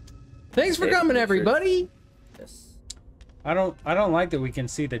 Thanks for coming, everybody. Yes. I don't like that we can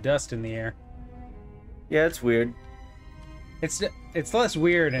see the dust in the air. Yeah, it's weird. It's less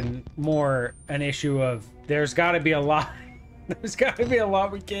weird and more an issue of there's got to be a lot. There's got to be a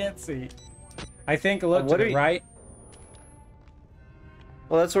lot we can't see. I think look to the right.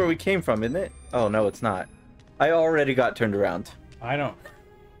 Well, that's where we came from, isn't it? Oh no, it's not. I already got turned around. I don't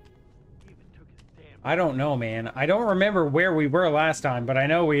know, man. I don't remember where we were last time, but I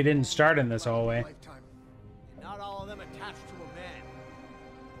know we didn't start in this hallway. Not all of them attached to a man.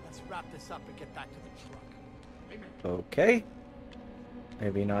 Let's wrap this up and get back to the truck. Okay.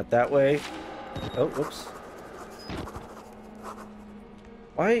 Maybe not that way. Oh, whoops.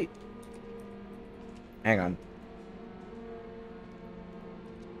 Why? Hang on.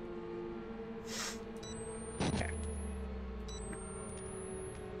 Okay.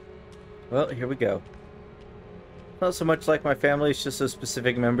 Well, here we go. Not so much like my family, it's just those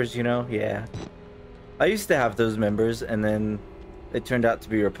specific members, you know? Yeah. I used to have those members, and then they turned out to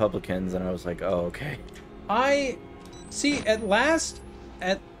be Republicans, and I was like, oh, okay. I see at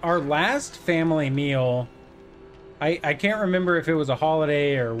our last family meal, I can't remember if it was a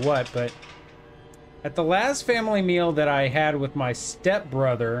holiday or what, but at the last family meal that I had with my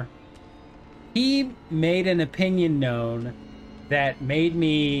stepbrother, he made an opinion known that made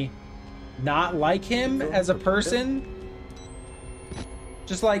me not like him as a person.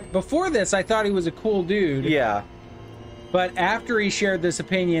 Just like before this, I thought he was a cool dude. Yeah. But after he shared this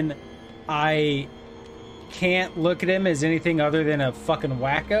opinion, I can't look at him as anything other than a fucking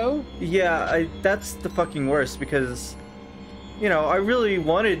wacko. Yeah, that's the fucking worst because, you know, I really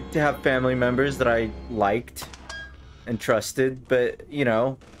wanted to have family members that I liked and trusted, but, you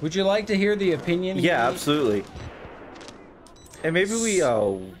know. Would you like to hear the opinion? Yeah, absolutely. And maybe we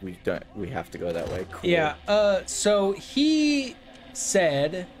have to go that way. Cool. Yeah, so he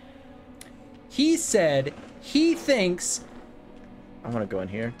said he thinks I want to go in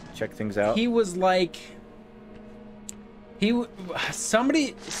here, check things out. He was like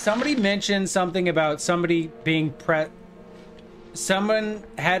somebody mentioned something about somebody being someone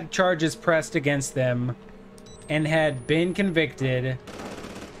had charges pressed against them and had been convicted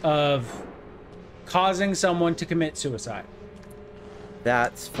of causing someone to commit suicide.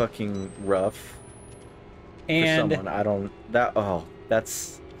 That's fucking rough. And for someone.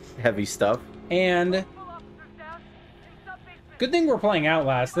 That's heavy stuff. And good thing we're playing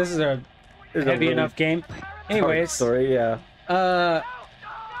Outlast. This is a heavy enough game. Anyways, story, yeah.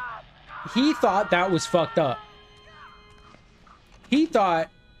 He thought that was fucked up. He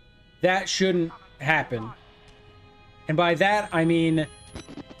thought that shouldn't happen. And by that, I mean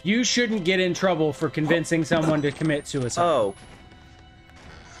you shouldn't get in trouble for convincing someone to commit suicide. Oh.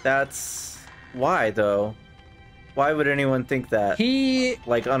 That's why, though. Why would anyone think that?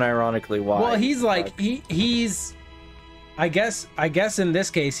 Like, unironically, why? Well, he's like, he's... I guess in this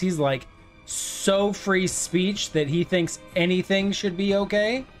case, he's like so free speech that he thinks anything should be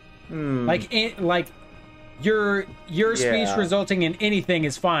okay. Like your speech resulting in anything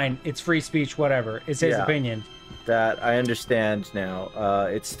is fine. It's free speech, whatever. It's his opinion. That I understand now.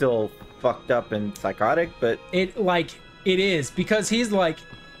 It's still fucked up and psychotic, but it is because he's like,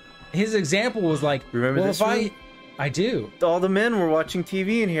 his example was like, remember this room? I do. All the men were watching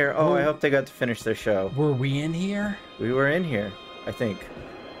TV in here. Oh, I hope they got to finish their show. Were we in here? We were in here, I think.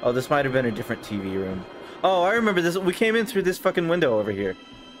 Oh, this might have been a different TV room. Oh, I remember this. We came in through this fucking window over here.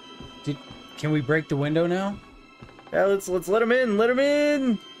 Can we break the window now? Yeah, let's let him in. Let him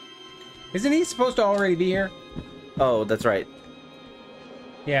in. Isn't he supposed to already be here? Oh, that's right.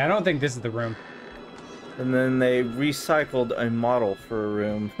 Yeah, I don't think this is the room. And then they recycled a model for a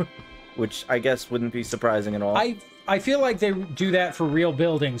room, which I guess wouldn't be surprising at all. I feel like they do that for real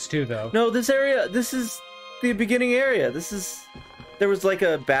buildings too, though. No, this is the beginning area. There was like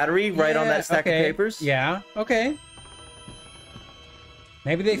a battery right on that stack of papers. Yeah, okay.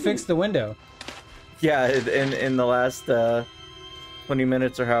 Maybe they fixed the window. Yeah, in the last 20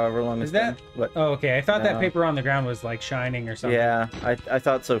 minutes or however long it's been. What? Oh, okay. I thought that paper on the ground was like shining or something. Yeah, I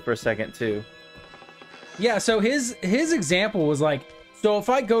thought so for a second too. Yeah, so his example was like, so if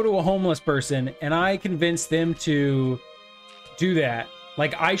I go to a homeless person and I convince them to do that,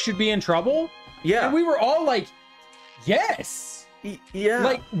 like I should be in trouble? Yeah. And we were all like, yes. Yeah.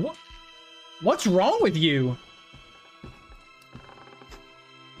 Like, what's wrong with you?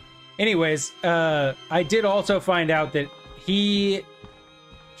 Anyways, I did also find out that he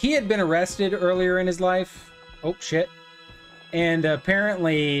had been arrested earlier in his life. Oh, shit. And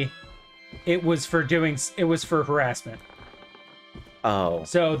apparently it was for harassment. Oh.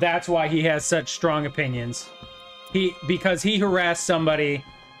 So that's why he has such strong opinions. Because he harassed somebody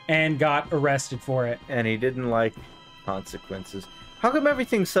and got arrested for it. And he didn't like consequences. How come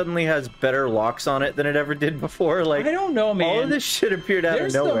everything suddenly has better locks on it than it ever did before? Like, I don't know, man. All of this shit appeared out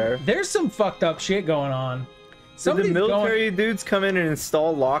of nowhere. There's some fucked up shit going on. Did the military dudes come in and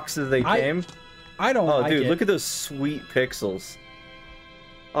install locks as they came? I don't like dude, it. look at those sweet pixels.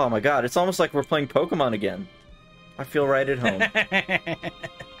 Oh my god, it's almost like we're playing Pokemon again. I feel right at home.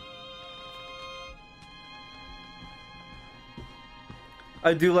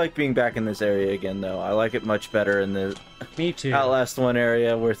 I do like being back in this area again, though. I like it much better in the Me too. Outlast 1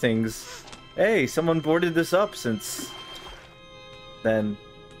 area where things... Hey, someone boarded this up since then.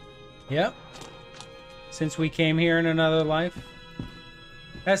 Yep. Since we came here in another life.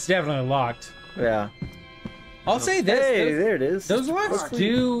 That's definitely locked. Yeah. I'll say this. Hey, there it is. Those locks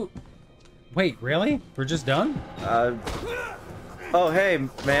do... Wait, really? We're just done? Oh, hey,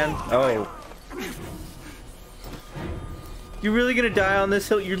 man. Oh. You really gonna die on this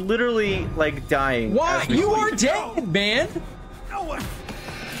hill? You're literally, like, dying. Why? You are dead, man!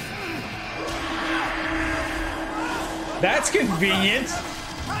 That's convenient.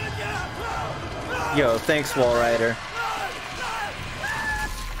 Yo, thanks, Wall Rider.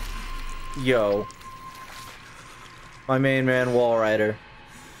 Yo. My main man, Wall Rider.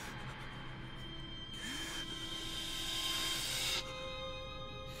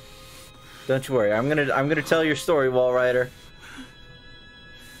 Don't you worry. I'm gonna tell your story, Wall Rider.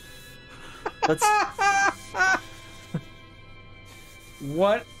 Let's...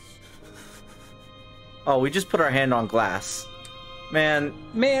 What? Oh, we just put our hand on glass. Man,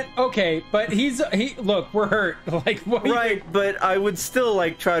 okay, but look, we're hurt. Like, what? Right, but I would still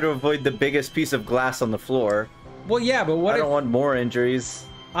like try to avoid the biggest piece of glass on the floor. Well, yeah, but what? I don't want more injuries.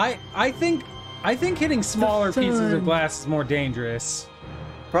 I think hitting smaller pieces of glass is more dangerous.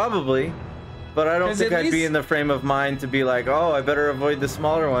 Probably. But I don't think I'd be in the frame of mind to be like, oh, I better avoid the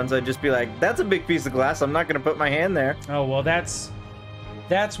smaller ones. I'd just be like, that's a big piece of glass. I'm not going to put my hand there. Oh, well, that's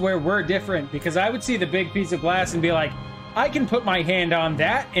where we're different. Because I would see the big piece of glass and be like, I can put my hand on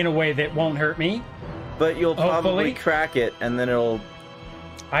that in a way that won't hurt me. But you'll probably crack it, and then it'll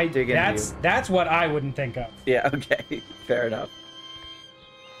dig into you. That's what I wouldn't think of. Yeah, okay. Fair enough.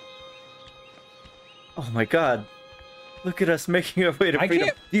 Oh, my God. Look at us making our way to freedom.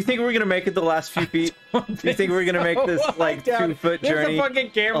 Do you think we're gonna make it the last few feet? Do you think we're gonna make this like 2-foot journey? There's a fucking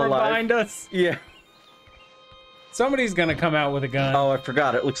camera behind us. Yeah. Somebody's gonna come out with a gun. Oh, I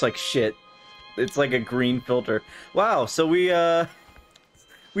forgot. It looks like shit. It's like a green filter. Wow. So we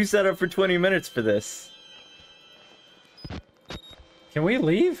set up for 20 minutes for this. Can we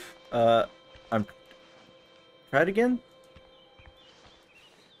leave? Try it again.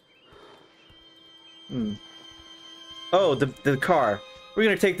 Oh, the car. We're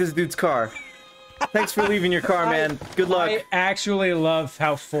gonna take this dude's car. Thanks for leaving your car, man. Good luck. I actually love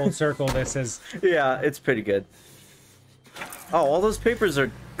how full circle this is. Yeah, it's pretty good. Oh, all those papers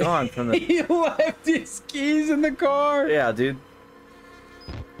are gone from the... He left his keys in the car. Yeah, dude.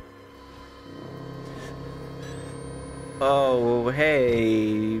 Oh,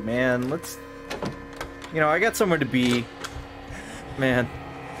 hey, man, let's... You know, I got somewhere to be. Man.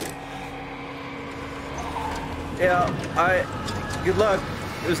 Yeah, good luck.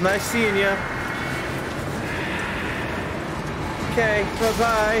 It was nice seeing you. Okay,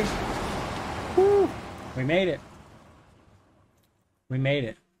 bye-bye. Woo. We made it. We made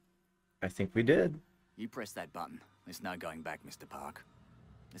it. I think we did. You press that button. There's no going back, Mr. Park.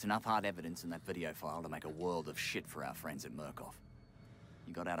 There's enough hard evidence in that video file to make a world of shit for our friends at Murkoff.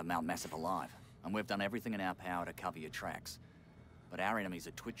 You got out of Mount Massive alive, and we've done everything in our power to cover your tracks. But our enemies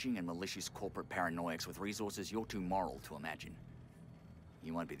are twitching and malicious corporate paranoiacs with resources you're too moral to imagine.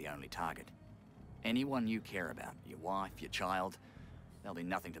 You won't be the only target. Anyone you care about, your wife, your child, there'll be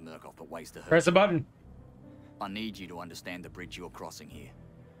nothing to Murkoff but ways to hurt. Press a button. I need you to understand the bridge you're crossing here.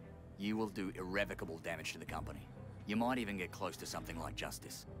 You will do irrevocable damage to the company. You might even get close to something like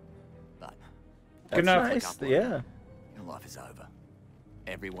justice. But That's nice, yeah. Your life is over.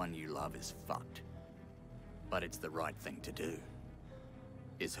 Everyone you love is fucked. But it's the right thing to do.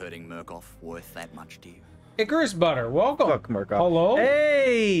 Is hurting Murkoff worth that much to you? Icarus Butter, welcome. Fuck Murkoff. Hello?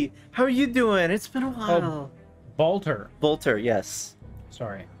 Hey! How are you doing? It's been a while. Oh, Bolter. Bolter, yes.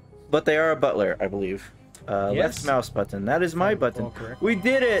 Sorry. But they are a butler, I believe. Yes. Left mouse button. That is my button. correct. We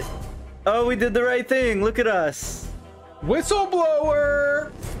did it! Oh, we did the right thing. Look at us.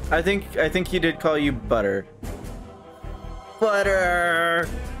 Whistleblower! I think he did call you Butter. Butter!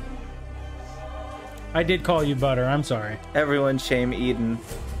 I did call you Butter, I'm sorry. Everyone shame Eden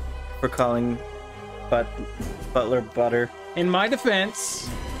for calling Butler Butter. In my defense,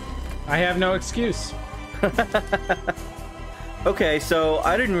 I have no excuse. Okay, so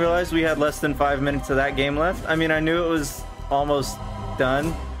I didn't realize we had less than 5 minutes of that game left. I mean, I knew it was almost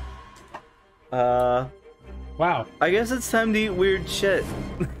done. Wow. I guess it's time to eat weird shit.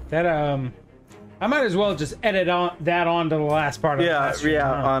 That, I might as well just edit that on to the last part of the stream,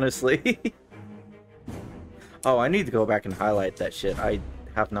 huh? Honestly. Oh, I need to go back and highlight that shit. I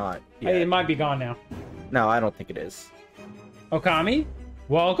have not yet. Hey, it might be gone now. No, I don't think it is. Okami,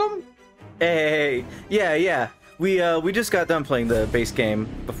 welcome. Hey, yeah. We just got done playing the base game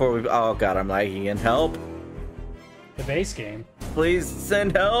before we... Oh god, I'm lagging in. Help. The base game? Please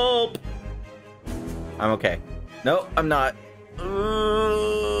send help. I'm okay. Nope, I'm not.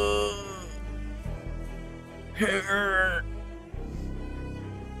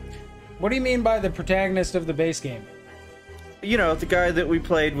 What do you mean by the protagonist of the base game? You know, the guy that we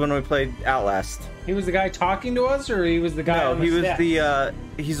played when we played Outlast. He was the guy talking to us, or he was the guy No, on the he was steps?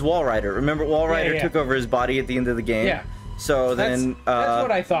 he's Wall Rider. Remember Wall Rider yeah. took over his body at the end of the game? Yeah. So then... That's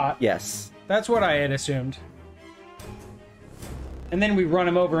what I thought. Yes. That's what I had assumed. And then we run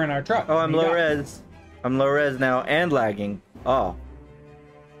him over in our truck. Oh, I'm low res. I'm low res now and lagging. Oh.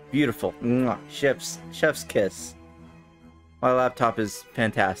 Beautiful. Mwah. Chef's kiss. My laptop is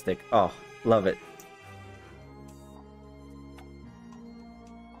fantastic. Oh, love it.